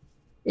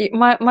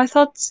 My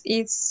thoughts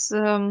is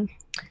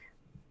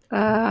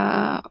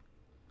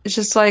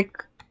just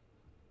like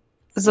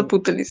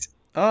запутались.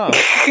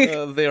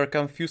 They are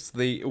confused.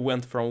 They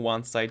went from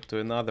one side to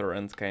another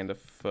and kind of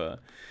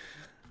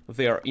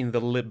they are in the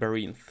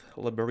labyrinth,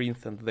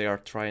 and they are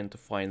trying to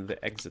find the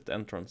exit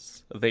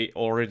entrance. They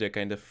already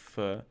kind of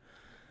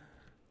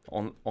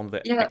on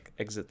the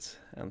exit,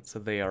 and so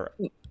they are.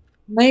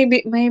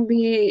 Maybe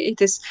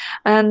it is,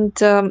 and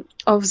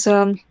of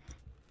the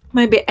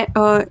maybe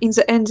in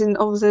the ending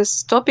of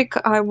this topic,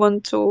 I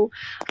want to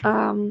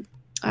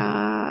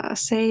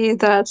say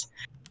that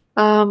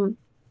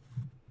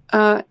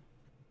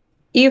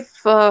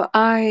if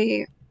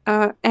I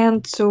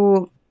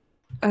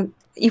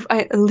if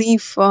I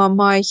leave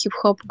my hip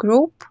hop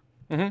group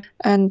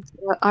and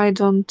I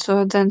don't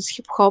dance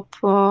hip hop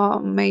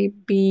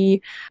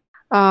maybe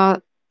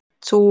 2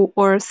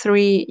 or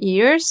 3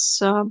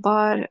 years,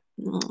 but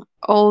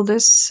all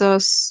this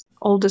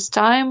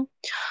time,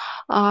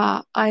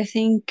 I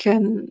think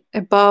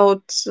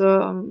about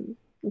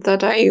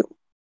that I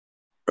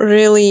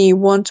really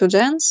want to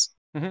dance,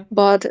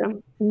 but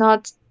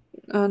not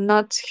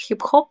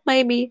hip hop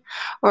maybe,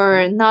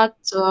 or not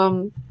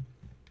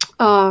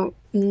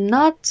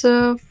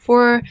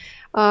for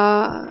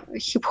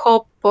hip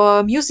hop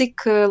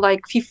music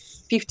like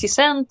 50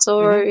 Cent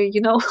or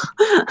you know.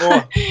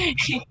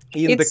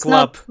 In the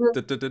club.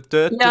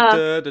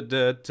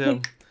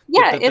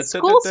 Yeah, it's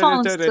cool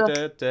songs.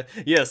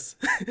 Yes.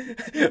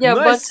 Yeah,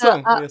 nice but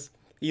song. Yes.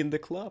 In the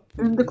club.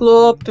 In the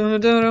club.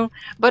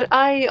 But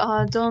I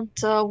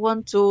don't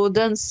want to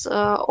dance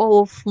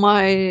all of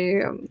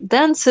my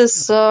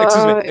dances.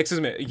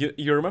 Excuse me.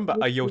 You remember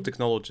a Yo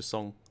Technology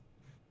song?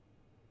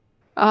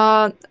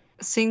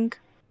 Sing.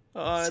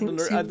 I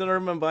don't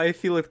remember. I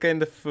feel it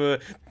kind of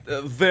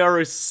there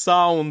is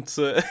sound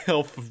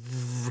of.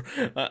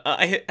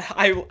 I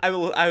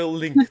will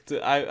link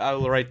to. I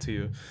will write to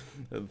you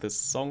this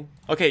song.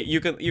 Okay, you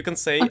can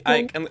say.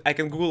 Okay. I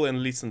can Google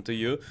and listen to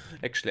you.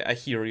 Actually, I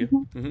hear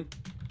you.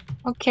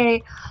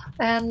 Okay,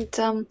 and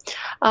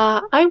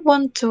I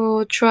want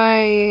to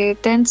try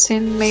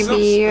dancing.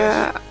 Maybe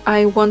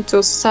I want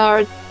to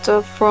start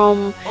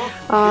from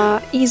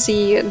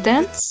easy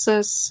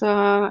dances,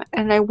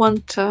 and I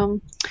want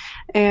to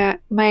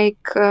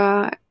make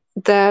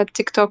the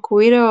TikTok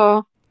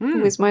video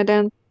with my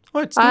dance. Oh,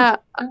 it's good.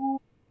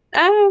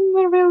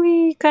 I'm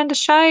really kind of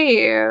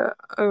shy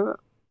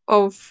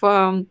of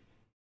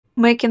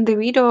making the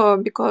video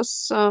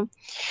because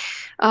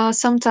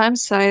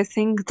sometimes I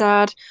think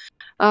that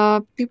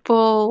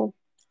people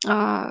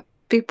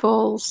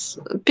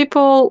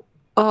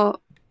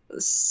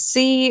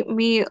see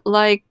me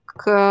like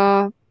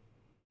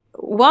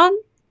one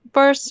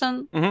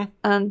person,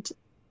 and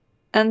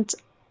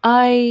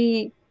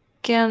I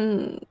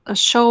can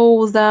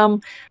show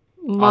them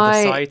my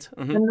other side.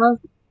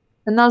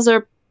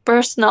 another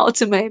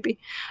personality maybe,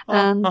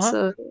 and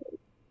uh-huh.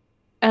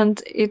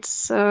 and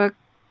it's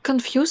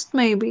confused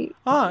maybe.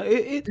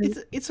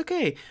 It's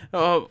okay.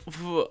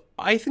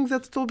 I think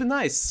that it will be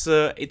nice.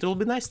 It will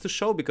be nice to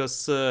show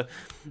because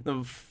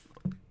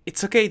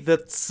it's okay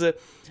that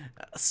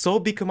so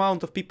big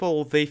amount of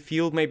people they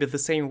feel maybe the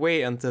same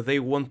way and they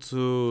want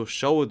to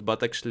show it,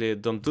 but actually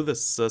don't do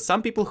this.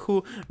 Some people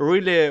who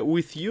really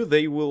with you,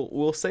 they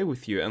will stay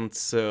with you and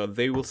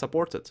they will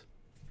support it.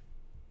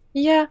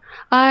 Yeah,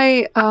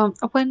 I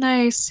when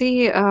I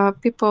see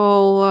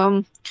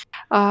people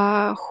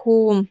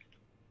who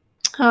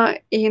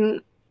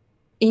in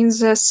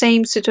the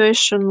same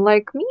situation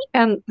like me,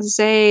 and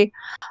they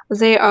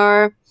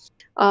are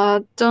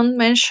don't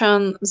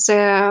mention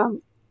the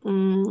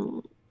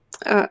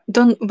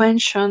don't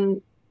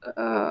mention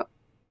oh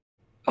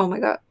my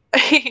god.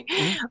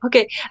 Mm-hmm.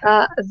 Okay,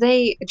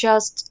 they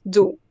just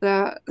do.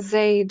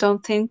 They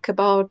don't think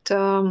about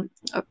uh,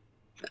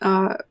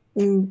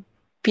 mm,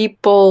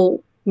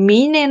 people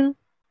meaning,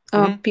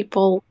 Mm-hmm.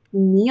 people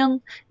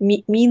mean.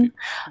 People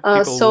will think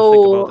about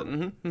So it.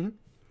 Mm-hmm. Mm-hmm.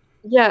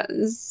 yeah,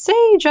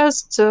 they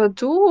just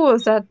do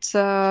that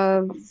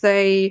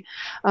they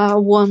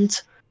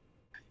want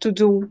to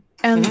do,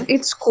 and Mm-hmm.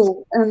 it's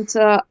cool. And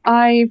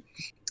I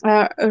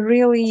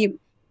really,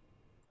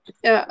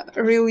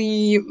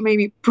 really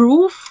maybe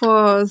prove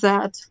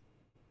that.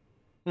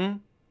 Mm-hmm.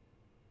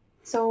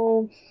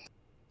 So,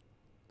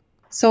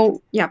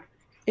 so yeah,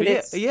 it Yeah,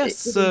 is.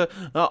 yes.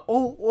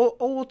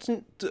 All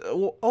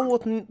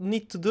what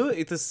need to do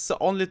it is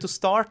only to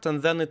start,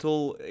 and then it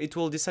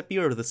will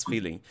disappear. This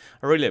feeling,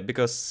 really,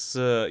 because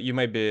you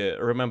maybe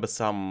remember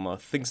some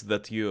things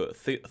that you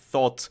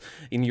thought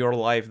in your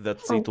life that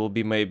it will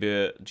be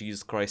maybe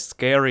Jesus Christ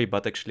scary,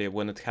 but actually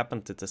when it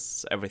happened, it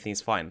is everything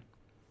is fine.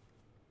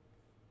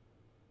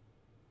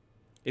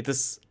 It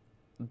is.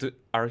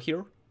 Are you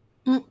here?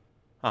 Mm.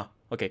 Ah,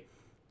 okay.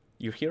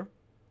 You're here.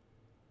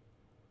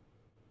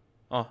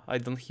 Oh, I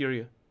don't hear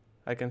you.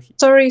 I can.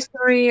 Sorry.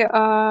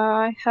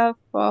 I have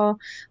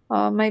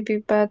maybe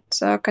bad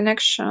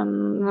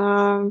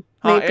connection.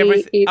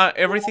 Maybe it.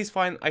 Everything's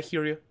fine. I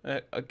hear you.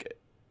 Okay.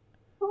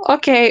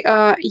 Okay.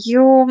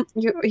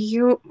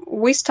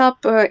 We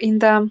stop in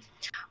the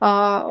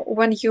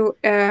when you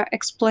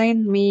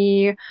explain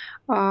me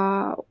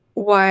why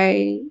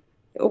why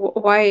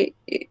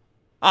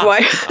why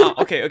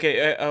Okay.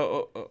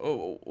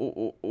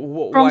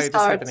 from Why it is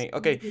start. happening?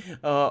 Okay.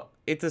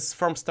 It is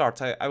from start.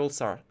 I will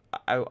start.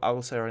 I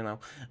will say right now.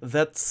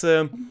 That's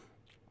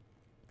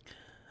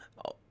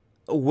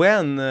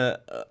when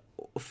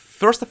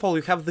first of all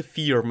you have the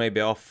fear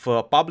maybe of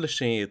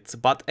publishing it,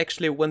 but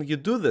actually when you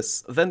do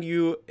this, then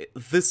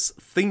this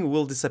thing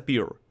will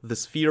disappear.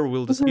 This fear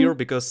will disappear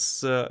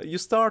because you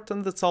start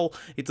and that's all.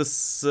 It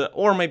is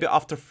or maybe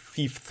after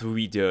 5th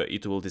video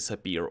it will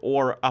disappear,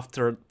 or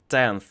after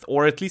 10th,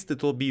 or at least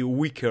it will be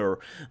weaker.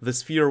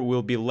 This fear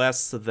will be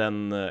less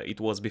than it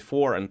was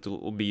before, and it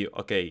will be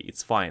okay,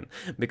 it's fine.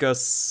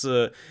 Because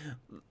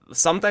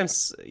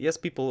sometimes, yes,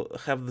 people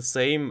have the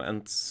same,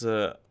 and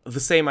the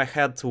same I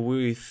had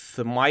with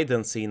my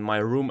dancing in my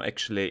room,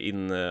 actually,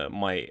 in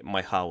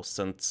my house.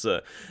 And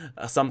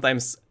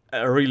sometimes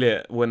really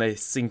when I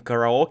sing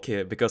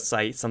karaoke, because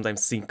I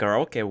sometimes sing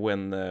karaoke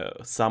when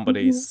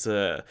somebody is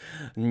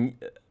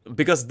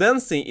because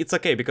dancing it's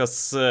okay,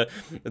 because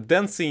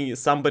dancing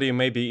somebody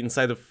maybe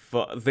inside of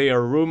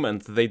their room and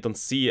they don't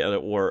see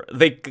or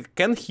they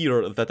can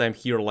hear that I'm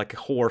here like a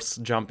horse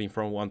jumping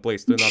from one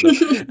place to another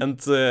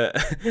and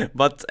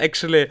but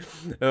actually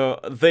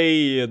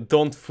they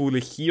don't fully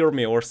hear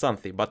me or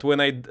something, but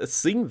when I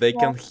sing they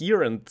can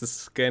hear, and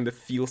this kind of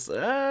feels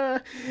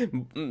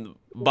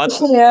but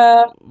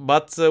Yeah.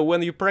 but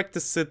when you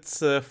practice it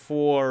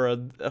for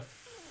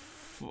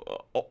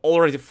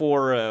already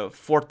for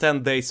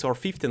 10 days or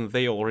 15,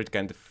 they already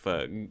kind of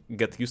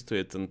get used to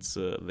it, and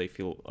they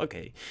feel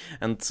okay.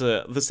 And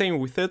the same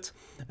with it,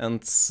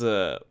 and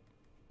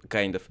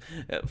kind of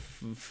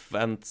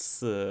and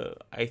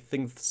I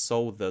think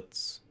so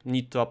that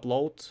need to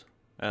upload,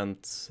 and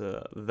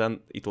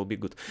then it will be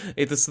good.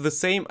 It is the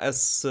same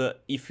as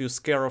if you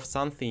scare of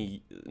something,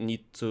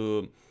 need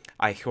to,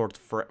 I heard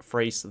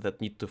phrase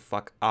that need to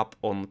fuck up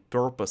on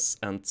purpose,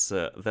 and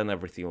then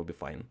everything will be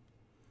fine.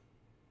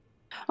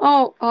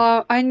 Oh,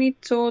 I need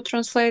to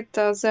translate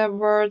the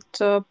word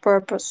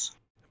purpose.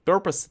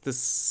 Purpose it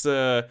is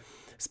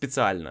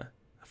специально,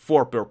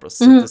 for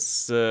purpose. It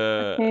is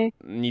Okay.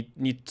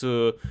 need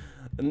to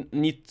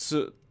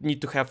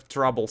have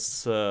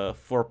troubles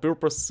for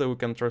purpose, so we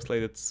can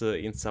translate it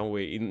in some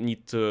way.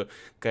 Need to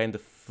kind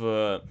of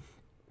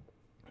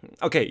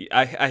okay,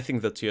 I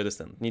think that you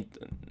understand. Need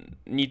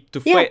to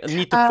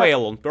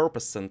fail on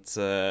purpose, and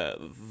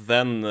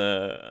then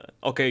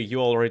okay,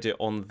 you already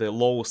on the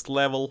lowest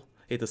level.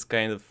 It is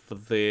kind of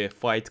the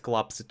Fight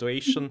Club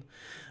situation.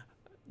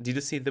 Did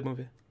you see the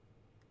movie?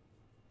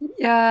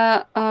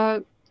 Yeah.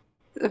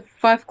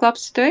 Fight Club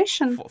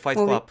situation. Fight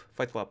movie. Club.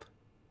 Fight Club.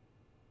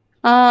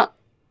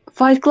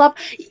 Fight Club.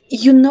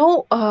 You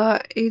know,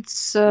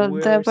 it's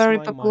the very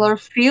popular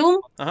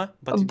film,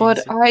 but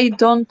but I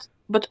don't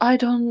but I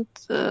don't.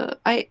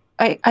 I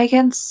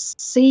can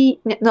see.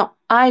 No,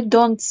 I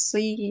don't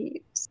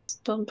see.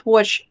 Don't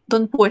watch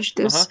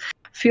this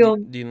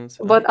film. Didn't.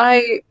 But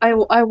I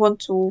want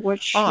to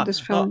watch this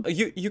film.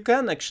 You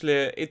can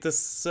actually. It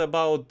is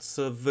about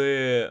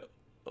the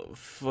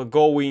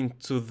going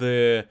to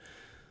the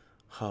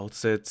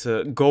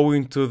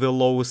going to the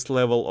lowest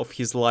level of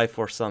his life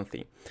or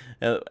something.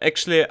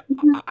 Actually,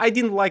 I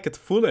didn't like it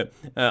fully.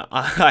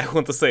 I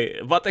want to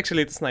say, but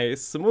actually, it's a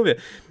nice movie.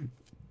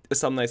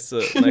 Some nice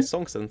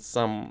songs and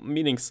some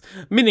meanings.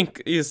 Meaning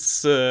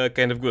is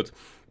kind of good.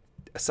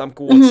 Some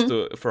quotes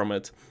from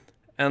it.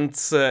 And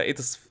it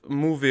is a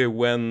movie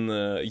when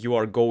you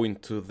are going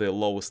to the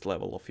lowest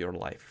level of your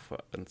life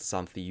and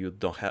something you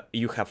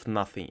have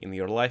nothing in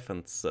your life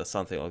and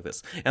something like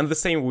this. And the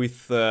same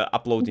with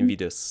uploading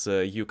videos.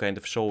 You kind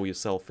of show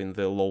yourself in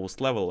the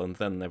lowest level and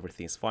then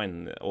everything is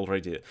fine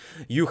already.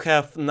 You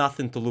have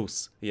nothing to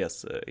lose.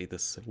 Yes,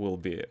 will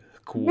be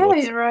cool. Yeah,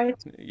 you're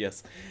right.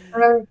 Yes.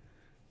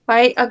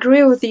 I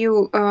agree with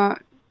you.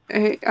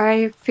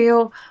 I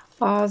feel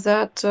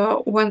that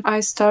when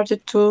I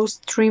started to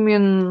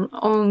streaming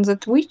on the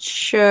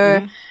Twitch,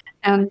 and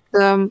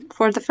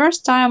for the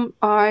first time,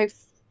 I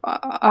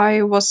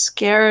was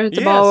scared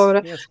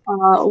about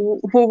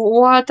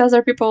what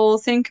other people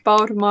think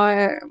about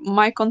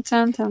my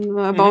content and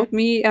about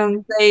me,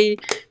 and they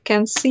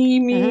can see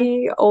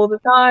me all the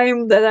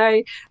time that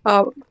I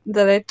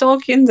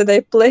talking, that I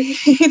play,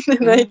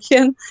 and I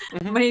can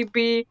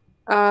maybe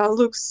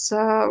looks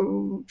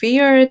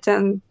weird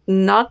and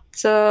not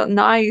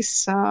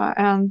nice,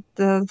 and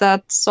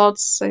that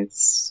thoughts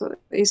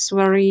is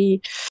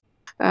very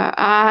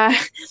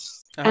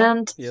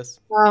and yes.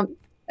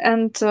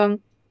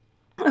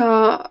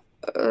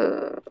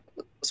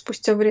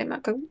 Спустя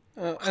время,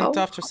 and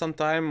after some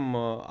time,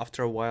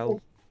 after a while.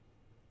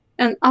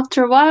 And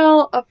after a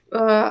while,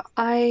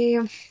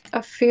 I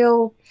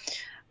feel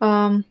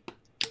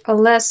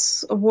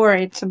less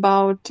worried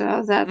about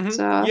that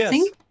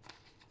thing.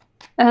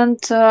 And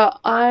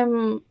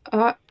I'm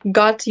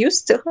got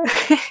used to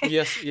it.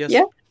 Yes.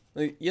 Yeah.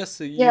 Yes,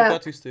 you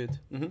got used to it.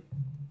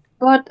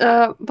 But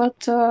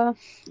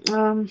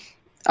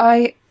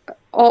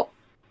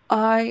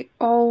I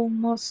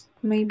almost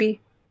maybe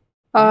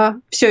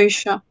всё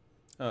еще.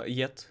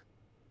 Yet.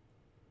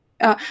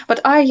 But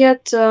I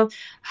yet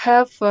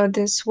have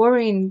this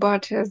worrying,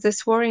 but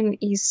this worrying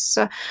is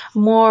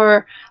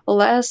more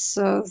less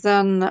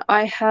than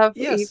I have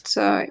it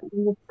in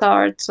the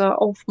start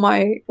of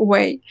my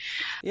way.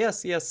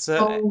 Yes.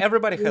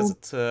 Everybody has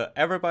it.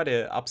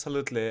 Everybody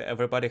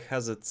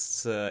has it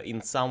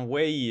in some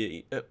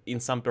way, in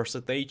some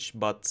percentage.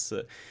 But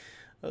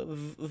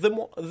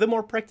the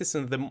more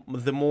practicing,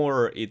 the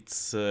more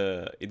it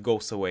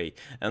goes away.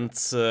 And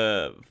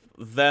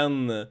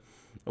then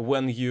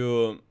when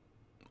you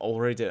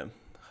already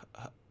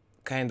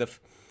kind of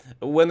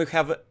when you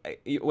have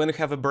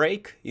a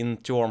break in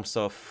terms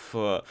of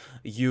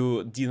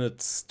you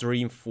didn't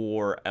stream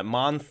for a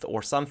month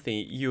or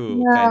something,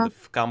 you kind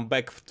of come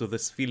back to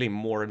this feeling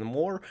more and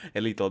more a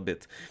little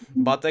bit,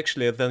 but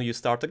actually then you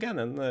start again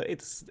and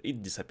it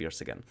disappears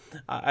again.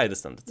 I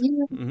understand it.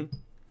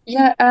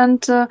 Yeah,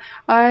 and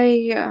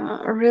I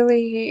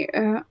really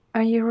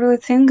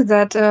think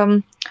that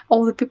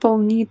all the people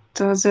need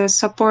the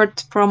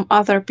support from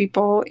other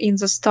people in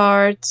the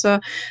start,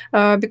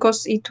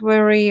 because it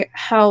very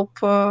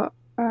helps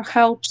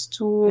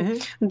to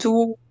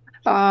do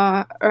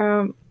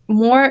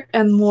more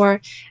and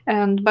more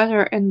and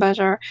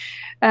better.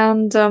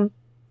 And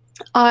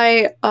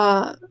I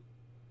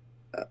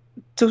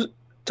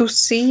to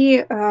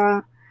see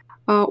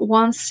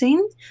one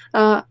thing.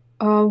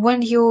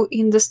 When you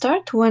in the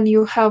start, when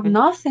you have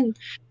nothing,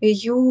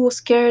 you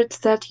scared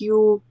that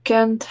you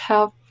can't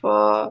have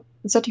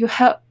that you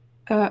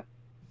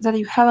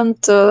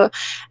haven't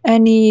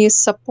any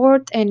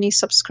support, any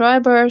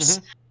subscribers.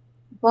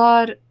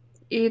 But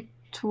it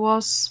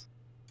was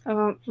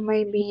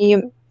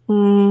maybe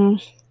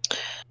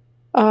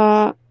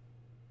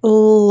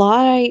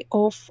lie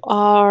of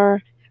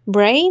our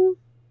brain,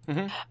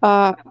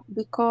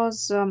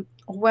 because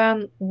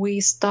when we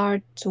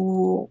start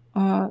to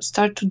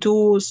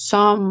do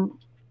some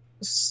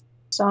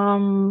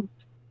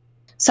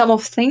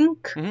of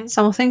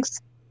things,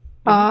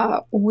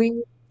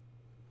 we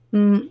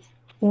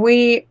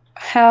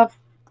have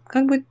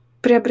как бы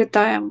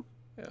приобретаем.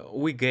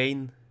 We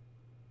gain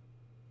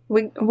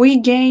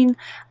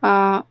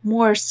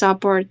more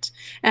support,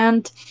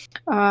 and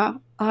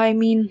I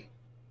mean.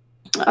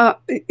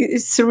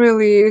 It's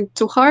really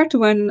too hard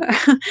when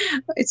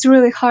it's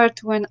really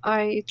hard when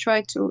I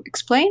try to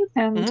explain,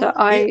 and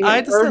I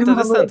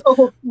understand.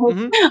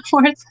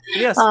 Words.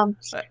 Yes.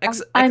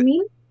 I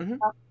mean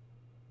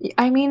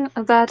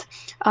that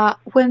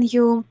when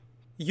you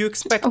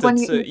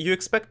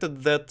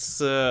expected that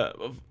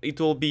it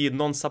will be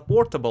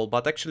non-supportable,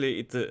 but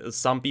actually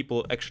some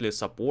people actually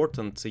support,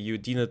 and you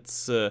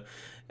didn't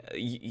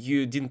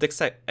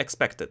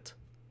expect it.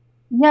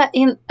 Yeah,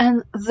 and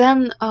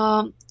then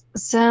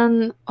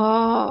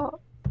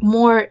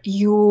more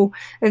you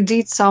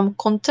did some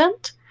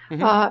content,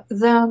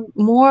 then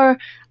more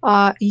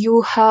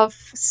you have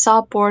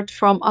support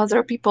from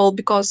other people,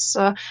 because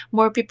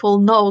more people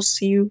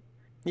knows you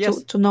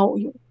to know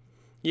you.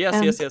 Yes,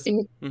 and yes, yes.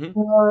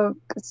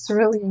 it's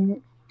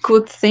really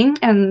good thing,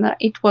 and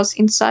it was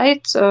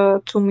insight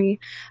to me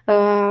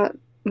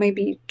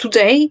maybe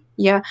today,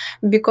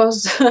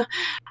 because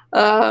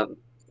uh,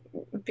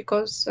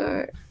 because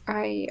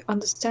I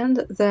understand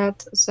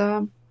that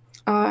the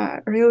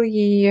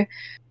really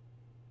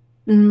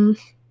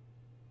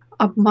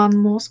обман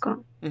мозга.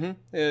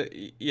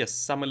 Yes,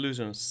 some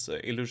illusions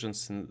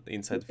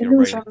inside of your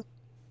Illusion. brain,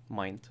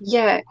 mind.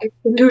 Yeah, it's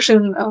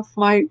illusion of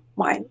my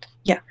mind.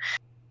 Yeah.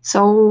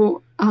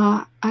 So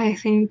I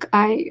think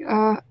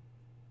I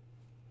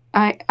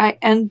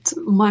end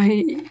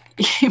my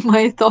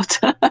my thought.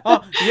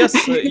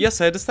 Yes,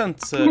 yes, I understand.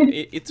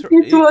 It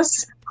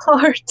was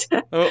hard.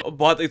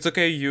 But it's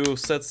okay. You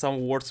said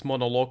some words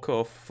monologue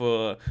of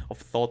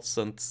thoughts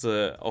and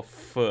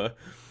of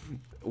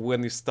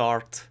when you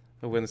start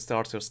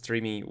your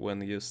streaming,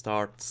 when you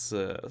start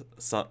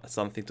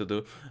something to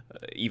do,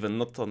 even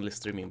not only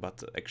streaming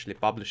but actually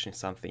publishing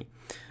something.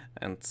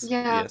 And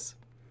yes.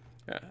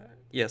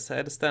 Yes, I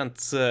understand.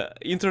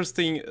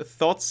 Interesting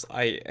thoughts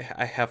I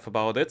have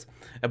about it.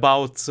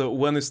 About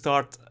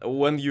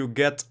when you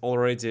get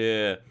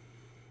already.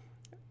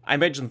 I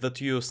imagine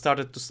that you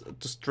started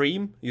to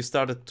stream, you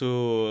started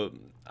to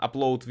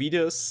upload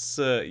videos,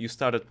 you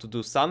started to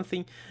do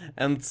something,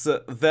 and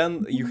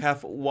then you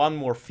have one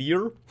more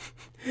fear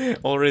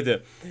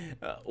already.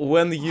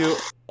 When you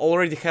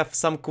already have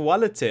some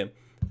quality,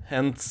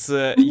 and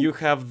you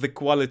have the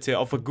quality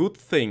of a good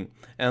thing,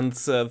 and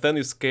then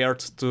you're scared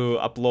to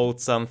upload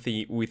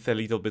something with a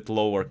little bit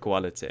lower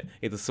quality.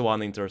 It is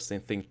one interesting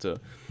thing too.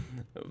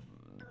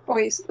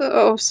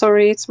 Oh,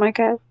 sorry, it's my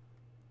cat.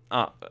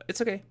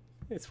 It's okay.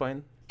 It's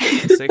fine.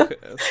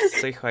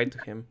 Say hi to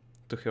him,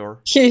 to her.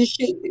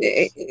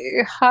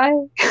 Hi.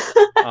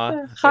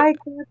 Hi.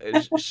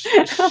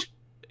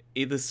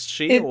 It is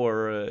she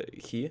or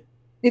he?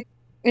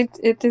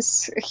 It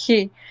is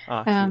he.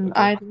 And he, okay.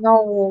 I don't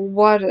know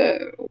what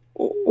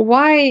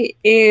why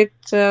it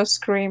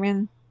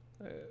screaming.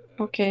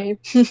 Okay.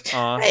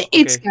 Okay.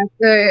 It's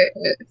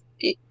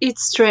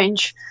it's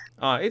strange.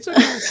 It's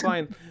okay. It's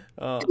fine.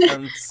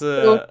 And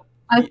So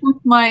I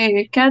put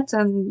my cat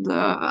and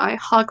I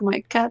hug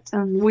my cat,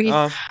 and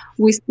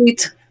we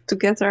sit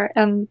together,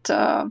 and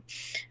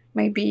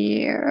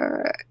maybe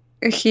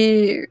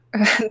he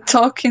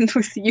talking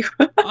with you.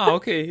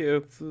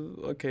 Okay.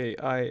 Okay.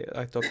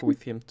 I talk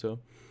with him too.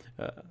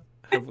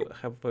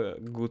 Have a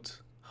good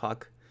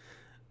hug.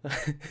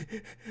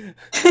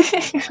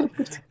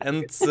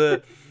 And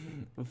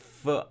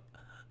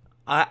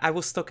I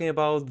was talking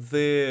about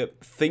the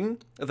thing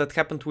that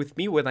happened with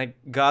me when I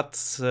got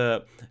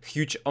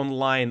huge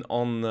online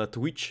on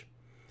Twitch,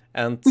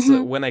 and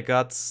when I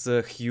got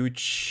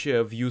huge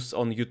views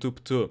on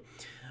YouTube too.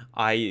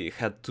 I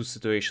had two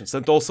situations,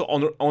 and also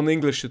on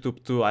English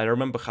YouTube too. I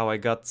remember how I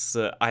got.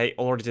 I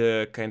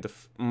already kind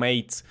of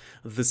made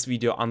this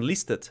video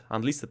unlisted.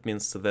 Unlisted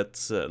means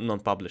that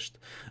non-published,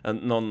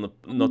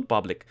 not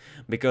public,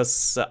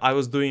 because I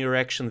was doing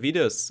reaction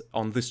videos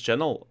on this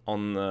channel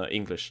on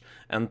English,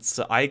 and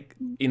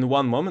in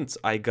one moment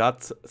I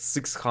got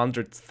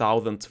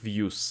 600,000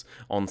 views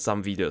on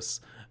some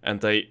videos.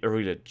 And I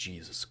really,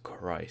 Jesus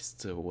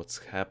Christ, what's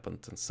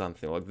happened and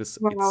something like this.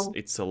 Wow.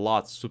 It's a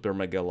lot, super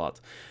mega lot.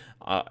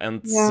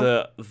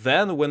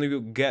 Then when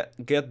you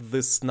get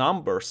these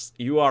numbers,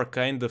 you are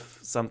kind of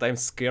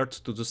sometimes scared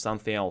to do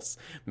something else,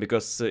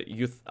 because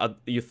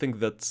you think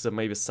that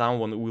maybe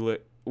someone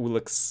will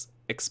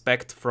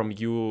expect from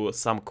you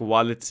some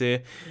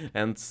quality,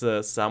 and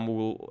some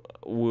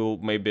will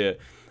maybe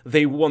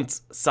they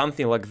want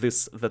something like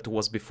this that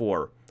was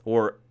before,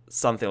 or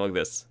something like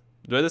this.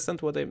 Do you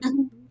understand what I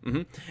mean?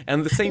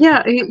 And the same.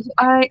 Yeah,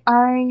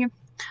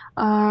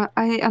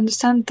 I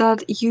understand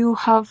that you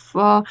have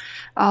a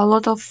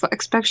lot of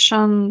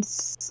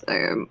expectations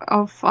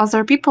of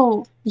other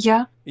people.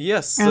 Yeah.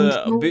 Yes,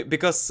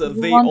 because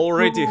they want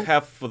already to-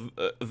 have.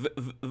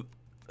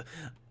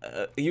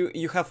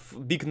 You have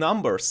big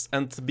numbers,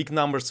 and big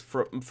numbers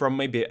from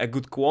maybe a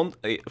good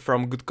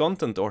from good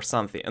content or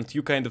something, and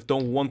you kind of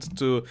don't want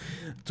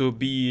to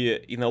be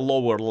in a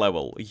lower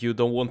level. You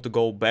don't want to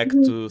go back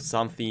to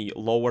something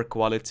lower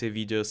quality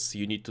videos.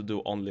 You need to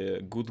do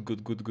only good,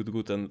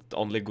 and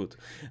only good,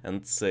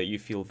 and you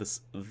feel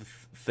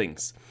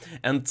things,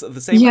 and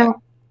the same. Yeah.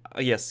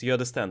 Yes, you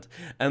understand,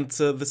 and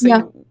the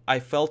same I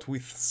felt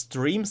with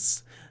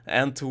streams.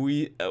 And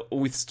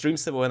with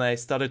streams, when I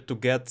started to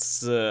get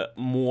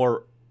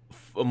more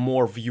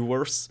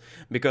viewers,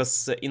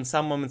 because in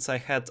some moments I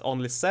had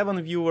only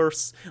 7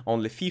 viewers,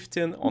 only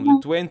 15,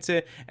 only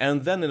 20,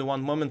 and then in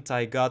one moment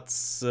I got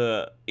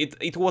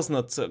it was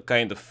not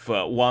kind of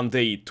one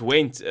day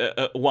 20,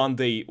 one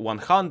day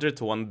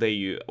 100, one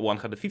day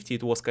 150.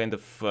 It was kind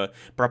of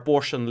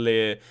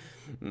proportionally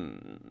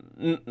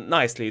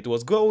nicely. It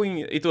was going.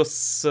 It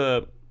was.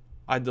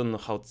 I don't know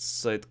how to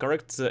say it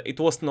correct. It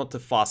was not a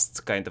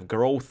fast kind of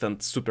growth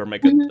and super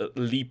mega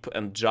leap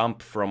and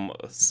jump from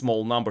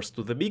small numbers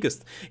to the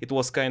biggest. It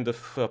was kind of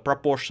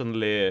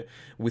proportionally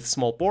with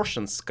small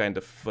portions. Kind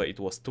of it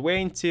was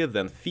 20,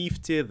 then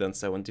 50, then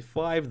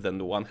 75,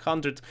 then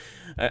 100,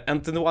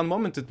 and in one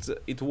moment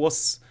it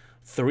was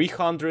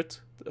 300.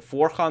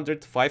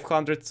 400,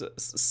 500,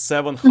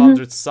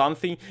 700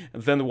 something,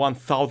 then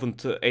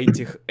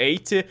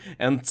 1080,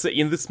 and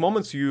in this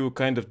moment you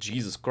kind of,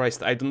 Jesus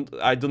Christ, I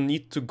don't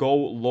need to go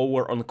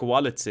lower on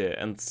quality,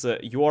 and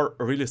you are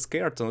really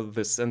scared of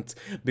this, and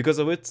because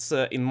of it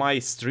in my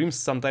streams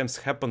sometimes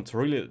happened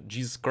really,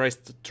 Jesus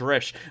Christ,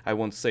 trash, I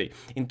want to say.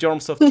 In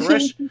terms of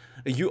trash,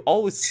 you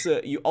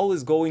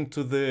always go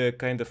into the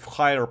kind of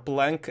higher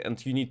plank,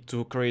 and you need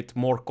to create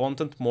more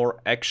content, more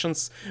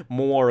actions,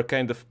 more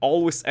kind of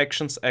always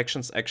actions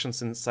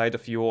inside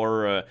of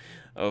your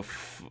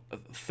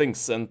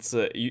things, and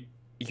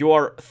you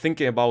are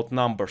thinking about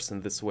numbers in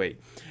this way,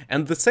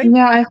 and the same.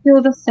 Yeah, I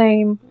feel the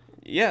same.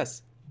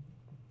 Yes.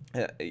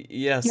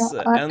 Yes.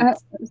 Yeah,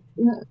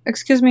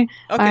 excuse me.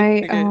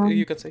 Okay,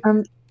 you can say.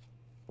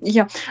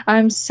 Yeah,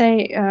 I'm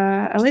say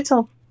a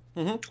little.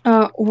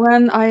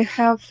 When I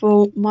have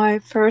my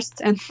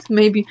first and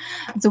maybe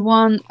the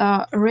one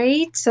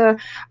rate,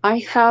 I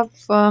have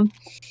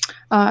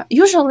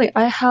usually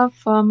I have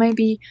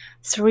maybe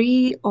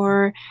 3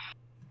 or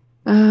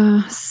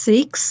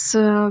 6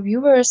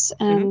 viewers,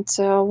 and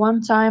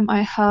one time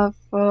I have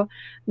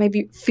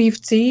maybe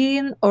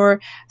 15 or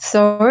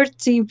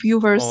 30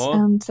 viewers,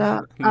 and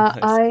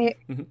Nice.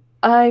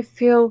 I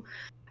feel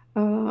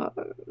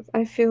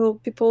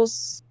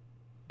people's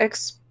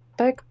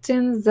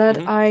expecting that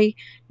I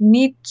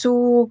need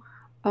to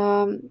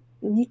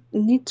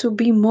need to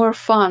be more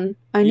fun.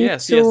 I need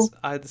yes, to yes,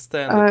 I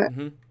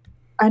understand.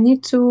 I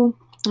need to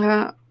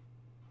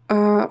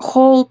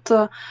hold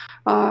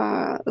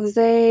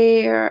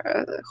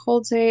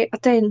their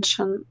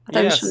attention.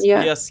 Yes,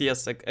 Yeah.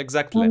 yes,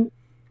 exactly.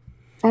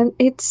 And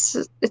it's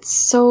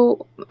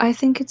so, I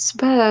think it's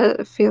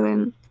bad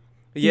feeling.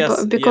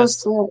 Yes,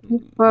 because yes.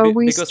 if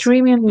we Because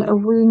streaming,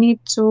 we need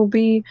to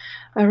be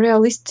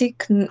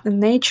realistic,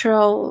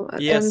 natural,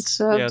 yes,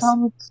 and yes.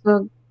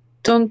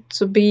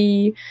 don't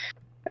be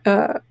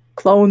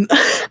clone.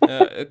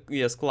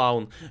 Yes,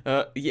 clown.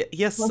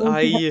 Yes,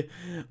 I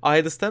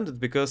understand it,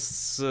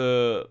 because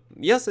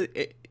yes,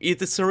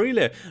 it is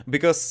really,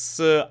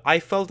 because I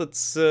felt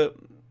it's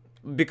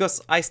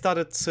because I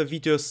started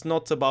videos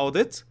not about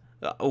it.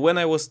 When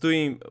I was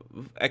doing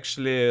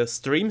actually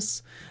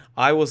streams,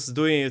 I was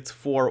doing it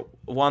for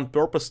one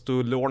purpose,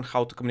 to learn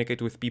how to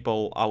communicate with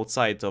people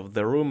outside of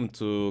the room,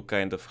 to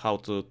kind of how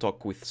to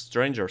talk with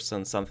strangers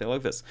and something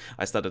like this.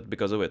 I started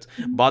because of it.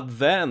 But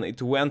then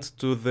it went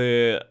to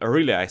the,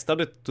 really, I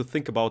started to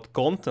think about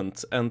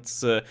content, and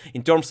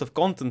in terms of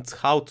content,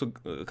 how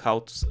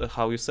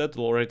you said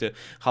already,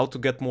 how to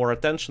get more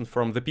attention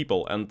from the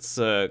people, and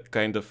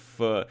kind of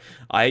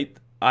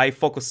I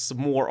focus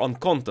more on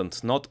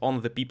content, not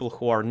on the people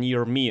who are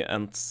near me,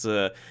 and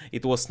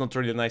it was not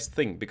really a nice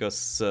thing,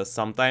 because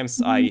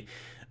sometimes I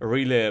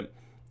really,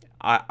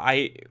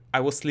 I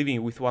was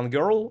living with one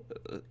girl,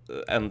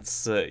 and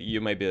you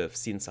maybe have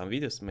seen some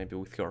videos maybe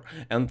with her,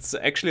 and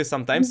actually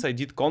sometimes I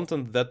did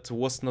content that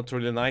was not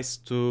really nice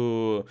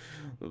to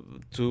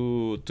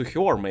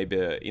her,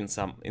 maybe in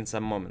some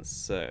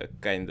moments,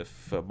 kind of,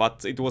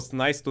 but it was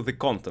nice to the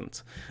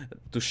content,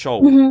 to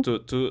show,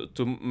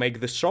 to make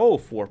the show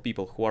for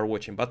people who are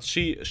watching. But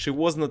she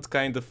was not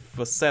kind of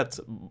set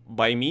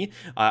by me.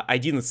 I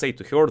didn't say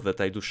to her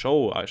that I do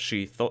show.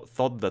 She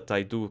thought that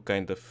I do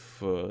kind of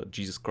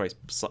Jesus Christ,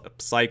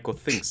 psycho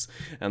things,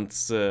 and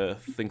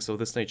things of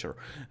this nature.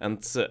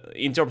 And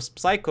in terms of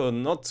psycho,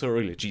 not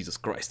really Jesus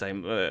Christ,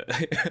 I'm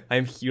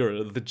I'm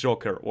here the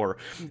Joker or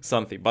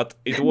something, but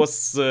it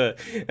was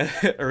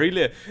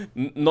really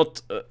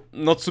not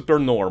super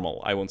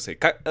normal, I won't say.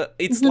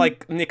 It's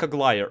like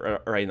Nicoglire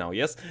right now,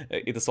 yes?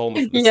 It is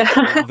almost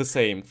the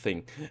same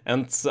thing.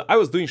 And I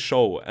was doing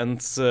show, and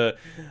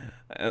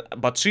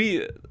but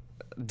she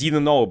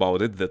didn't know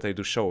about it, that I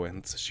do show,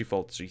 and she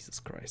felt, Jesus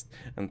Christ.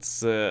 And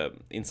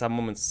in some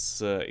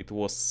moments it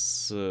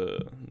was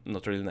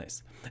not really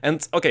nice.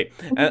 And okay,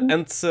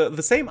 and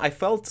the same I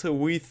felt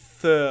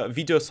with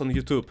videos on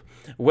YouTube.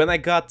 When I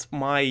got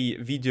my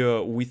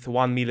video with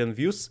 1 million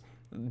views,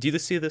 did you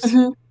see this?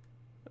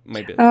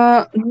 Maybe.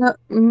 No,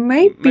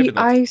 maybe not.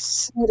 I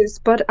saw this,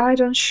 but I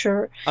don't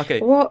sure. Okay.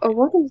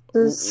 What is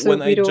this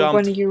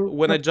video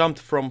when I jumped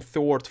from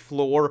 3rd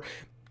floor,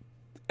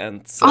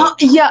 and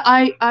yeah,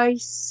 I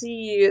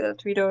see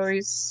that video.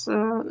 Is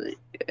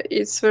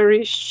it's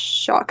very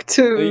shocked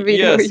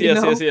video.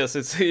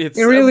 Yes. It's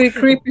a really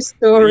creepy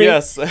story.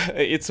 Yes,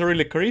 it's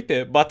really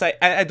creepy. But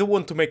I don't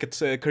want to make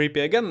it creepy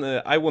again.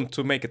 I want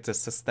to make it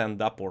as a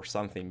stand-up or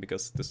something,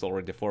 because it's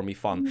already for me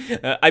fun.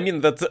 I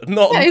mean that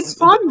no. Yeah, it's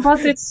fun,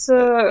 but it's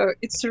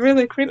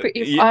really creepy.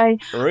 If I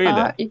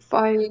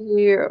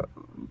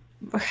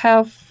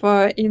have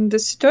in the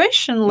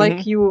situation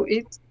like you,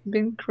 it's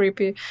been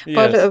creepy.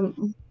 Yes.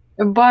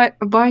 But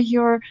by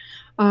your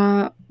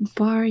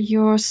By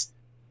your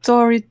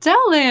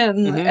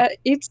storytelling,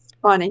 it's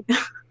funny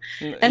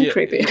and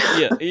creepy.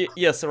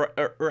 Yes.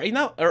 Right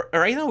now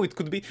it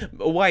could be.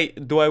 Why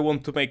do I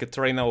want to make it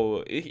right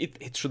now?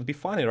 It should be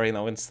funny right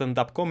now in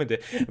stand-up comedy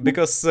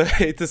because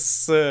it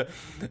is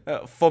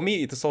for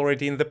me it is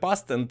already in the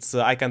past and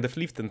I kind of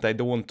lived and I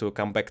don't want to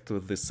come back to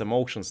these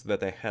emotions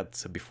that I had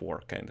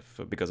before, kind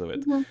of because of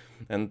it.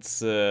 And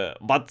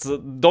but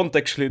don't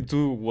actually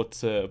do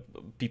what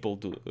people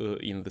do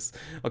in this.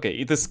 Okay,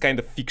 it is kind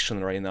of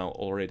fiction right now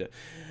already.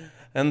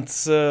 And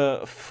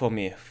for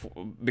me,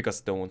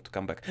 because I don't want to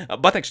come back.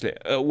 But actually,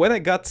 when I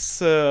got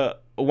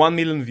 1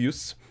 million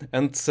views,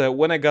 and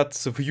when I got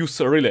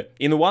views really,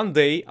 in one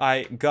day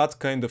I got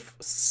kind of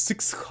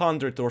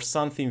 600 or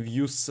something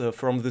views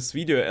from this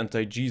video, and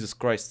I, Jesus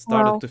Christ,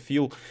 started to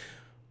feel,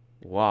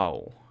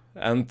 wow.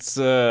 And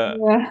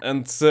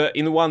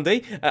in one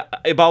day,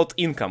 about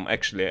income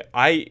actually,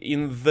 I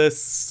in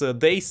this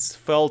days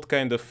felt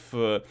kind of...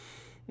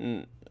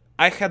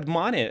 I had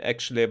money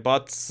actually,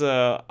 but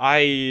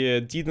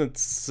I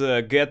didn't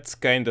get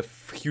kind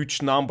of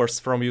huge numbers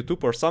from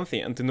YouTube or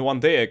something. And in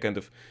one day I kind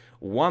of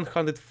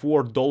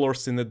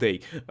 $104 in a day,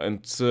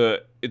 and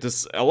it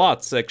is a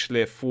lot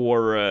actually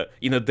for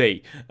in a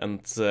day,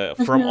 and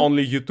from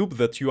only YouTube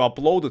that you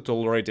uploaded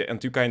already,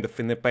 and you kind of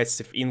in a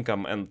passive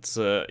income, and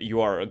you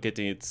are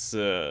getting it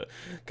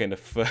kind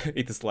of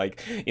it is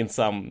like in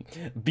some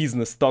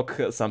business talk,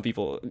 some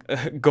people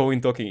go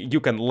in talking,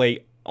 you can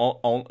lay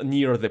on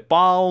near the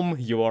palm,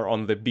 you are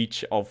on the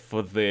beach of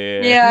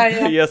the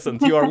yes,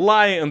 and you are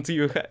lying, and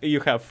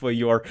you have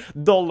your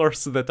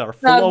dollars that are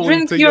flowing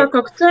drink to your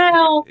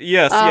cocktail.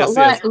 Yes.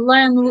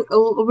 Land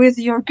with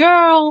your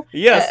girl.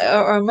 Yes,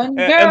 or many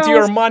girls. And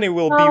your money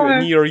will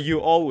be near you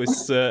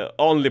always,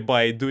 only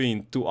by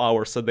doing 2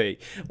 hours a day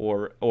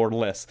or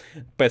less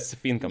passive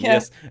income.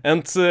 Yes,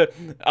 and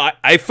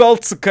I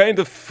felt kind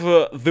of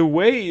the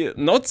way,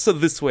 not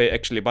this way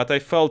actually, but I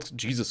felt,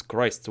 Jesus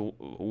Christ,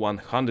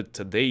 100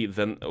 a day,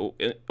 then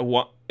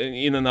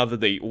in another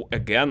day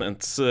again, and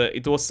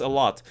it was a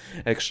lot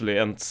actually,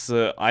 and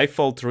I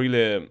felt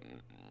really,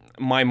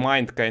 my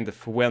mind kind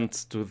of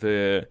went to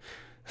the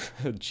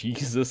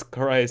Jesus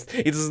Christ.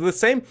 It is the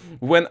same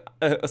when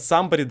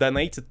somebody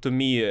donated to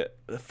me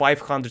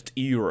 500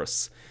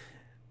 euros.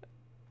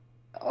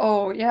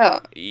 Oh yeah,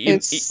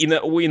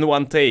 in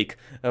one take,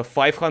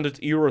 500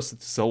 euros.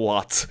 It's a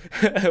lot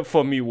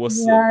for me.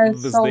 Was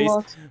these days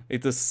lot.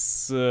 It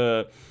is.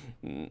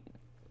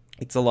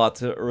 It's a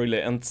lot, really,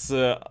 and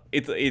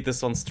it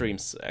is on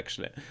streams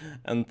actually,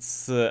 and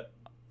the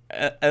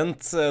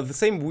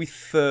same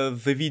with the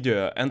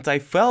video. And I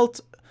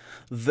felt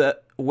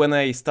that when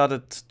I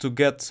started to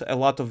get a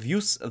lot of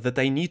views, that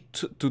I need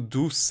to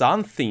do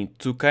something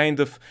to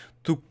kind of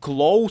to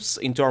close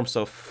in terms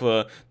of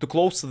to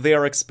close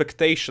their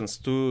expectations,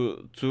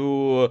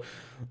 to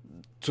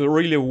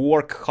really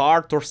work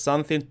hard or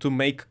something to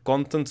make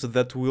content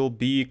that will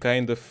be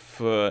kind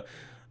of.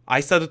 I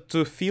started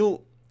to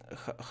feel.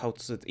 How to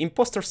say it?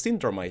 Imposter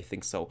syndrome, I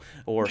think so,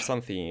 or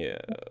something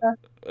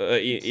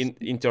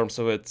in terms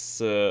of it,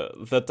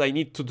 that I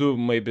need to do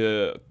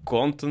maybe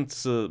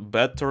content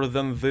better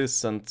than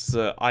this, and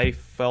I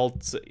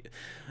felt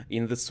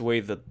in this way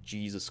that,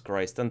 Jesus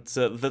Christ, and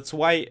that's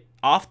why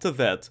after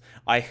that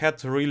I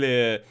had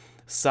really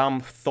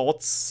some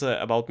thoughts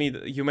about me.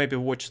 You maybe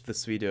watched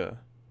this video.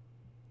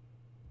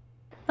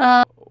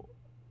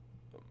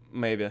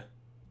 Maybe.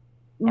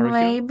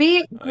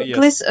 Maybe.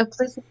 Yes.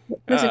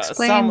 Please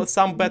explain.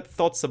 Some bad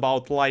thoughts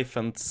about life,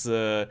 and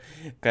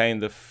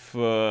kind of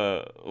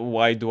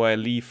why do I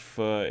live?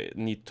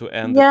 Need to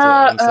end it.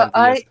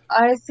 I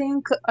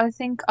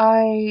think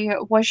I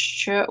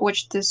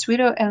watched this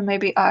video, and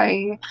maybe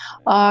I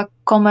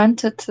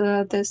commented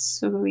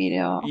this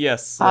video.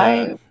 Yes.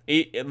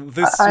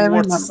 This word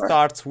remember.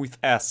 starts with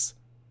S.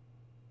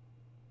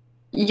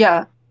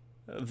 Yeah.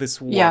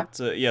 This word,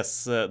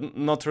 yes,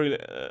 not really.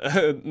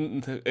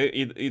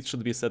 It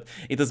should be said.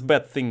 It is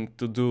bad thing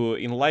to do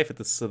in life. It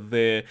is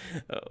the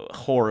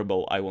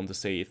horrible, I want to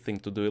say, thing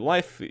to do in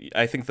life.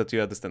 I think that you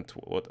understand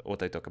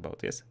what I talk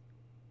about. Yes.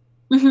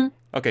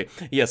 Okay.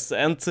 Yes,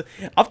 and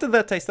after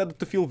that I started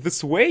to feel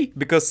this way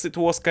because it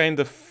was kind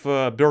of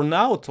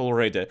burnout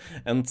already,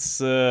 and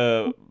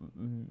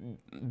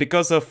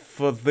because of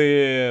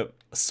the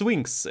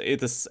swings.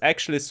 It is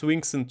actually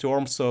swings in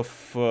terms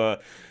of.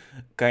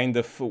 Kind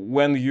of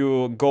when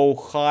you go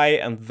high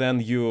and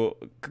then you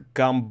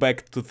come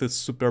back to the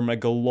super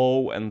mega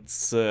low, and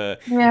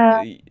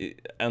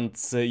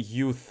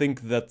you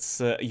think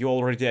that you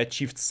already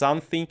achieved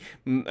something,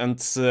 and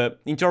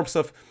in terms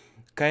of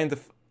kind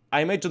of,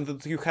 I imagine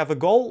that you have a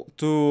goal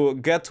to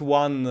get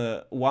one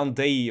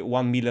day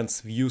 1 million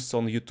views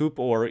on YouTube,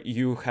 or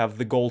you have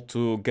the goal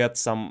to get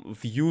some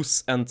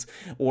views and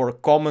or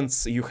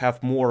comments. You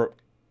have more.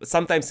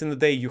 Sometimes in a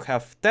day you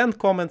have 10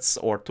 comments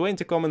or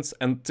 20 comments,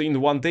 and in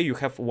one day you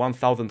have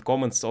 1,000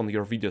 comments on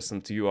your videos,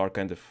 and you are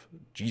kind of,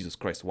 Jesus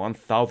Christ,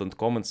 1,000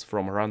 comments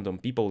from random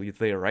people,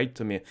 they write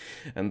to me,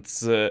 and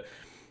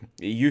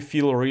you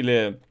feel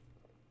really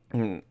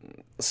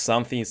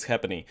something is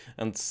happening,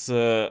 and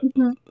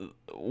Mhm.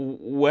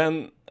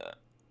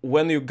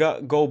 when you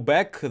go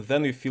back,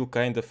 then you feel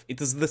kind of,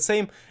 it is the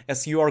same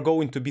as you are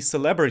going to be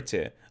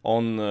celebrity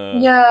on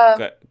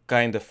Yeah.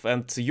 kind of,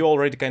 and you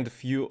already kind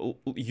of, you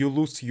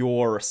lose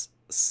your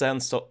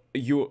sense of,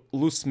 you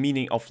lose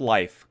meaning of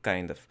life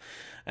kind of,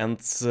 and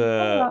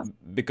Yeah.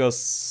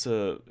 because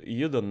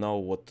you don't know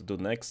what to do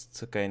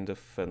next kind of,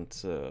 and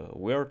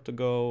where to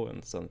go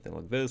and something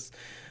like this.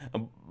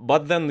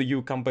 But then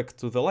you come back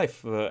to the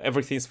life,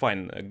 everything is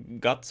fine,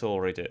 got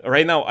already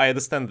right now. I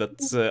understand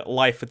that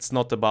life, it's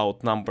not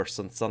about numbers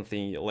and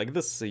something like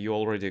this. You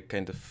already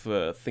kind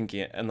of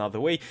thinking another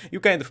way. You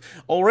kind of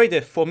already,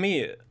 for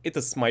me, it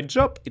is my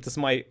job, it is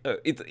my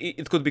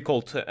it could be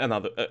called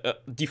another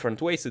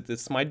different ways. It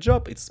is my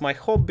job, it's my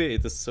hobby,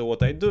 it is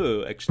what I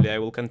do. Actually, I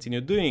will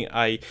continue doing.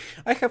 I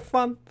have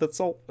fun, that's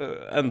all.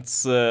 And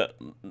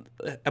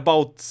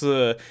about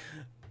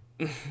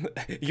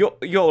you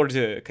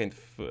already kind of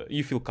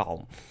you feel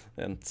calm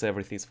and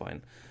everything's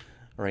fine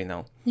right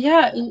now.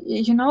 Yeah,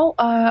 you know,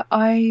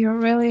 I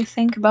really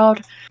think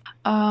about.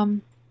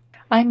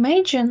 I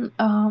imagine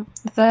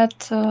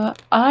that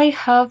I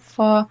have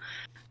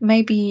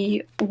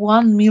maybe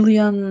 1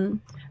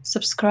 million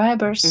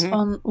subscribers Mm-hmm.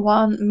 on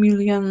 1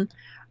 million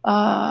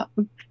uh,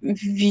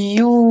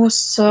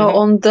 views Mm-hmm.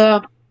 on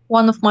the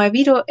one of my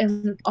video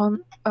and on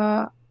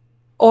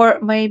or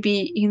maybe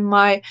in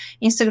my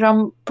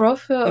Instagram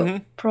Mm-hmm.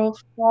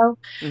 profile.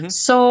 Mm-hmm.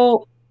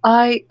 So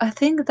I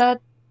think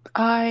that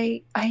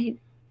I I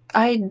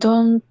I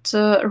don't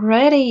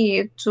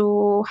ready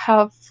to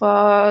have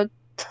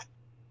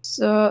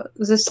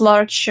this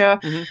large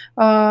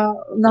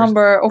Mm-hmm.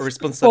 number of people.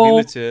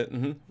 Responsibility,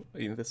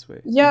 in this way.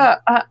 Mm-hmm. Yeah,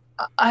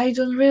 I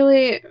don't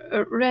really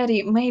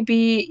ready.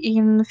 Maybe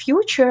in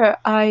future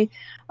I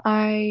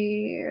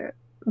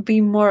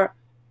be more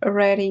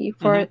ready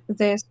Mm-hmm. for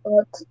this,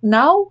 but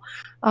now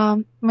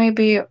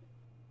maybe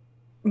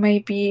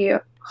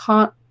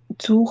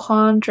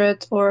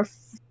 200 or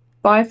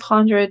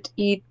 500.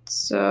 It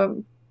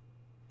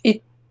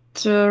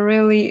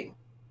really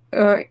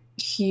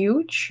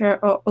huge,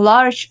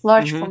 large for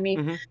Mm-hmm. me.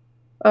 Mm-hmm.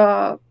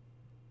 Uh,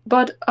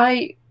 but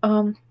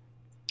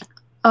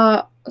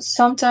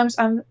sometimes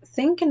I'm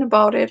thinking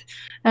about it,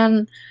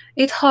 and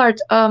it's hard.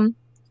 I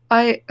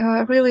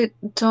really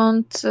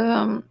don't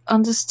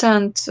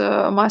understand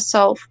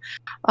myself.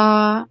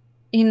 Uh,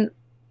 in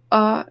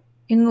uh,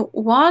 in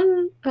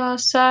one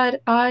side,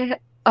 I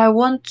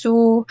want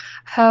to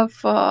have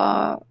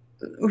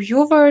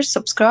viewers, It's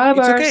okay,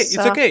 subscribers, it's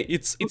okay,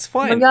 it's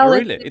fine, really.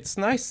 loyalty, It's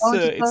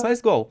auditor.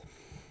 nice goal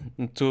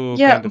to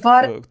Yeah, kind of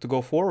but to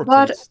go forward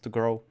and but to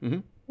grow. Mm-hmm.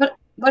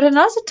 but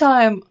another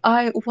time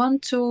I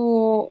want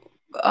to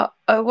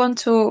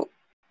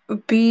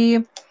be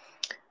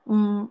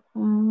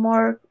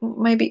more,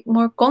 maybe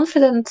more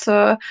confident.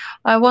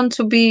 I want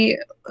to be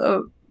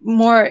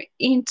more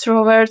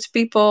introvert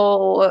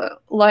people.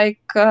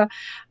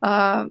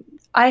 Uh,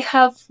 I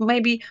have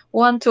maybe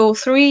 1, 2,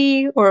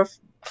 3, or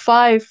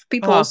 5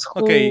 people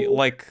Okay,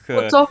 like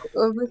who talk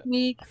with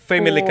me,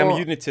 family who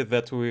community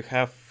that we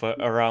have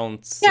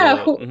around.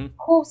 yeah, Mhm.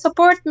 who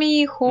support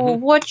me, who Mhm.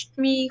 watched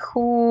me,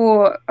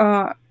 who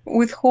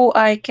with who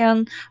I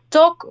can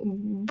talk.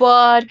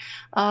 But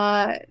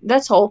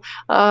that's all.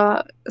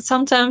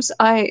 Sometimes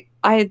I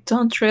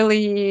don't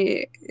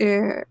really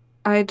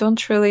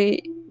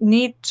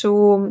need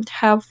to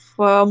have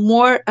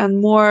more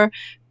and more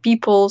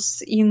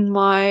peoples in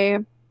my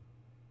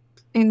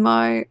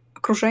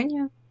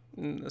окружение,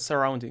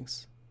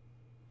 Surroundings.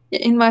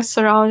 in my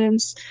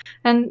surroundings,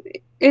 and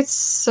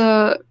it's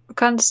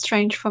kind of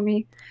strange for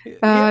me,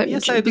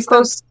 Yes, I understand.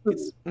 because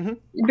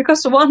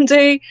It's one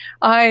day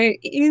I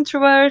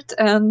introvert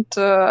and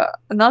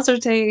another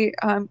day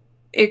I'm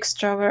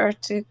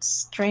extrovert. It's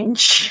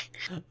strange.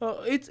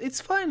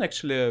 it's fine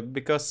actually,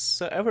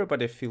 because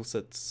everybody feels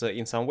it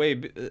in some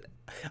way.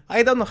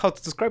 I don't know how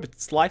to describe it.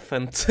 It's life,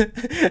 and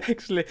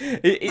actually,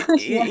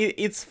 Yeah.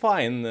 it's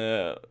fine.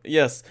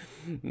 Yes.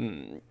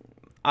 Mm,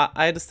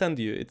 I understand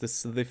you. It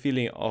is the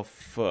feeling of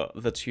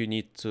that you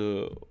need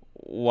to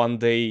one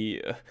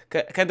day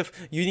kind of,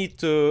 you need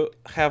to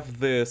have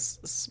this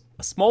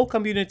small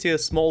community, a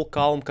small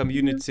calm Mhm.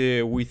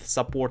 community with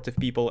supportive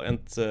people and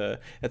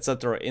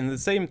etc. In the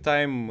same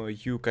time,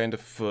 you kind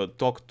of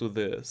talk to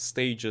the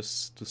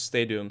stages, to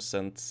stadiums,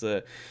 and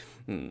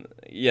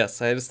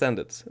yes, I understand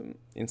it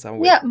in some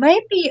way. Yeah,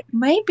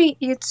 maybe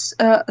it's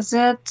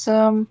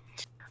um,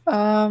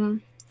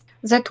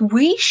 that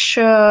wish.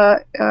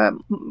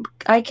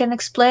 I can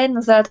explain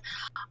that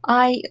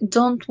I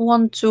don't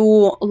want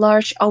to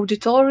large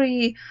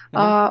auditory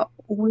Mm-hmm.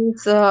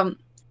 with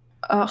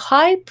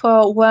hype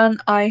when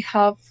I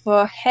have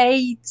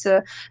hate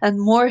and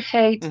more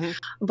hate, Mm-hmm.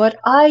 but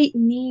I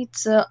need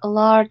a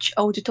large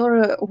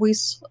auditorium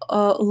with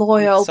With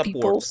loyal support.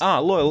 peoples,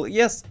 Loyal.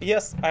 Yes,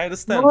 yes, I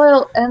understand.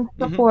 loyal and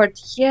Mm-hmm. support.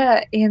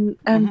 Yeah, in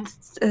and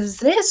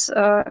Mm-hmm. this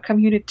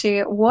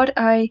community, what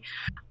I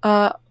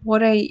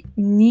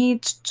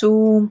need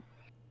to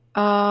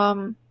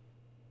um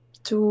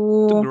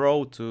to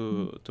grow,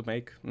 to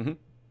make.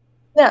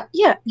 yeah.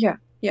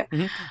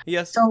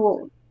 Yes.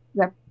 So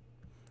yeah.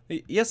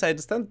 Yes, I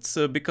understand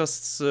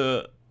because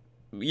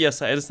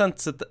yes, I understand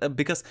that,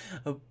 because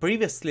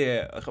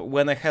previously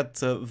when I had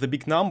the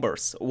big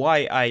numbers,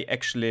 why I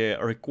actually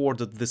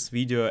recorded this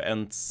video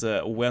and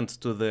went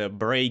to the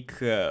break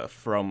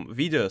from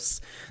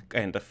videos,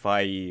 kind of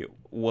I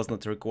was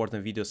not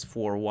recording videos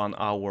for 1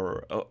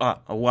 hour,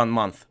 1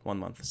 month, 1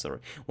 month, sorry,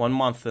 1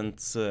 month and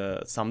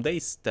some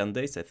days, 10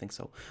 days, I think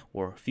so,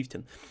 or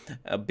 15,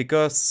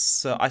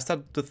 because I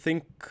started to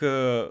think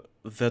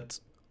that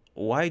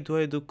why do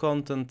I do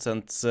content,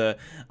 and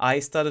I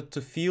started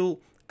to feel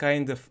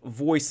kind of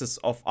voices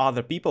of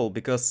other people,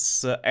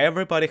 because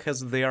everybody has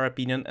their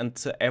opinion, and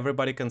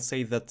everybody can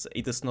say that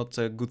it is not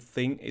a good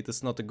thing, it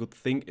is not a good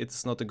thing, it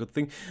is not a good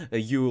thing.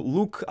 You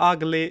look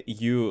ugly,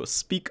 you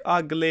speak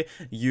ugly,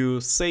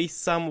 you say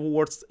some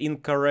words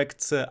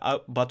incorrect,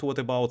 but what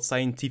about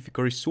scientific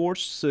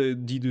research?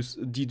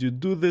 Did you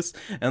do this?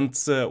 And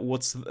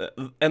what's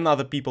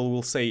another people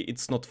will say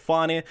it's not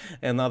funny,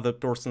 another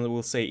person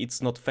will say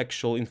it's not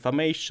factual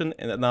information,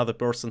 and another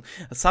person,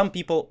 some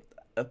people,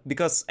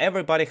 because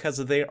everybody has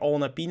their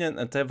own opinion,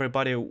 and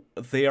everybody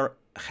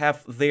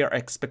have their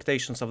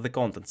expectations of the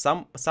content.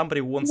 Somebody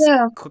wants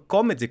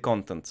comedy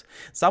content,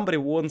 somebody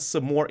wants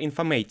more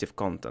informative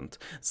content,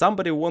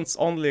 somebody wants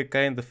only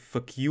kind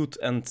of cute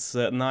and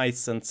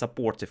nice and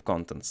supportive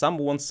content, some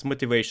wants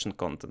motivation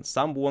content,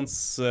 some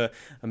wants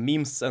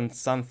memes and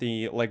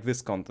something like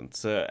this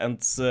content,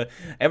 and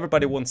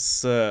everybody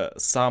wants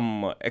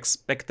some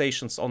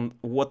expectations on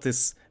what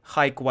is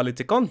high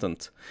quality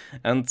content,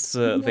 and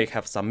they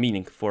have some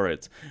meaning for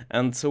it.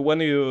 And when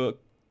you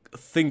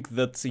think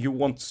that you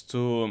want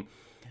to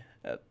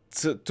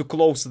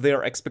close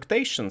their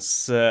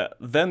expectations,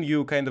 then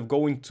you kind of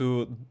going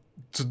to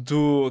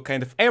do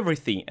kind of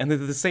everything, and at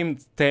the same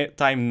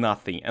time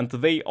nothing, and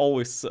they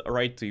always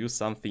write to you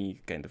something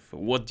kind of,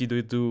 what did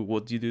you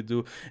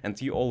do,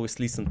 and you always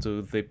listen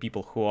to the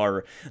people who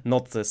are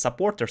not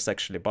supporters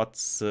actually, but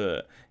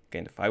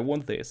kind of, I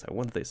want this,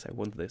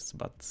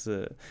 but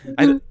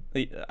I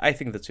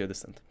think that you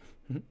understand.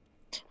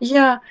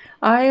 Yeah,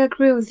 I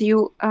agree with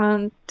you,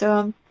 and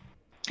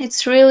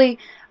it's really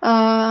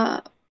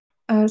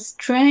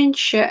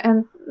strange,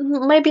 and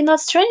maybe not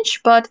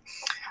strange, but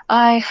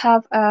I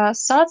have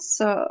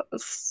thoughts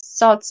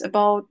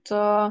about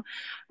that.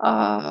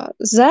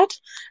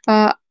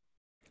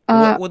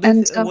 What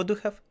do you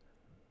have?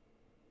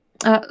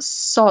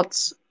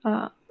 Thoughts.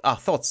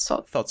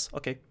 Thoughts.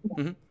 Okay.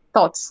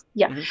 Thoughts.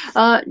 Yeah.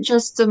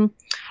 Just in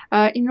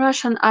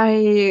Russian,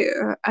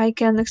 I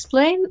can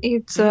explain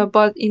it,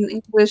 but in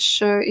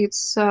English,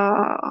 it's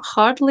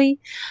hardly.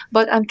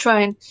 But I'm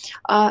trying.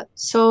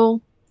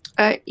 So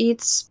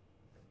it's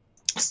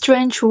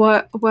strange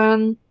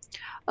when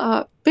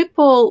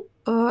people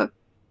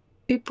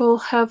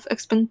have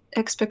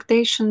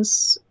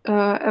expectations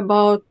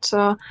about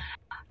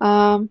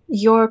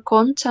your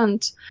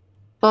content,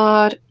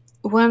 but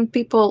when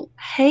people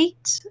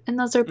hate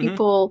another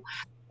people,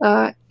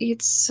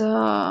 it's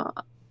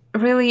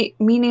really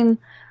meaning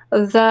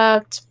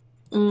that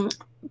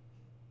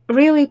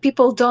really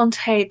people don't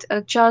hate,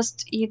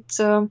 just it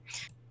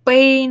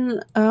pain,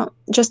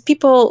 just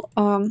people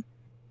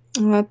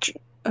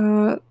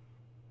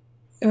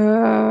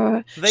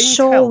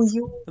show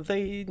you,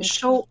 they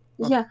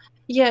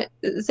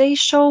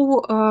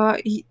show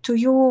to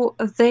you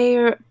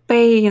their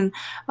pain.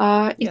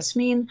 It's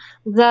mean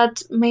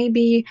that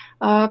maybe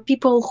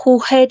people who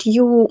hate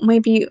you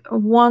maybe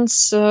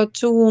wants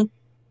to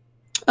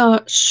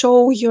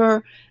show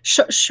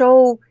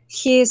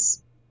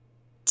his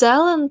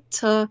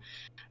talent,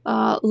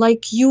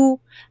 like you.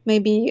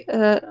 Maybe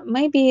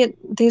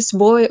this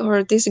boy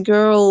or this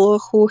girl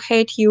who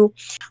hate you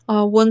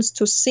wants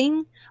to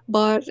sing,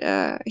 but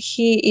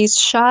he is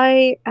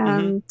shy,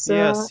 and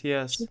yes,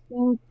 she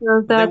thinks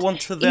that they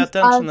want the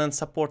attention and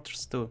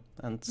supporters too,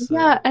 and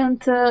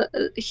and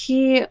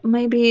he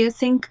maybe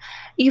think,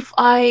 if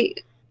I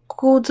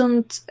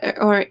couldn't,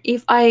 or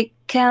if I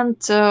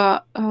can't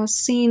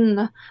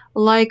sing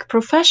like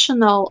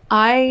professional,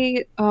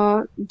 I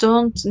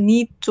don't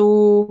need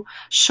to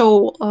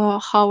show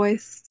how I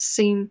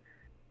sing.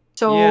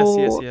 So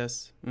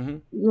yes.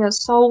 yeah,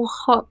 so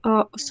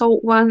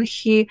when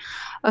he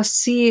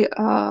see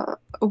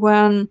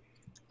when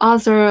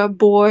other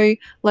boy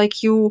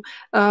like you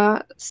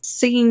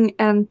sing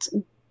and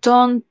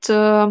don't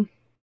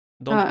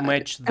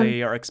match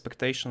their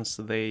expectations,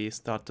 they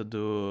start to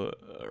do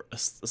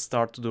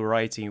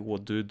writing,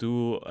 what do you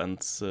do,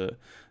 and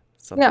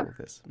something like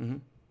this.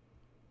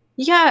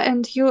 Yeah,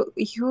 and you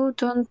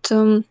don't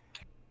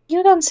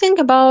think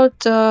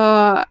about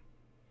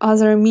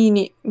other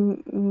means.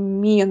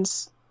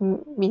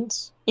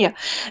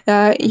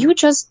 You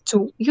just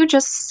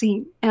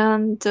sing,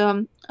 and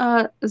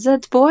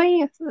that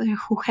boy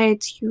who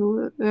hates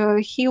you,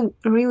 he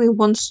really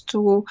wants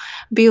to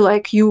be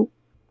like you.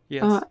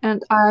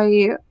 And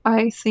I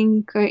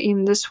think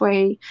in this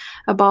way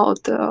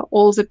about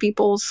all the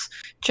peoples,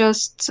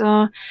 just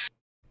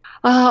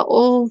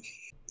all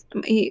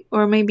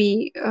or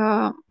maybe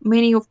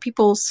many of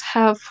peoples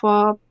have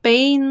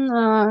pain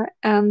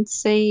and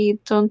they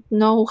don't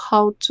know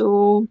how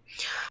to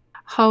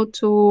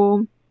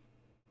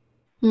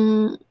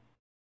mm,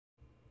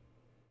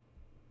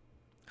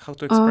 How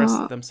to express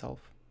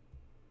themselves.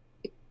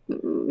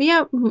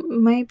 yeah,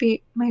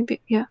 maybe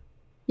yeah.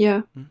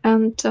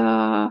 And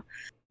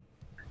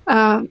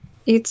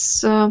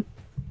it's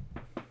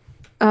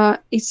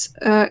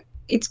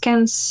it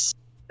can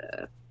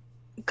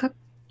как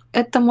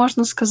это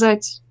можно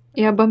сказать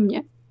и обо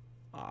мне.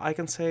 I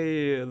can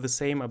say the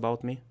same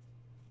about me.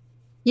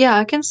 Yeah,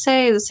 I can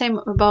say the same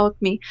about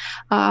me.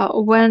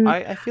 When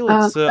I feel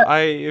it's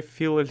I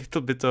feel a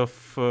little bit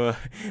of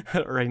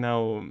right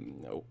now.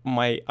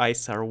 My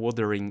eyes are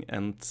watering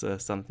and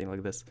something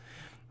like this,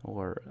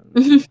 or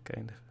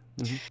kind of.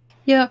 Mm-hmm.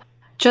 Yeah,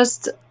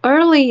 just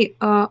early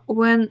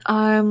when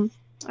I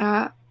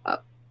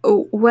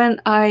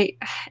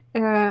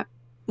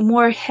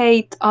more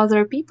hate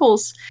other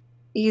people's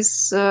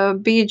is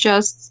be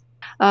just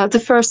the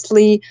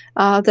firstly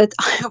that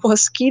I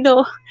was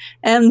kiddo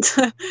and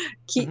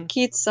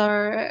kids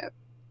are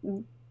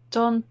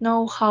don't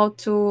know how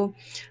to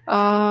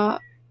uh,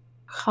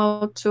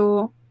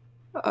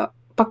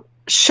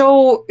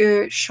 show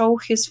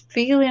his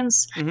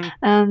feelings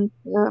and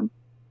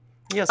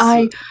yes.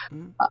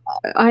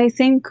 I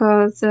think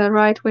the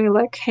right way,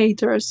 like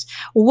haters.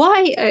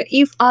 Why,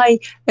 if I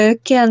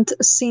can't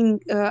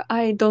sing,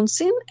 I don't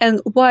sing, and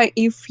why,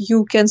 if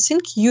you can sing,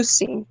 you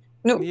sing?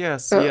 No.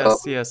 Yes.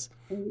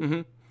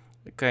 Mm-hmm.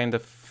 Kind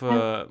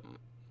of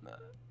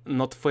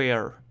not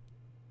fair.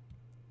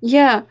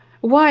 Yeah.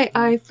 Why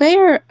I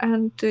fair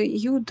and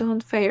you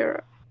don't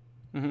fair?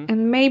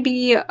 And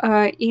maybe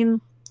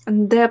in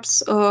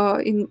depths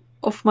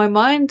of my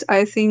mind,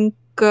 I think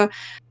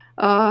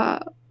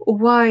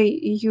why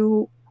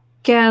you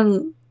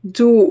can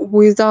do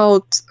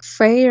without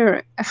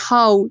fair.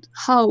 How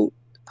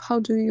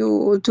do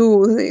you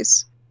do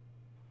this?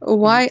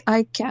 Why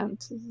I can't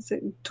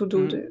to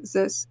do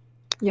this?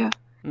 Yeah.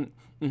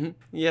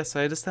 Yes,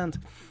 I understand,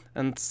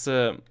 and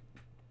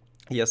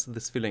yes,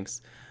 these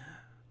feelings.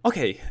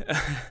 Okay,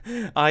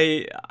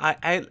 I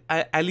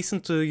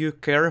listened to you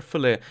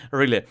carefully,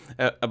 really,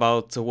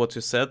 about what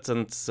you said,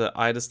 and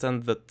I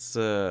understand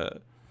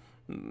that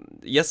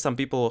yes, some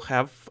people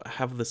have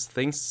these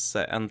things,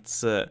 and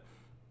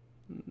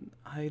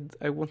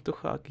I want to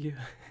hug you.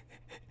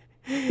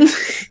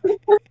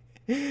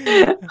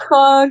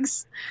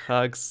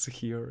 Hugs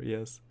here,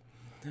 yes,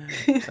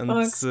 and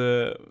let's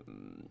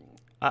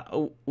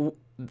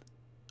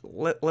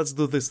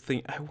do this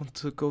thing. I want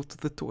to go to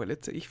the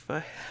toilet if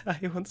I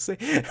want to say,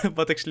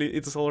 but actually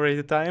it's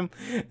already time,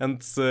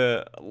 and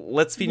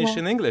let's finish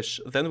in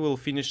English. Then we'll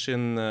finish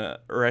in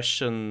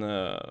Russian.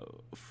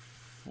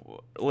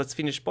 Let's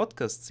finish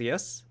podcasts,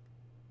 yes?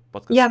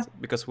 Podcast, yeah,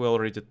 because we're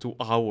already 2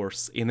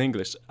 hours in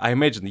English. I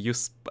imagine you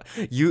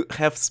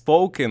have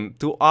spoken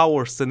 2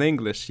 hours in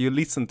English. You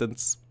listened and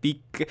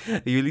speak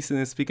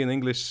in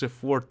English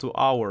for 2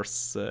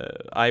 hours.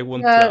 I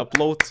want to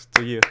upload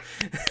to you.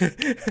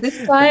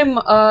 This time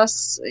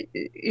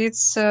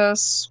it's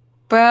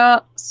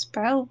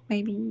spell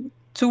maybe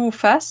too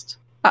fast.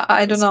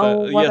 I don't know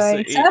what yes,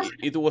 I said.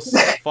 it was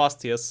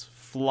fast. Yes,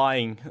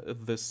 flying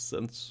this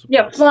and super.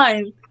 Yeah,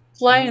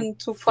 flying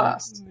too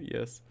fast.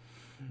 Yes.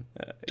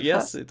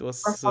 Yes, it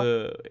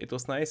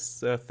was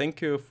nice.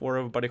 Thank you for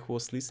everybody who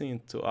was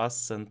listening to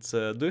us. And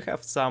do you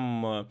have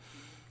some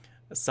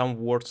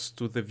words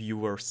to the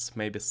viewers?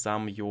 Maybe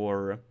some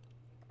your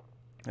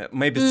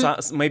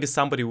maybe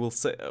somebody will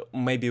say,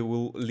 maybe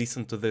will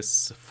listen to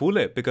this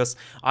fully, because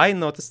I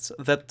noticed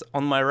that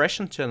on my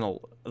Russian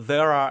channel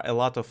there are a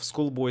lot of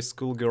schoolboys,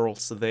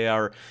 schoolgirls. They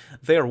are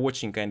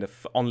watching kind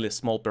of only a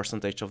small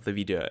percentage of the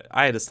video.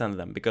 I understand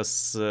them,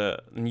 because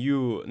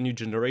new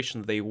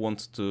generation, they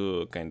want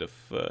to kind of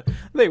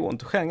they want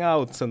to hang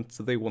out and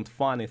they want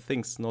funny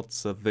things, not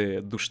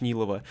the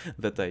Dushnilova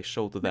that I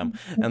show to them.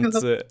 And,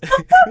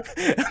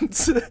 and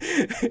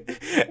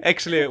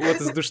actually,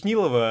 what is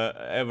Dushnilova,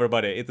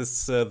 everybody? It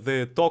is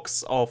the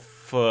talks of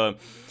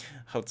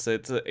how to say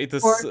it. It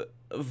is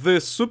the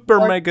super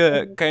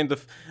mega kind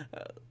of.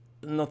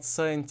 Not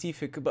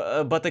scientific,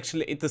 but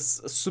actually it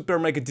is super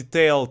mega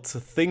detailed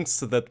things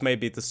that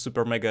maybe it is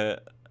super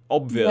mega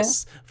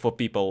obvious for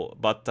people,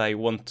 but I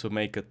want to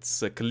make it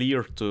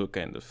clear to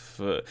kind of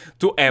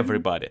to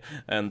everybody,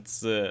 and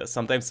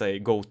sometimes I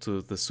go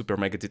to the super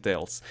mega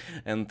details,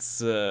 and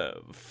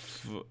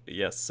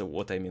yes,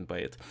 what I mean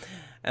by it.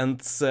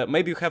 And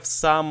maybe you have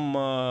some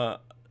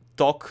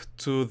talk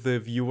to the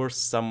viewers,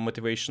 some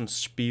motivation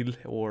spiel,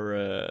 or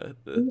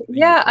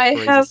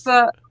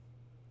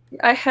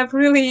I have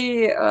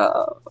really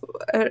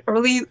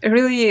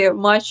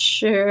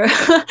much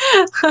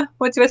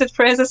motivated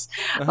phrases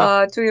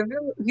to your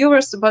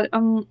viewers, but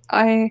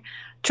I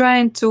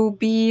trying to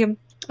be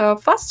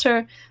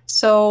faster.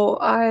 So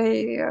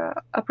I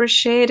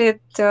appreciate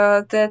it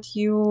that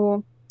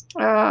you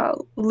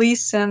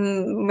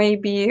listen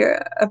maybe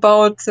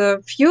about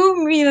a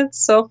few minutes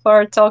so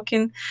far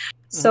talking.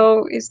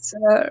 So it's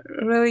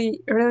really,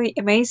 really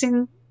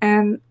amazing.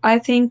 And I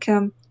think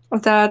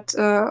that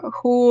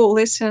who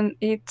listen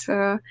it,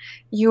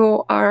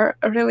 you are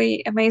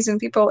really amazing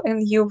people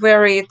and you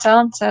very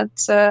talented.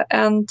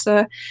 And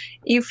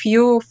if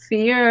you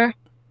fear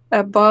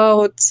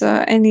about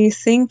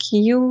anything,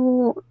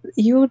 you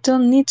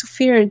don't need to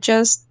fear.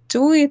 Just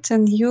do it,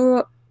 and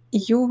you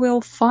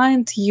will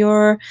find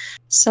your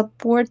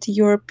support,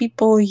 your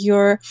people,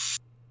 your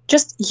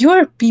just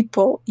your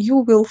people. You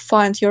will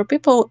find your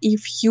people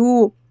if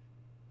you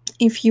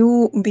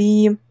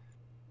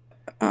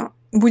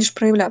будешь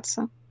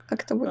проявляться.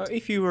 Как это будет?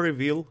 If you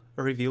reveal.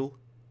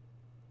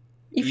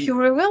 If you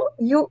reveal,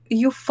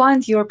 you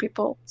find your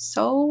people.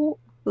 So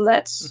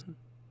let's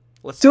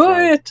Let's do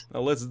try. it.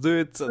 Let's do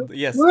it.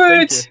 Yes, Do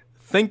thank it. you.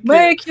 Thank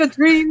Make you. your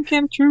dream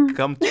come true.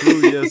 Come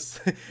true, yes.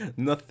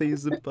 Nothing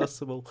is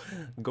impossible.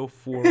 Go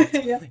for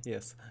it. Yeah.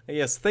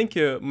 Yes. Thank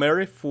you,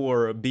 Mary,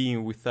 for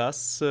being with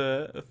us.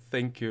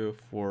 Thank you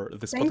for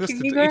this Thank podcast. you,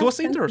 It Igor. was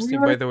Thank you, interesting,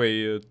 Igor. by the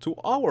way. 2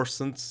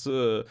 hours, and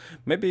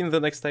maybe in the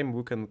next time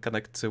we can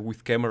connect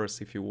with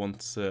cameras if you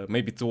want.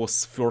 Maybe it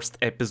was first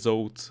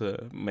episode.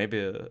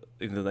 Maybe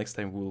in the next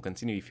time we will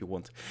continue if you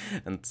want.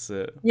 And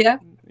Yeah.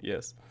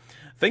 yes.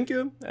 Thank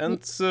you,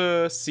 and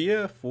see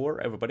you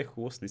for everybody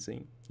who was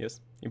listening. Yes,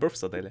 improve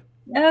Sadele.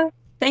 Yeah.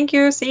 Thank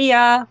you. See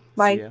ya.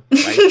 Bye. See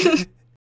ya. Bye.